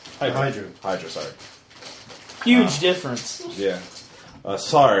yourself. Hydra. Hydra, sorry. Huge difference. Yeah.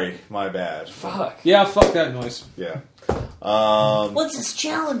 Sorry, my bad. Fuck. Yeah, fuck that noise. Yeah. What's his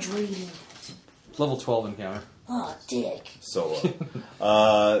challenge rating? Level 12 encounter. Oh, dick. Solo.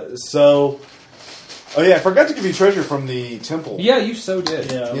 Oh yeah, I forgot to give you treasure from the temple. Yeah, you so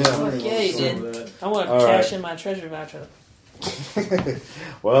did. Yeah. Yeah, you did. I want to All cash right. in my treasure voucher.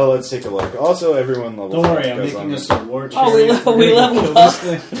 Well, let's take a look. Also, everyone level. Don't worry, I'm because making this a war Oh, we chariot. we leveled Kill up.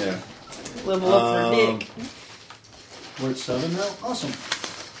 this thing. Yeah. Level up for Nick. We're at 7 now? Awesome.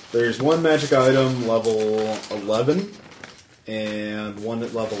 There's one magic item level 11 and one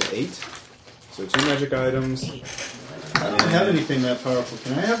at level 8. So 2 magic items. I don't have anything that powerful.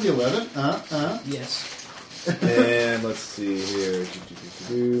 Can I have the 11? Yes. And let's see here.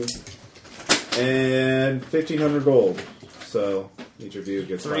 And 1,500 gold. So each of you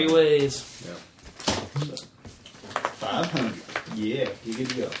gets 3 500. ways. Yeah. 500. Yeah, you get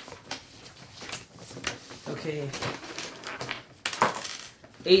to go. Okay.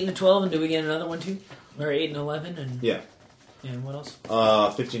 8 and a 12, and do we get another one too? Or 8 and 11, and Yeah. and what else?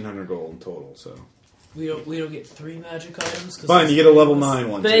 1,500 gold in total. So We don't get 3 magic items. 'Cause fine, you get a level 9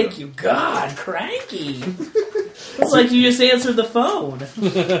 one. Thank too. you, God, cranky. It's like you just answered the phone.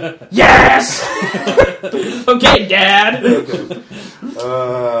 Yes. Okay, Dad.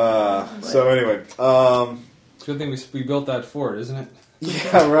 So anyway, It's a good thing we built that fort, isn't it?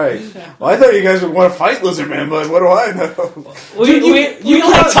 yeah, right. Well, I thought you guys would want to fight Lizardman, but what do I know? We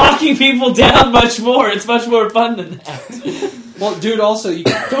like talking people down much more. It's much more fun than that. Well, dude, also, you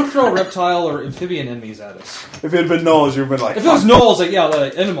don't throw reptile or amphibian enemies at us. If it had been Knowles, you'd have been like, If it was gnolls, like, yeah,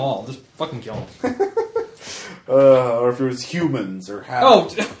 like, end them all. Just fucking kill them. or if it was humans or half.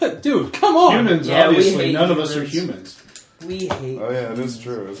 Oh, dude, come on! Humans, Yeah, we obviously. hate None of us are humans. humans. We hate. Oh yeah, it is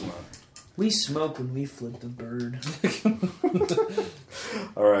true, isn't it? We smoke when we flip the bird.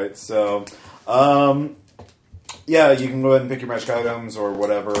 All right, so yeah, you can go ahead and pick your magic items or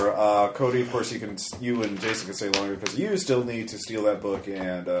whatever. Cody, of course, you and Jason can stay longer because you still need to steal that book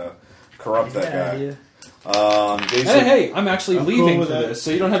and corrupt that guy. Yeah. Jason, Hey, I'm actually I'm cool leaving with for that. this, so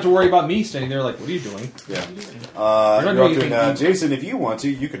you don't have to worry about me standing there like, what are you doing? yeah. not You're doing up to it. anything. Jason, if you want to,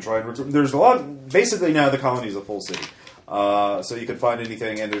 you can try and recruit. There's a lot. Basically, now the colony is a full city, so you can find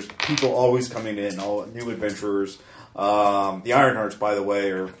anything, and there's people always coming in, all new adventurers. The Ironhearts, by the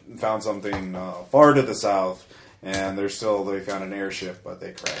way, found something far to the south, and they found an airship, but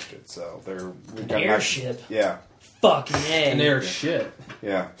they crashed it. So we've got airship? Yeah, Fucking A. And they're shit.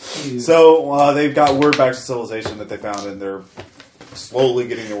 yeah. Dude. So they've got word back to civilization that they found, and they're slowly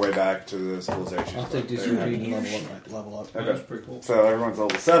getting their way back to the civilization. I'll take these They're- reading and level up. Okay. That's pretty cool. So everyone's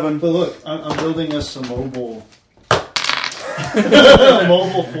level 7. But look, I'm building us a mobile... a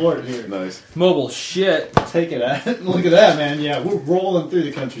mobile fort here. Nice. Mobile shit. Take it at. Look at that, man. Yeah, we're rolling through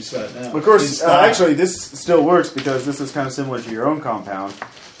the countryside now. Of course, In style. actually, this still works because this is kind of similar to your own compound,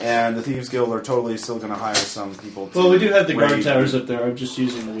 and the Thieves Guild are totally still going to hire some people to Well, we do have the guard raid towers up there. I'm just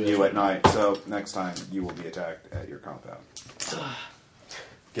using the wheel. you at night, so next time you will be attacked at your compound.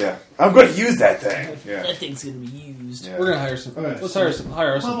 Yeah, I'm going to use that thing. Yeah. That thing's gonna be used. Yeah. We're gonna hire some. Okay, Let's so-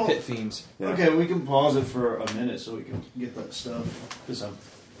 hire some Well- pit fiends. Yeah. Okay, we can pause it for a minute so we can get that stuff. Because I'm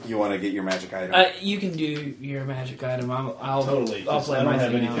You want to get your magic item. You can do your magic item. I'll totally. I'll 'cause play I my don't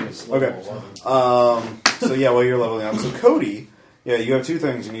have thing anything out. that's level Okay. 11. So yeah, while you're leveling up, so Cody, yeah, you have 2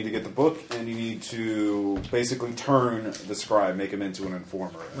 things. You need to get the book, and you need to basically turn the scribe, make him into an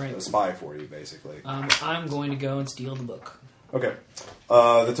informer, Right. a spy for you, basically. I'm going to go and steal the book. Okay.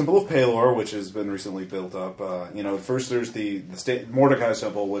 The Temple of Palor, which has been recently built up, first there's the Mordecai's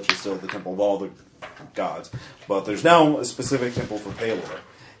Temple, which is still the temple of all the gods, but there's now a specific temple for Palor.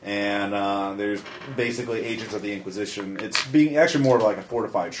 And there's basically agents of the Inquisition. It's being actually more like a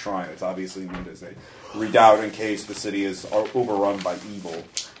fortified shrine. It's obviously meant as a redoubt in case the city is overrun by evil.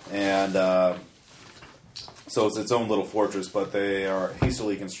 And So it's its own little fortress, but they are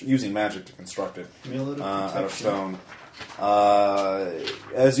hastily using magic to construct it out of stone.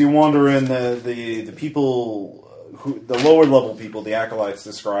 As you wander in, the people, the lower level people, the acolytes,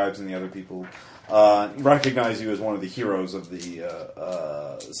 the scribes, and the other people recognize you as one of the heroes of the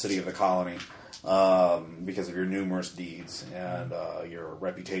city of the colony because of your numerous deeds and your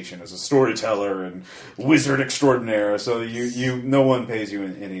reputation as a storyteller and wizard extraordinaire. So no one pays you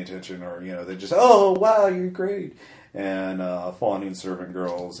any attention, or they just, oh wow, you're great, and fawning servant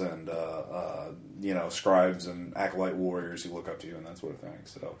girls and scribes and acolyte warriors who look up to you and that sort of thing.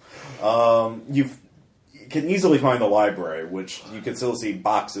 So you can easily find the library, which you can still see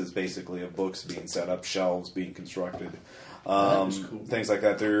boxes basically of books being set up, shelves being constructed. Cool. Things like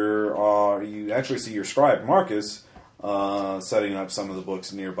that. You actually see your scribe Marcus setting up some of the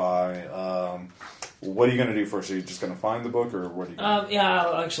books nearby. What are you going to do first? Are you just going to find the book, or what are you going to do? Yeah,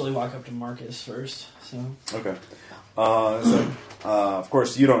 I'll actually walk up to Marcus first. So okay. Of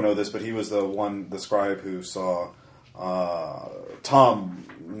course, you don't know this, but he was the scribe who saw Tom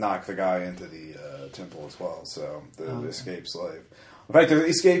knock the guy into the temple as well. So the escaped slave. In fact, the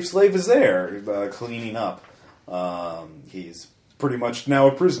escaped slave is there cleaning up. He's pretty much now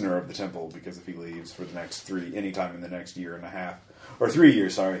a prisoner of the temple, because if he leaves for the next anytime in the next year and a half, or 3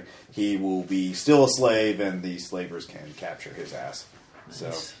 years, sorry, he will be still a slave, and the slavers can capture his ass.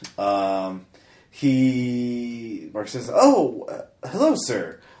 Nice. So, Mark says, hello,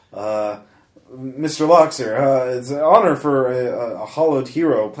 sir. Mr. Locke, sir. It's an honor for a hallowed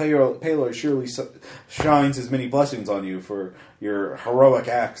hero. Palor surely shines his many blessings on you for your heroic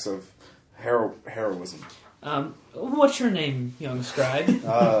acts of heroism. What's your name, young scribe?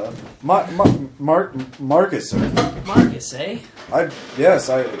 Marcus, sir. Marcus, eh? Yes.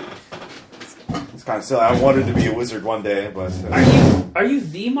 It's kind of silly. I wanted to be a wizard one day, but are you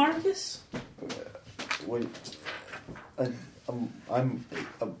the Marcus? Wait, I'm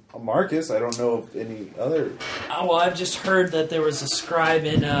a Marcus. I don't know of any other. Well, I've just heard that there was a scribe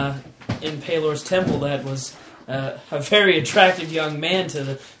in Palor's temple that was a very attractive young man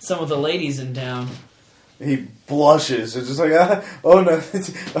to some of the ladies in town. He blushes. It's just like, oh no,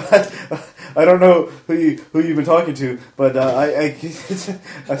 I don't know who you've been talking to, but I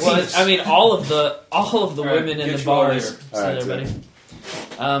mean, all of the women in the bars.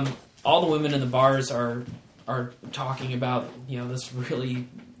 All the women in the bars are talking about this really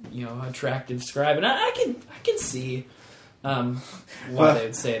attractive scribe, and I can see why they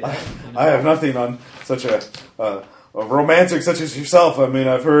would say that. I have nothing on such a romantic such as yourself. I mean,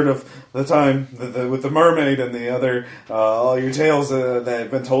 I've heard of the time with the mermaid and the other, all your tales that have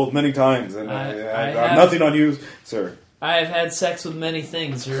been told many times, and I have nothing on you, sir. I have had sex with many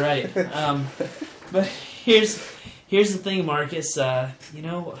things, you're right. But here's the thing, Marcus. I'm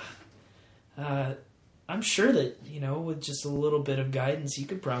sure that, with just a little bit of guidance, you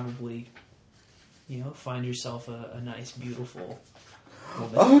could probably, find yourself a nice, beautiful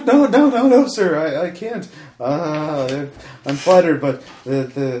woman. Oh, no, sir. I can't. I'm flattered, but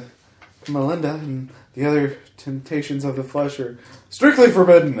the Melinda and the other temptations of the flesh are strictly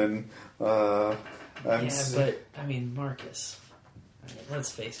forbidden. And but, I mean, Marcus,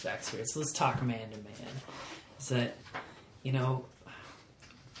 let's face facts here. Let's talk man to man. Is that,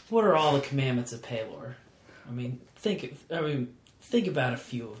 what are all the commandments of Palor? I mean, think about a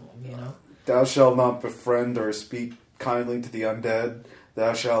few of them, Thou shalt not befriend or speak kindly to the undead.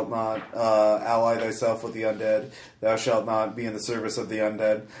 Thou shalt not ally thyself with the undead. Thou shalt not be in the service of the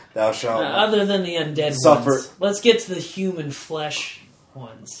undead. Thou shalt other than the undead suffer. Ones. Let's get to the human flesh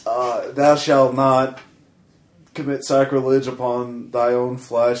ones. Thou shalt not commit sacrilege upon thy own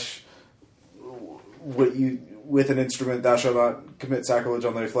flesh. With an instrument, thou shalt not commit sacrilege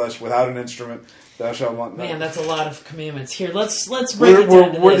on thy flesh. Without an instrument, thou shalt not. Man, that's a lot of commandments. Here, let's break it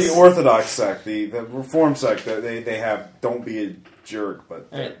down to we're this. the Orthodox sect, the Reformed sect. They have don't be a jerk. But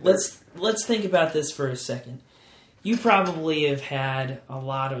all right, let's think about this for a second. You probably have had a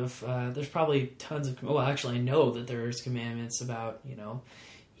lot of. There's probably tons of. Well, actually, I know that there's commandments about you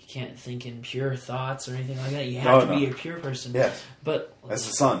can't think in pure thoughts or anything like that. You have to be a pure person. Yes. But as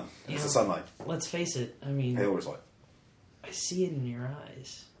the sun. As the sunlight. Let's face it. I mean, Palor's light. I see it in your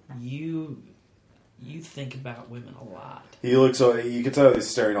eyes. You think about women a lot. He looks. You can tell he's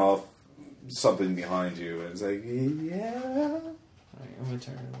staring off something behind you, and it's like, yeah. All right, I'm gonna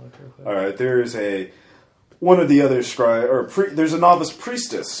turn and look real quick. All right, there's one of the other there's a novice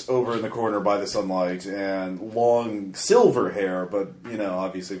priestess over in the corner by the sunlight, and long silver hair, but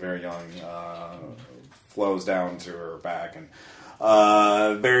obviously very young, flows down to her back, and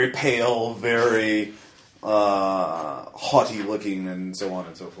very pale, very haughty looking and so on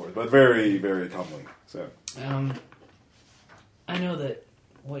and so forth, but very, very comely. So, I know that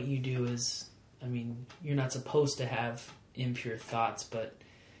what you do is, I mean, you're not supposed to have impure thoughts, but,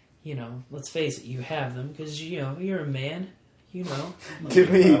 you know, let's face it, you have them, because, you know, you're a man, you know. Give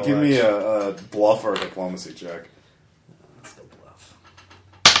me a bluff or a diplomacy check. Let's go bluff.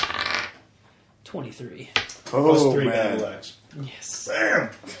 23. Oh, +3 man. battle axe. Yes. Damn!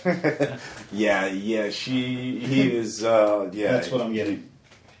 yeah, he is, yeah. That's what I'm getting.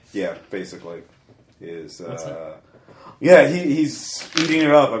 Yeah, basically. Is, What's that? yeah, he's eating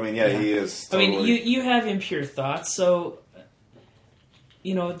it up. I mean, he is totally... I mean, you have impure thoughts, so,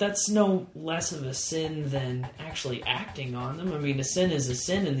 you know, that's no less of a sin than actually acting on them. I mean, a sin is a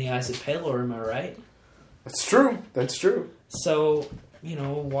sin in the eyes of Pelor, am I right? That's true. That's true. So, you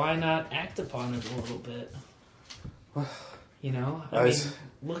know, why not act upon it a little bit? You know? I mean,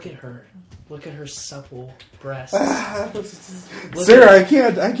 look at her. Look at her supple breasts. Sir, I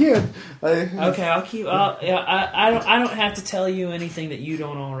can't. Okay, I'll keep... I don't have to tell you anything that you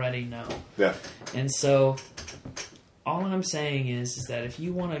don't already know. Yeah. And so, all I'm saying is that if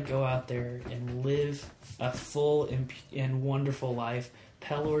you want to go out there and live a full and wonderful life,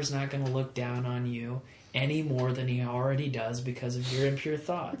 Pelor's not going to look down on you any more than he already does because of your impure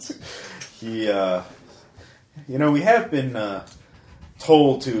thoughts. You know, we have been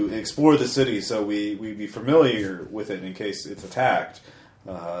told to explore the city so we be familiar with it in case it's attacked,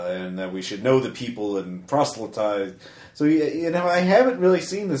 and that we should know the people and proselytize. So, you know, I haven't really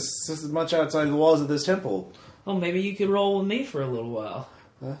seen this much outside the walls of this temple. Well, maybe you could roll with me for a little while.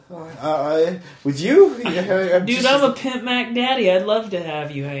 With you? Dude, I'm a Pimp Mac Daddy. I'd love to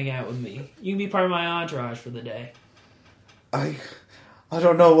have you hang out with me. You can be part of my entourage for the day. I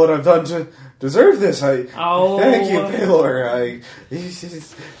don't know what I've done to deserve this. Thank you, Pelor.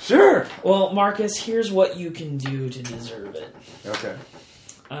 Sure. Well, Marcus, here's what you can do to deserve it. Okay.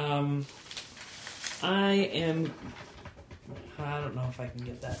 I don't know if I can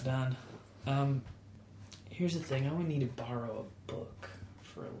get that done. Here's the thing. I'm going to need to borrow a book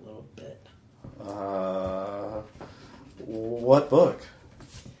for a little bit. What book?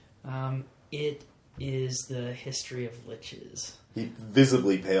 It is the history of liches. He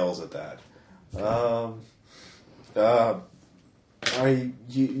visibly pales at that.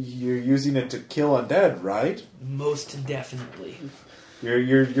 You're using it to kill undead, right? Most definitely.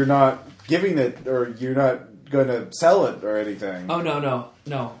 You're not giving it, or you're not going to sell it or anything. Oh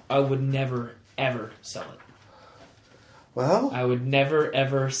no! I would never ever sell it. Well, I would never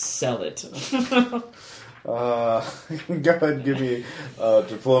ever sell it. Go ahead and give me a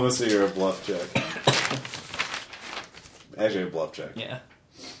diplomacy or a bluff check. Actually, a bluff check. Yeah.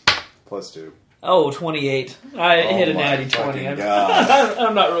 +2. Oh, 28. I hit a natty 20.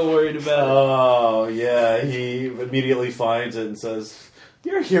 I'm not real worried about it. Oh, yeah. He immediately finds it and says,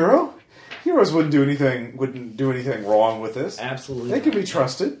 "You're a hero. Heroes wouldn't do anything wrong with this. Absolutely. They can be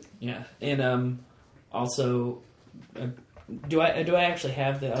trusted." Yeah. And also, do I actually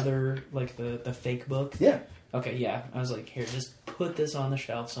have the other, like, the fake book? Yeah. Okay, yeah. I was like, here, just put this on the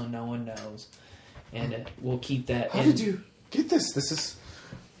shelf so no one knows. And we'll keep that. How did you get this? This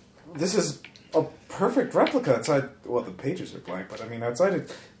is a perfect replica outside. Well, the pages are blank, but I mean outside of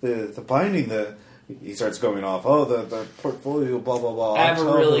the binding. He starts going off. Oh, the portfolio, blah blah blah. I have a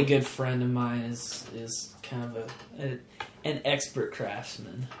really good friend of mine is kind of an expert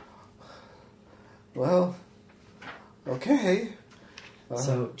craftsman. Well, okay.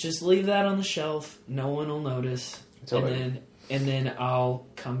 So just leave that on the shelf. No one will notice. And then I'll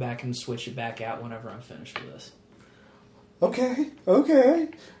come back and switch it back out whenever I'm finished with this. Okay. All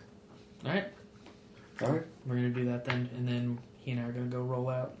right. We're going to do that then, and then he and I are going to go roll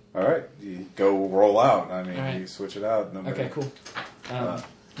out. All right. You go roll out. I mean, right. You switch it out. Okay, cool.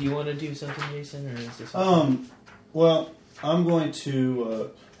 Do you want to do something, Jason, or is this... Well, I'm going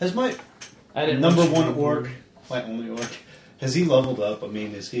to... has my number one orc, my only orc... Has he leveled up? I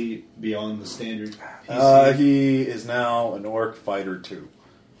mean, is he beyond the standard PC? He is now an Orc Fighter 2.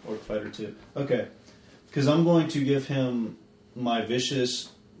 Orc Fighter 2. Okay. Because I'm going to give him my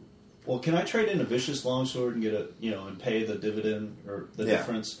vicious... Well, can I trade in a vicious longsword and get and pay the dividend or the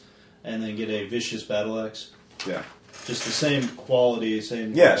difference, and then get a vicious battle axe? Yeah. Just the same quality,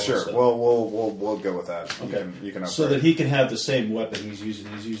 same... Yeah, sure. Stuff. We'll go with that. Okay. You can upgrade. So that he can have the same weapon he's using.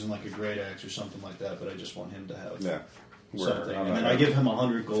 He's using like a great axe or something like that, but I just want him to have... Yeah. Something. And then I give him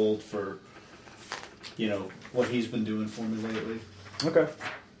 100 gold for, what he's been doing for me lately. Okay.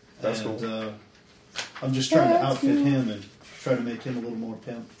 That's cool. I'm just trying to outfit him and try to make him a little more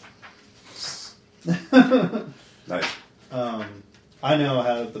pimp. Nice. I now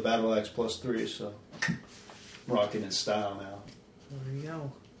have the battle axe +3, so rocking his style now. There you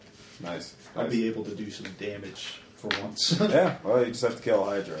go. Nice. I'll be able to do some damage for once. Yeah, well, you just have to kill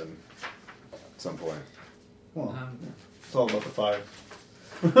Hydra at some point. Well, it's all about the fire.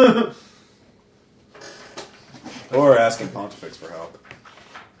 Or asking Pontifex for help.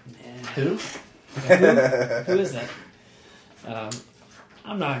 Who? Who is that?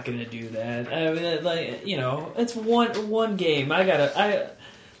 I'm not gonna do that. I mean, like, you know, it's one game.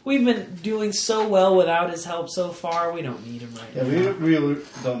 We've been doing so well without his help so far. We don't need him right now. Yeah, we really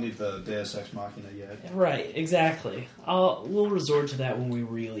don't need the Deus Ex Machina yet. Right, exactly. We'll resort to that when we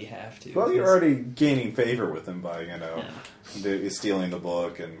really have to. Well, you're already gaining favor with him by, stealing the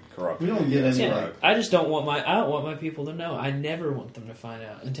book and corrupting. We don't get any. Yeah, I just don't want my people to know. I never want them to find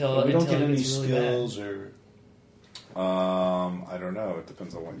out until we don't get any really skills bad. or. I don't know. It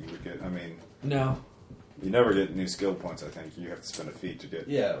depends on what you would get. I mean, No. you never get new skill points. I think you have to spend a feat to get.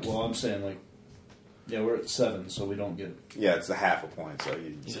 Yeah, well, I'm saying we're at 7, so we don't get. Yeah, it's a half a point, so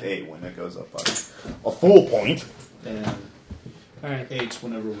it's 8 when it goes up by a full point. And All right. 8's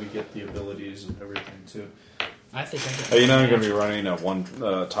whenever we get the abilities and everything too. I think I get. You know, I'm going to be running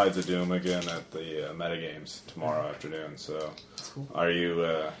Tides of Doom again at the Metagames tomorrow afternoon. So, Cool. are you?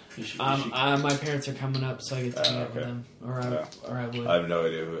 My parents are coming up, so I get to meet up with okay. them, or I would. I have no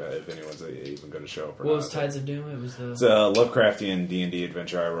idea if anyone's even going to show up or What not. was Tides of Doom? It was the. It's a Lovecraftian D&D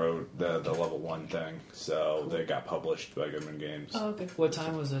adventure I wrote, the level 1 thing. So they got published by Goodman Games. Oh, okay. What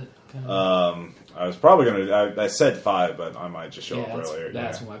time was it? I was probably going to. I said 5, but I might just show up earlier.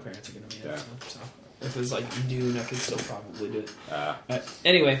 That's when my parents are going to be up. Yeah. So if it was like noon, I could still probably do it.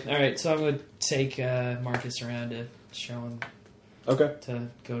 Anyway, all right. So I'm going to take Marcus around to show him. Okay. To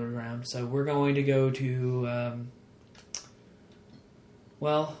go around. So we're going to go to.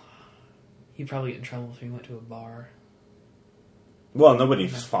 He'd probably get in trouble if he went to a bar. Well,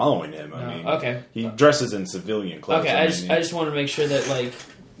 nobody's following him. I No. mean, Okay. he dresses in civilian clothes. Okay, I just want to make sure that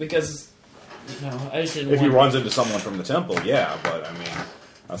because I just didn't. If he runs into someone from the temple, yeah, but I mean,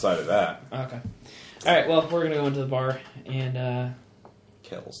 outside of that, Okay. All right. Well, we're gonna go into the bar and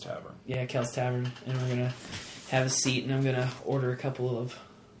Kel's Tavern. yeah, Kel's Tavern, and we're gonna have a seat, and I'm gonna order a couple of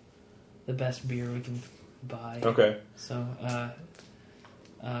the best beer we can buy. Okay. So,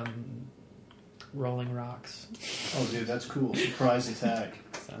 Rolling Rocks. Oh, dude, that's cool. Surprise attack.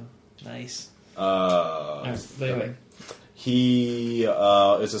 So nice. But anyway, he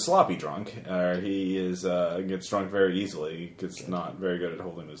is a sloppy drunk. He is gets drunk very easily. Gets not very good at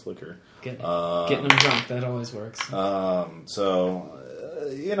holding his liquor. getting them drunk, that always works.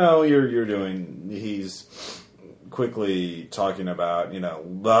 You're doing. He's quickly talking about,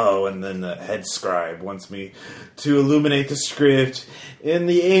 and then the head scribe wants me to illuminate the script in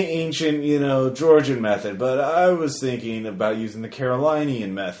the ancient, Georgian method, but I was thinking about using the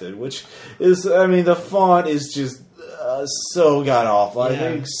Carolinian method, which is, the font is just so god-awful. I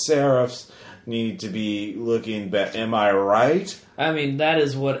think serifs need to be looking better. Am I right? That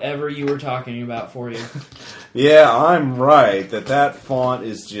is whatever you were talking about for you. Yeah, I'm right. That font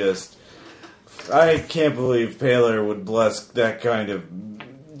is just... I can't believe Paler would bless that kind of...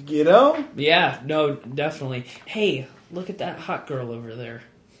 Yeah, no, definitely. Hey, look at that hot girl over there.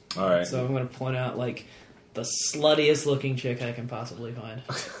 All right. So I'm going to point out, the sluttiest looking chick I can possibly find.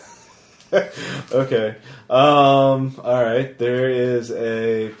 Okay. All right. There is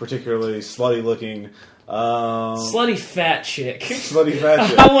a particularly slutty looking... slutty fat chick. Slutty fat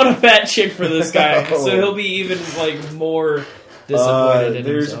chick. I want a fat chick for this guy, Oh. so he'll be even, more disappointed in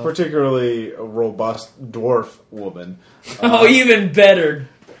there's himself. a particularly robust dwarf woman. Even better.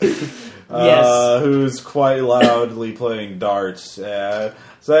 Yes. Who's quite loudly playing darts.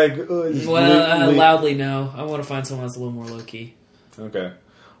 It's like... loudly no. I want to find someone that's a little more low-key. Okay.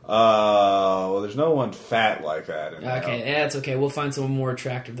 Well, there's no one fat like that. Okay, that's okay. We'll find someone more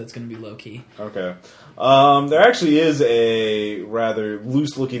attractive that's going to be low-key. Okay. There actually is a rather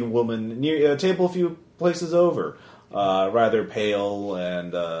loose-looking woman near a table a few places over. Rather pale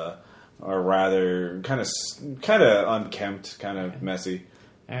and or rather kind of unkempt, kind of messy.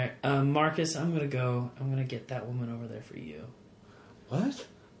 All right, Marcus, I'm gonna get that woman over there for you. What?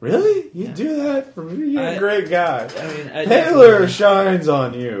 Really? You do that for me? You're a great guy. Taylor shines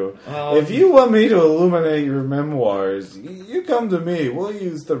on you. If you want me to illuminate your memoirs, you come to me. We'll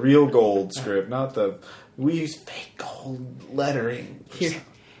use the real gold script, not the... We use fake gold lettering.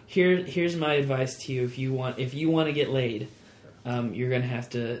 Here's my advice to you. If you want to get laid, you're gonna have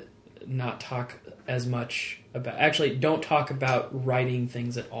to not talk as much about... Actually, don't talk about writing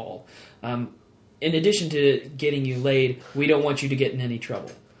things at all. In addition to getting you laid, we don't want you to get in any trouble.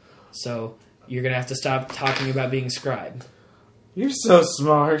 So you're going to have to stop talking about being a scribe. You're so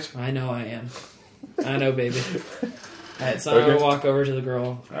smart. I know I am. I know, baby. Alright, so I'm going to walk over to the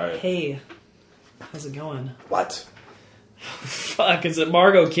girl. Alright. Hey, how's it going? What? Fuck, is it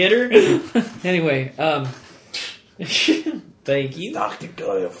Margot Kidder? Anyway, thank you. Dr.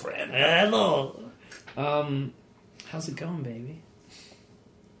 Girlfriend. Hello. How's it going, baby?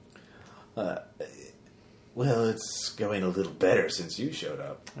 Well, it's going a little better since you showed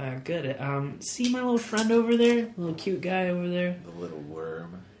up. Good. See my little friend over there? Little cute guy over there? The little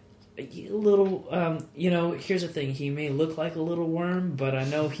worm. A little, here's the thing. He may look like a little worm, but I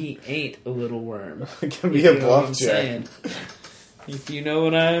know he ain't a little worm. It can be a bluff check. If you know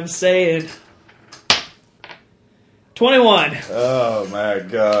what I'm saying. 21. Oh my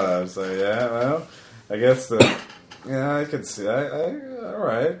god. So yeah, well, I guess I could see. All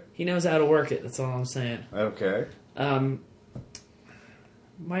right. He knows how to work it. That's all I'm saying. Okay.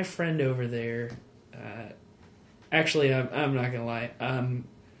 My friend over there. Actually, I'm not gonna lie.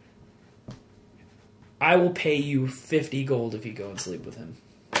 I will pay you 50 gold if you go and sleep with him.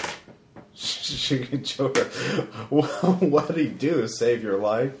 What did he do? Save your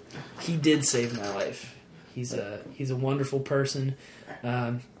life? He did save my life. He's a wonderful person.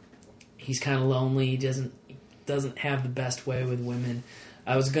 He's kind of lonely. He doesn't have the best way with women.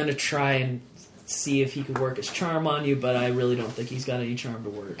 I was gonna try and see if he could work his charm on you, but I really don't think he's got any charm to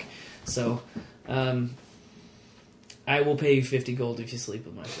work. So, I will pay you 50 gold if you sleep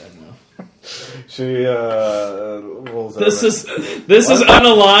with my friend, though. She rolls over. This is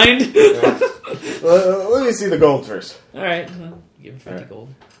unaligned. Let me see the gold first. All right, well, give him 50 gold.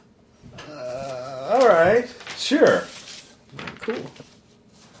 All right, sure. Cool.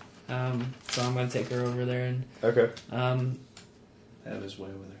 So I'm gonna take her over there and Okay. Have his way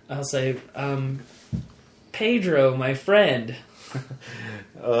with her. I'll say, Pedro, my friend.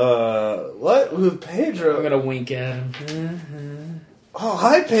 What with Pedro? I'm gonna wink at him. Oh,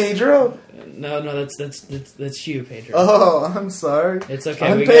 hi, Pedro. No, that's you, Pedro. Oh, I'm sorry. It's okay.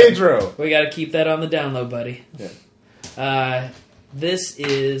 I'm Pedro. We gotta keep that on the down low, buddy. Yeah. This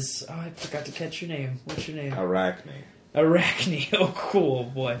is. Oh, I forgot to catch your name. What's your name? Arachne. Arachne. Oh, cool,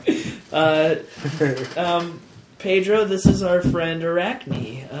 boy. Pedro, this is our friend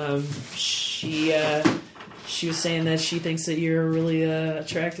Arachne. She was saying that she thinks that you're a really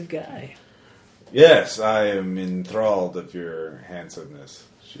attractive guy. Yes, I am enthralled of your handsomeness,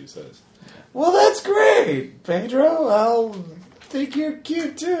 she says. Well, that's great, Pedro. I'll think you're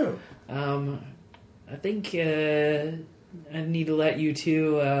cute, too. I think I need to let you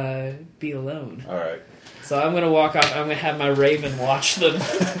two be alone. All right. So I'm going to walk off. I'm going to have my raven watch them.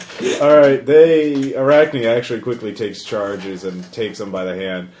 All right. Arachne actually quickly takes charges and takes them by the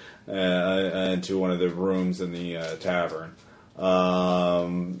hand into one of the rooms in the tavern.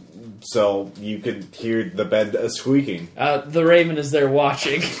 So you could hear the bed squeaking. The raven is there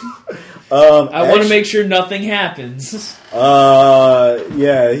watching. I want to make sure nothing happens.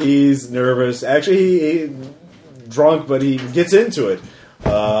 Yeah, he's nervous. Actually, he drunk, but he gets into it.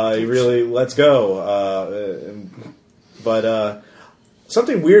 He really lets go. But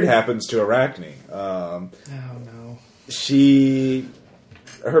something weird happens to Arachne. Oh no.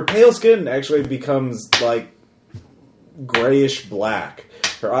 Her pale skin actually becomes like grayish black.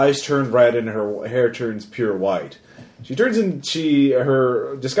 Her eyes turn red and her hair turns pure white.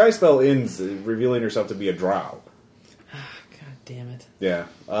 Her disguise spell ends, revealing herself to be a drow. God damn it. Yeah.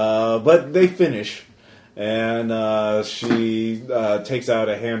 But they finish. And she takes out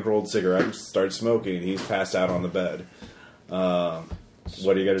a hand-rolled cigarette and starts smoking. He's passed out on the bed. What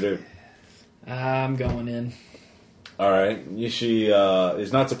are you going to do? I'm going in. All right. She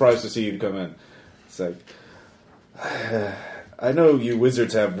is not surprised to see you come in. It's like, I know you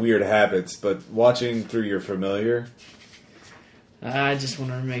wizards have weird habits, but watching through your familiar... I just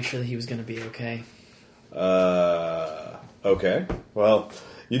wanted to make sure that he was going to be okay. Okay. Well,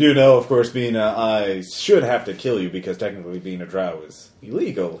 you do know, of course, I should have to kill you because technically being a drow is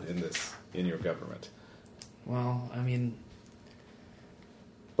illegal in your government. Well, I mean...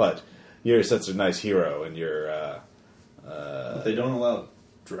 But you're such a nice hero, and you're... But they don't allow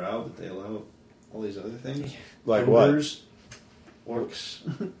drow, but they allow all these other things? Like Ogres, what? Orcs.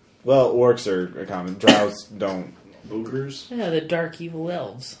 Well, orcs are common. Drows don't... Ogres? Yeah, the dark evil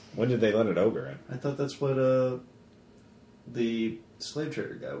elves. When did they let an ogre in? I thought that's what the slave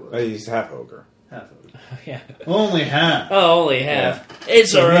trader guy was. He's half ogre. Half ogre. Yeah. Only half. Oh, only half. Yeah.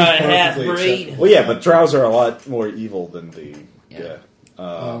 It's So alright, he's half perfectly breed. acceptable. Well, yeah, but drows are a lot more evil than the... Yeah.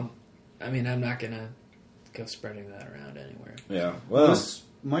 Well, I mean, I'm not going to go spreading that around anywhere. Yeah, well...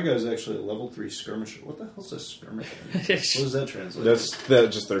 My guy's actually a level 3 skirmisher. What the hell's a skirmisher? What does that translate That's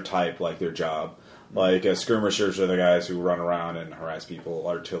just their type, like their job. Like skirmishers are the guys who run around and harass people.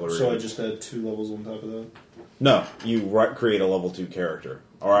 Artillery. So I just add 2 levels on top of that? No, you create a level 2 character.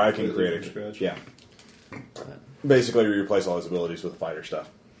 Or I can create from scratch? Yeah. Basically, you replace all his abilities with fighter stuff.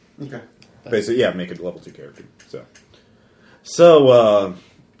 Okay. Basically, yeah, make it a level 2 character. So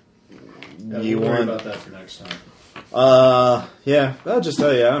you worry about that for next time. Yeah, I'll just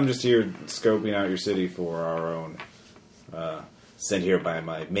tell you, I'm just here scoping out your city for our own, sent here by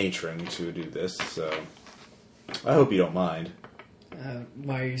my matron to do this, so I hope you don't mind.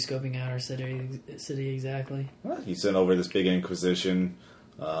 Why are you scoping out our city exactly? Well, he sent over this big inquisition.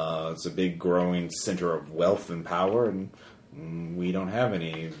 It's a big growing center of wealth and power, and we don't have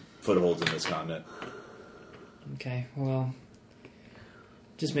any footholds in this continent. Okay, well,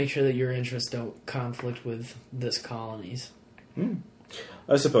 just make sure that your interests don't conflict with this colony's.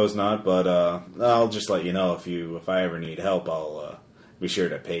 I suppose not, but I'll just let you know if I ever need help. I'll be sure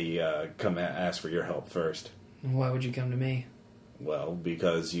to come ask for your help first. Why would you come to me? Well,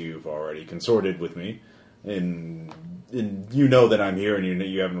 because you've already consorted with me, and you know that I'm here, and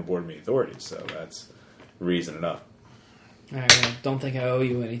you haven't reported me authority, so that's reason enough. All right, well, don't think I owe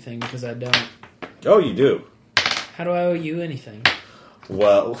you anything because I don't. Oh, you do. How do I owe you anything?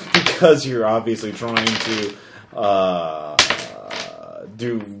 Well, because you're obviously trying to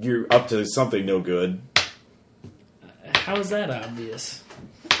you're up to something no good. How is that obvious?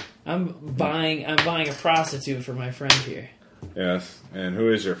 I'm buying a prostitute for my friend here. Yes, and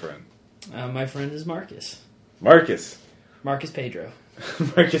who is your friend? My friend is Marcus. Marcus Pedro.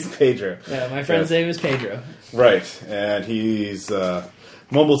 Marcus Pedro. Yeah, my friend's name is Pedro. Right, and he's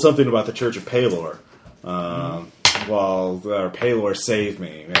mumbled something about the Church of Palor. Well, Palor saved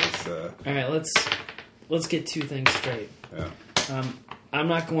me. All right, let's get 2 things straight. Yeah. I'm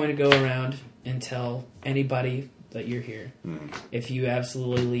not going to go around and tell anybody that you're here if you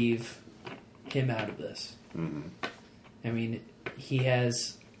absolutely leave him out of this. Mm-hmm. I mean, he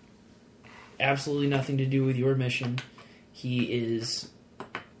has absolutely nothing to do with your mission. He is,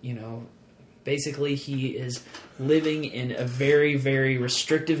 basically he is living in a very, very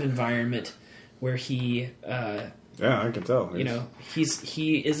restrictive environment where he... yeah, I can tell.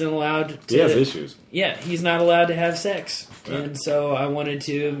 He isn't allowed to... He has issues. Yeah, he's not allowed to have sex. Right. And so I wanted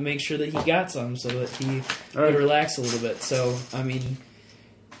to make sure that he got some so that he could relax a little bit. So, I mean,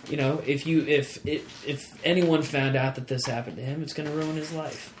 if anyone found out that this happened to him, it's going to ruin his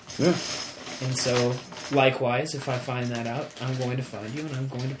life. Yeah. And so, likewise, if I find that out, I'm going to find you and I'm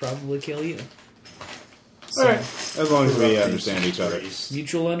going to probably kill you. So, all right. As long as we understand each other.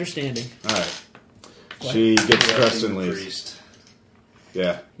 Mutual understanding. All right. What? She gets dressed and leaves.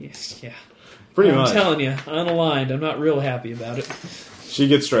 Yeah. Yes, yeah. Pretty much. I'm telling you, unaligned. I'm not real happy about it. She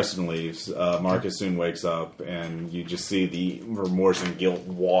gets dressed and leaves. Marcus soon wakes up, and you just see the remorse and guilt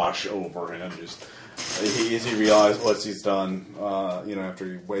wash over him. Just as he realizes what he's done, after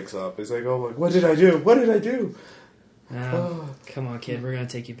he wakes up, he's like, "Oh, what did I do? What did I do?" Come on, kid. We're gonna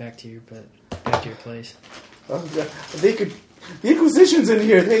take you back to your place. The Inquisition's in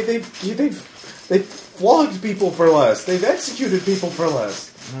here. They've flogged people for less. They've executed people for less.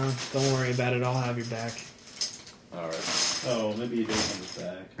 No, don't worry about it. I'll have your back. All right. Oh, maybe he does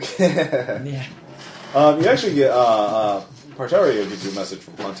have his back. Yeah. You actually get Partario gives you a message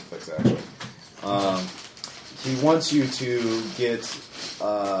from Pontifex. Actually, he wants you to get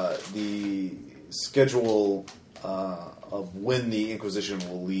the schedule of when the Inquisition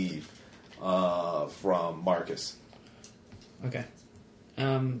will leave from Marcus. Okay.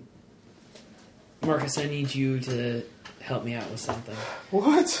 Marcus, I need you to help me out with something.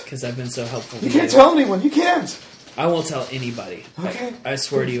 What? Because I've been so helpful. You can't tell anyone. You can't. I won't tell anybody. Okay. I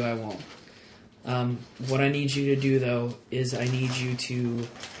swear to you, I won't. What I need you to do, though, is I need you to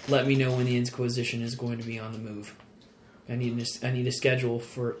let me know when the Inquisition is going to be on the move. I need a schedule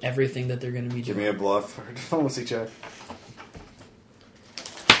for everything that they're going to be doing. Give me a bluff or diplomacy check.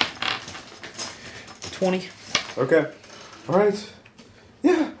 20. Okay. All right.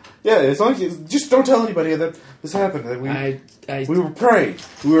 Yeah. As long as you just don't tell anybody that this happened. That we were praying.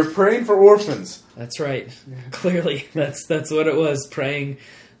 We were praying for orphans. That's right. Clearly, that's what it was. Praying.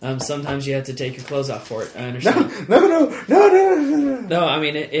 Sometimes you have to take your clothes off for it. I understand. No. No, I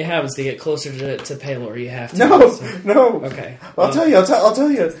mean it happens to get closer to Palor. You have to. No. Okay. I'll tell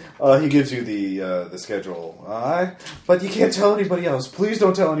you. He gives you the schedule. But you can't tell anybody else. Please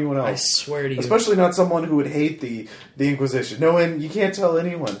don't tell anyone else. I swear to you. Especially not someone who would hate the Inquisition. No, and you can't tell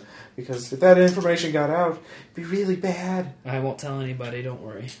anyone. Because if that information got out, it'd be really bad. I won't tell anybody, don't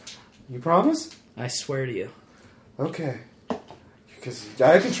worry. You promise? I swear to you. Okay. Because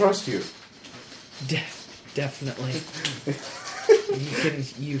I can trust you. Definitely.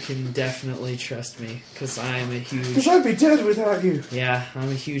 You can definitely trust me, because I am a huge... Because I'd be dead without you. Yeah, I'm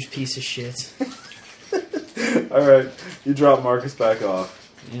a huge piece of shit. Alright, you drop Marcus back off.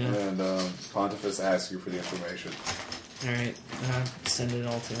 Yeah. And Pontifex asks you for the information. Alright, send it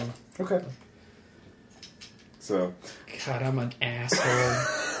all to him. Okay. So... God, I'm an asshole.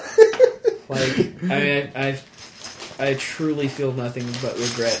 Like, I truly feel nothing but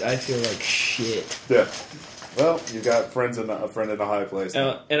regret. I feel like shit. Yeah. Well, you got a friend in a high place.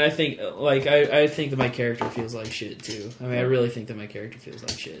 And I think, I think that my character feels like shit too. I mean, I really think that my character feels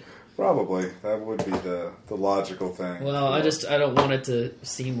like shit. Probably. That would be the logical thing. Well, I don't want it to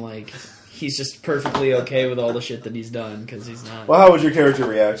seem like he's just perfectly okay with all the shit that he's done, because he's not. Well, how would your character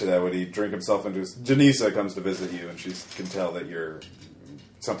react to that? Would he drink himself into... Janisa comes to visit you, and she can tell that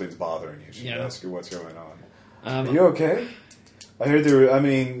something's bothering you. She asks you what's going on. Are you okay? I heard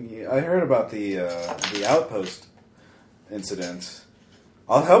I heard about the outpost incident.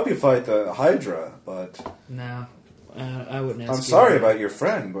 I'll help you fight the Hydra, but... No, I wouldn't ask I'm sorry about your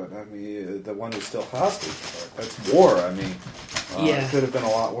friend, but I mean, the one who's still hostage. That's war. I mean, it could have been a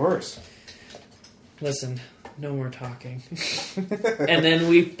lot worse. Listen, no more talking. And then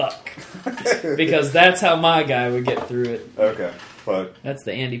we fuck. Because that's how my guy would get through it. Okay, but... That's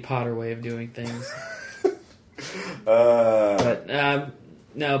the Andy Potter way of doing things. But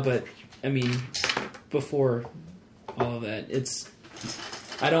I mean, before all of that,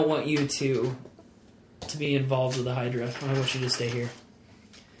 I don't want you to be involved with the Hydra. I want you to stay here.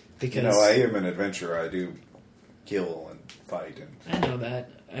 Because I am an adventurer. I do kill and fight. I know that.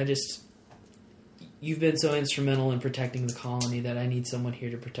 You've been so instrumental in protecting the colony that I need someone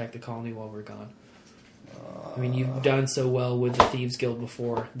here to protect the colony while we're gone. I mean, you've done so well with the Thieves Guild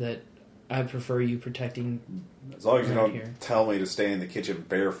before that I prefer you protecting. As long as you don't tell me to stay in the kitchen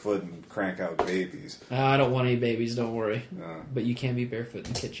barefoot and crank out babies. I don't want any babies, don't worry. But you can be barefoot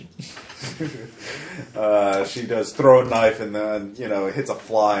in the kitchen. She does throw a knife and then, it hits a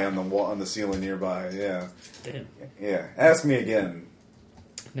fly on the ceiling nearby. Yeah. Damn. Yeah. Ask me again.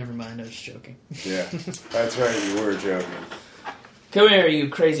 Never mind, I was just joking. Yeah. That's right, you were joking. Come here, you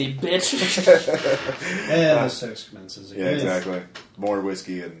crazy bitch. And the sex commences again. Yeah, exactly. More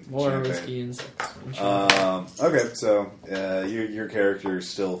whiskey and champagne. Whiskey and sex. Okay, so your character is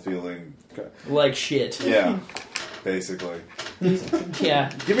still feeling... like shit. Yeah, basically.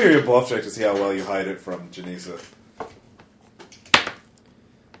 Yeah. Give me your bluff check to see how well you hide it from Janisa.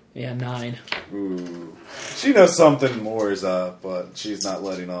 Yeah, 9. Ooh. She knows something more is up, but she's not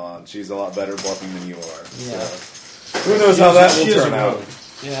letting on. She's a lot better bluffing than you are. Yeah. So. Who knows how that will turn out?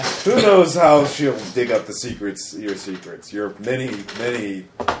 Yeah. Who knows how she'll dig up your secrets, your many, many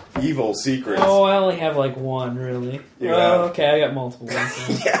evil secrets. Oh, I only have one, really. Okay, I got multiple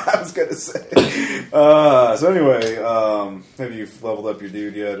ones. Yeah, I was gonna say. So anyway, have you leveled up your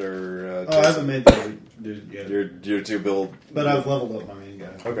dude yet, or? I haven't made the dude yet. Your 2 build, but I've leveled up my main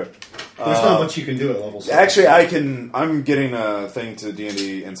guy. Okay. There's not much you can do at level 6. Actually, I'm getting a thing to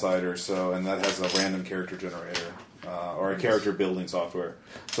D&D Insider, and that has a random character generator. Or a character building software.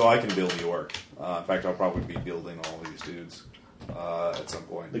 So I can build York. In fact, I'll probably be building all these dudes at some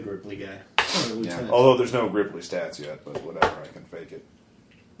point. The Gripply guy. Yeah. Although there's no Gripply stats yet, but whatever, I can fake it.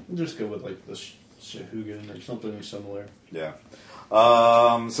 We'll just go with the Shahugan or something similar. Yeah.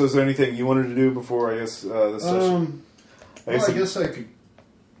 So is there anything you wanted to do before, this session? I guess I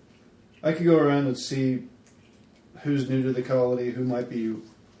could go around and see who's new to the colony, who might be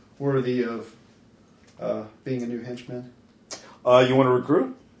worthy of being a new henchman. You want to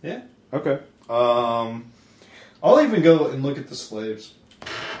recruit? Yeah. Okay. I'll even go and look at the slaves.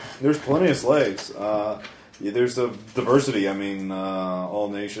 There's plenty of slaves. There's a diversity. I mean, all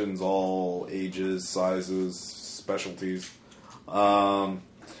nations, all ages, sizes, specialties.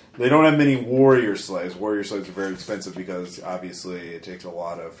 They don't have many warrior slaves. Warrior slaves are very expensive because, obviously, it takes a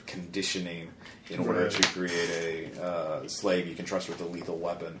lot of conditioning in order to create a slave you can trust with a lethal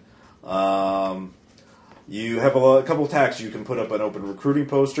weapon. You have a couple of tactics. You can put up an open recruiting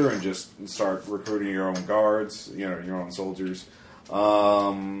poster and just start recruiting your own guards, your own soldiers.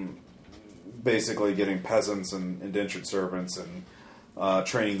 Basically getting peasants and indentured servants and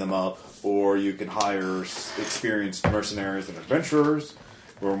training them up. Or you can hire experienced mercenaries and adventurers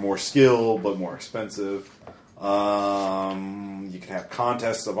who are more skilled but more expensive. You can have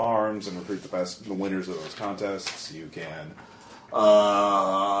contests of arms and recruit the winners of those contests. You can...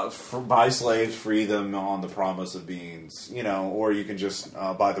 buy slaves, free them on the promise of being, or you can just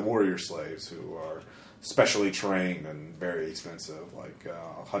buy the warrior slaves who are specially trained and very expensive, like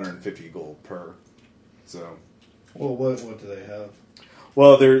 150 gold per. So, well, what do they have?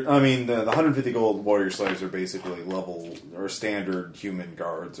 Well, the 150 gold warrior slaves are basically level or standard human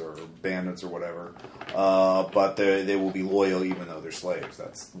guards or bandits or whatever, but they will be loyal even though they're slaves.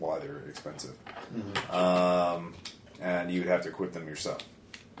 That's why they're expensive, and you'd have to equip them yourself.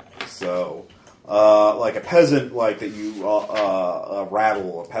 So, like a peasant, like that you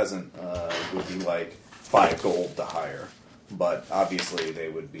rattle a peasant would be like 5 gold to hire, but obviously they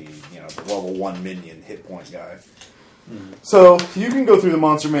would be the level 1 minion hit point guy. So you can go through the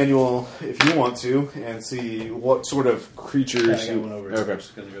monster manual if you want to and see what sort of creatures. I got one over. Okay. I'm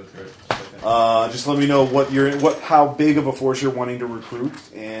just gonna go through it. Okay. Just let me know how big of a force you're wanting to recruit,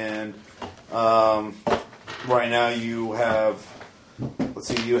 and right now you have. Let's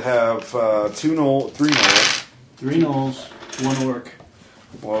see, you have 3 gnolls. 3 gnolls, 1 orc.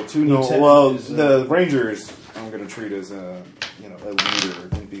 Well, 2 gnolls. Well, the rangers I'm going to treat as a leader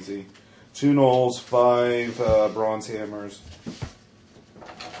NPC. 2 gnolls, 5 bronze hammers.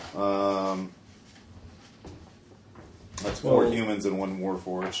 That's 4 humans and 1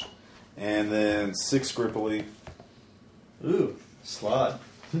 warforged, and then 6 Grippoli. Ooh, slot.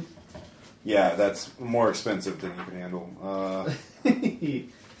 Yeah, that's more expensive than you can handle.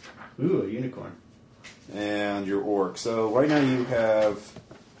 Ooh, a unicorn. And your orc. So right now you have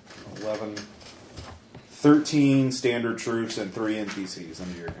 13 standard troops and 3 NPCs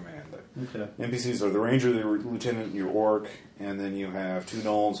under your command. Okay. NPCs are the ranger, the lieutenant, your orc, and then you have 2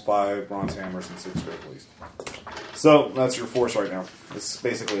 gnolls, 5 bronze hammers, and 6 Grippolies. So that's your force right now. It's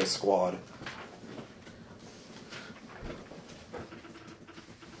basically a squad.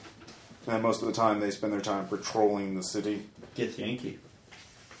 And most of the time they spend their time patrolling the city. Get Yankee.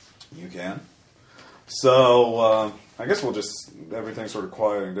 You can. So, I guess everything's sort of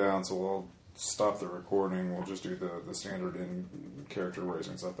quieting down, so we'll stop the recording. We'll just do the standard in-character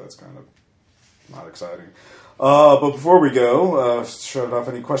raising stuff. That's kind of not exciting. But before we go, shut it off.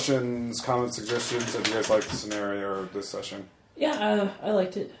 Any questions, comments, suggestions? Have you guys liked the scenario or this session? Yeah, I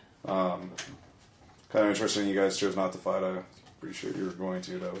liked it. Kind of interesting you guys chose not to fight. I appreciate you were going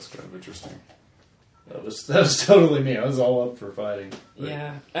to. That was kind of interesting. That was totally me. I was all up for fighting.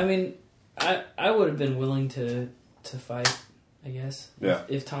 Yeah, I mean, I would have been willing to fight, I guess. Yeah.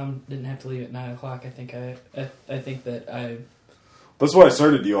 If Tom didn't have to leave at 9 o'clock, I think that I. That's why I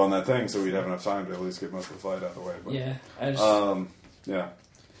started you on that thing, so we'd have enough time to at least get most of the fight out of the way. But, yeah, I just. Yeah.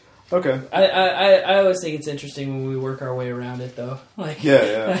 Okay. I always think it's interesting when we work our way around it, though. Like,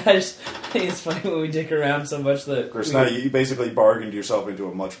 yeah. I just think it's funny when we dick around so much that. Of course, now you basically bargained yourself into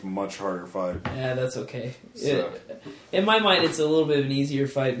a much, much harder fight. Yeah, that's okay. So. In my mind, it's a little bit of an easier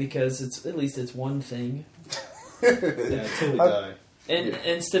fight because at least it's one thing. Yeah, until we die. And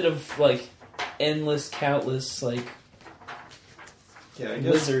instead of like endless, countless like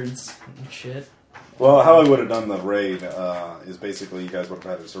lizards and shit. Well, how I would have done the raid is basically you guys would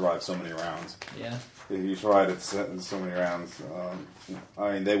have had to survive so many rounds. Yeah. If you survived so many rounds,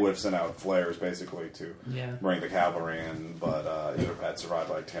 they would have sent out flares basically to bring the cavalry in, but you would have had to survive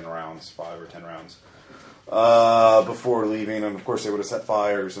like 10 rounds, 5 or 10 rounds before leaving, and of course they would have set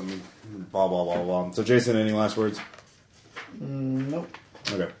fires and blah blah blah blah. So, Jason, any last words? Nope.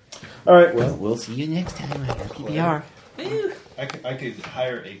 Okay. All right. Well, we'll see you next time on PBR. I could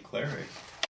hire a cleric.